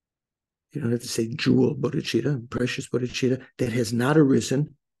 you don't have to say jewel bodhicitta, precious bodhicitta, that has not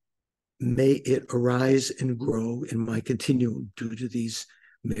arisen, may it arise and grow in my continuum due to these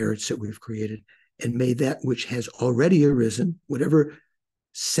merits that we've created. And may that which has already arisen, whatever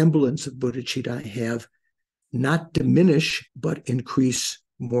semblance of bodhicitta I have, not diminish, but increase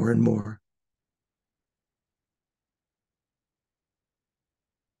more and more.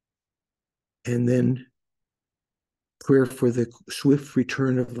 And then prayer for the swift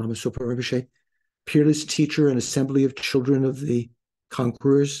return of Lama Zopa Rinpoche, peerless teacher and assembly of children of the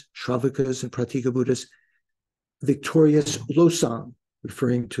conquerors, Shravakas and Pratika Buddhas, victorious Losang,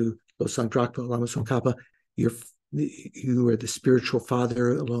 referring to Losang Drakpa, Lama Tsongkhapa, you are the spiritual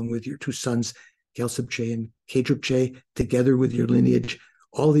father along with your two sons, Gyaltsab-che and Khedrup-che, together with your lineage,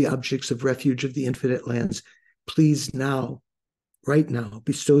 all the objects of refuge of the infinite lands. Please now, right now,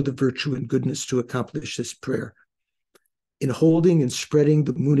 bestow the virtue and goodness to accomplish this prayer. In holding and spreading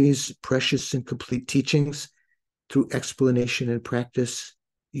the Muni's precious and complete teachings through explanation and practice,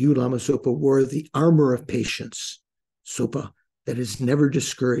 you, Lama Zopa, wore the armor of patience, Zopa, that is never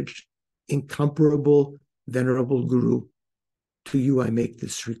discouraged. Incomparable, venerable Guru, to you I make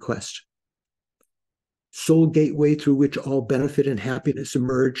this request. Sole gateway through which all benefit and happiness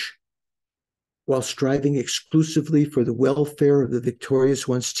emerge, while striving exclusively for the welfare of the victorious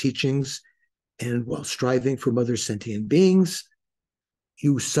one's teachings, and while striving for other sentient beings,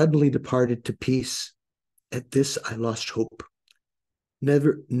 you suddenly departed to peace. At this I lost hope.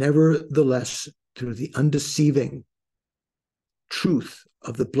 Nevertheless, through the undeceiving truth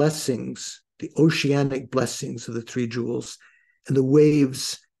of the blessings, the oceanic blessings of the three jewels, and the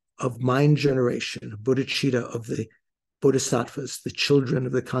waves of mind generation, bodhicitta of the bodhisattvas, the children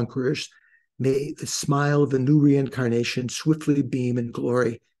of the conquerors, may the smile of a new reincarnation swiftly beam in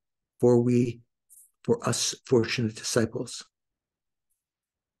glory for us fortunate disciples.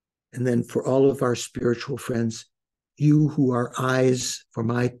 And then for all of our spiritual friends, you who are eyes for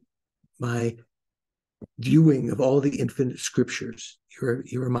my viewing of all the infinite scriptures,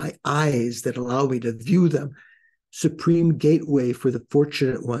 you are my eyes that allow me to view them, supreme gateway for the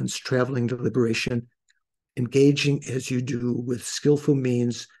fortunate ones traveling to liberation, engaging as you do with skillful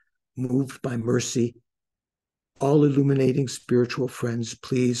means, moved by mercy. All illuminating spiritual friends,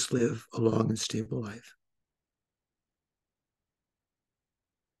 please live a long and stable life.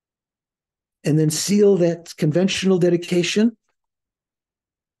 And then seal that conventional dedication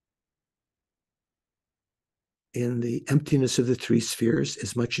in the emptiness of the three spheres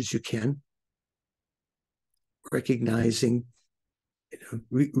as much as you can, recognizing,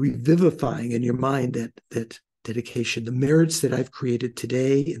 revivifying in your mind that dedication, the merits that I've created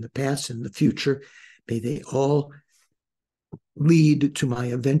today, in the past, and in the future, may they all lead to my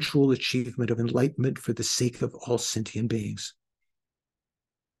eventual achievement of enlightenment for the sake of all sentient beings.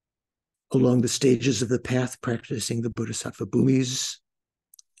 Along the stages of the path, practicing the Bodhisattva bhumis,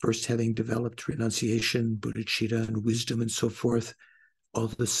 first having developed renunciation, bodhicitta, and wisdom, and so forth, all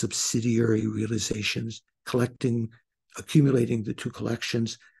the subsidiary realizations, accumulating the two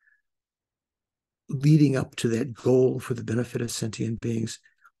collections, leading up to that goal for the benefit of sentient beings.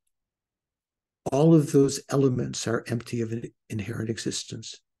 All of those elements are empty of an inherent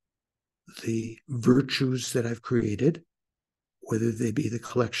existence. The virtues that I've created, whether they be the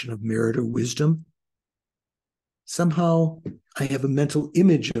collection of merit or wisdom, somehow I have a mental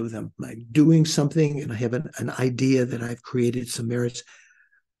image of them. I'm doing something and I have an idea that I've created some merits.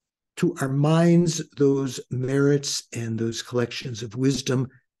 To our minds, those merits and those collections of wisdom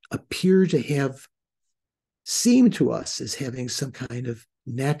appear to seem to us as having some kind of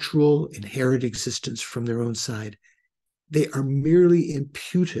natural, inherent existence from their own side. They are merely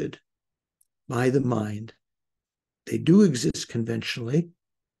imputed by the mind. They do exist conventionally.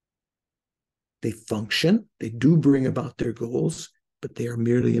 They function. They do bring about their goals, but they are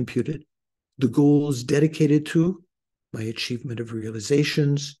merely imputed. The goals dedicated to my achievement of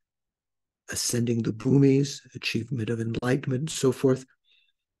realizations, ascending the bhumis, achievement of enlightenment, and so forth.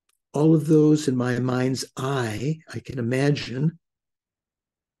 All of those in my mind's eye, I can imagine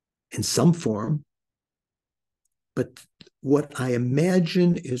in some form, but what I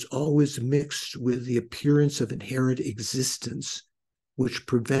imagine is always mixed with the appearance of inherent existence, which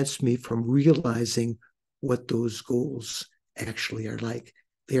prevents me from realizing what those goals actually are like.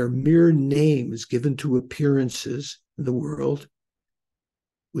 They are mere names given to appearances in the world,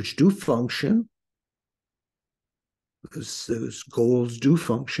 which do function, because those goals do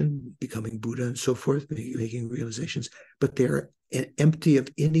function, becoming Buddha and so forth, making realizations, but they're empty of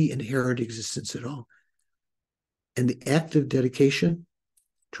any inherent existence at all. And the act of dedication,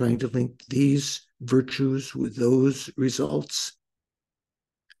 trying to link these virtues with those results,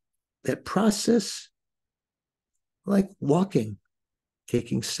 that process, like walking,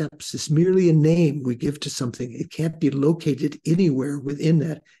 taking steps, is merely a name we give to something. It can't be located anywhere within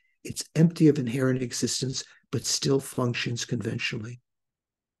that. It's empty of inherent existence, but still functions conventionally.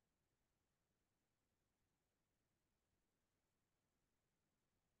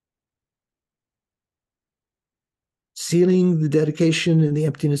 Sealing the dedication and the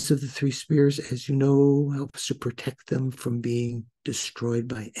emptiness of the three spheres, as you know, helps to protect them from being destroyed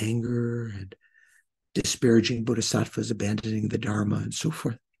by anger and disparaging bodhisattvas, abandoning the Dharma, and so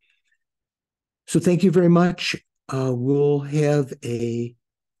forth. So thank you very much. We'll have a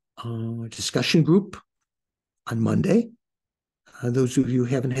discussion group on Monday. Those of you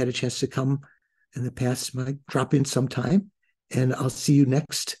who haven't had a chance to come in the past might drop in sometime, and I'll see you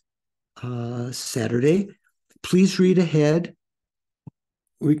next Saturday. Please read ahead.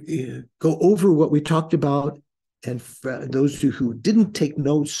 We go over what we talked about, and for those of you who didn't take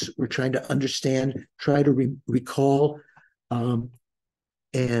notes, we're trying to understand, try to recall. And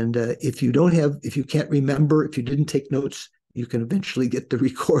if you can't remember, if you didn't take notes, you can eventually get the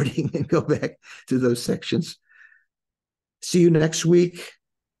recording and go back to those sections. See you next week.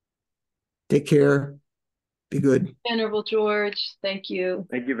 Take care. Be good. Venerable George, thank you.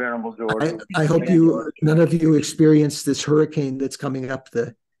 Thank you, Venerable George. I hope none of you experience this hurricane that's coming up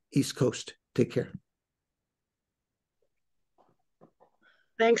the East Coast. Take care.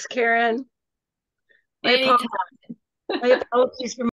 Thanks, Karen. Anytime. My apologies for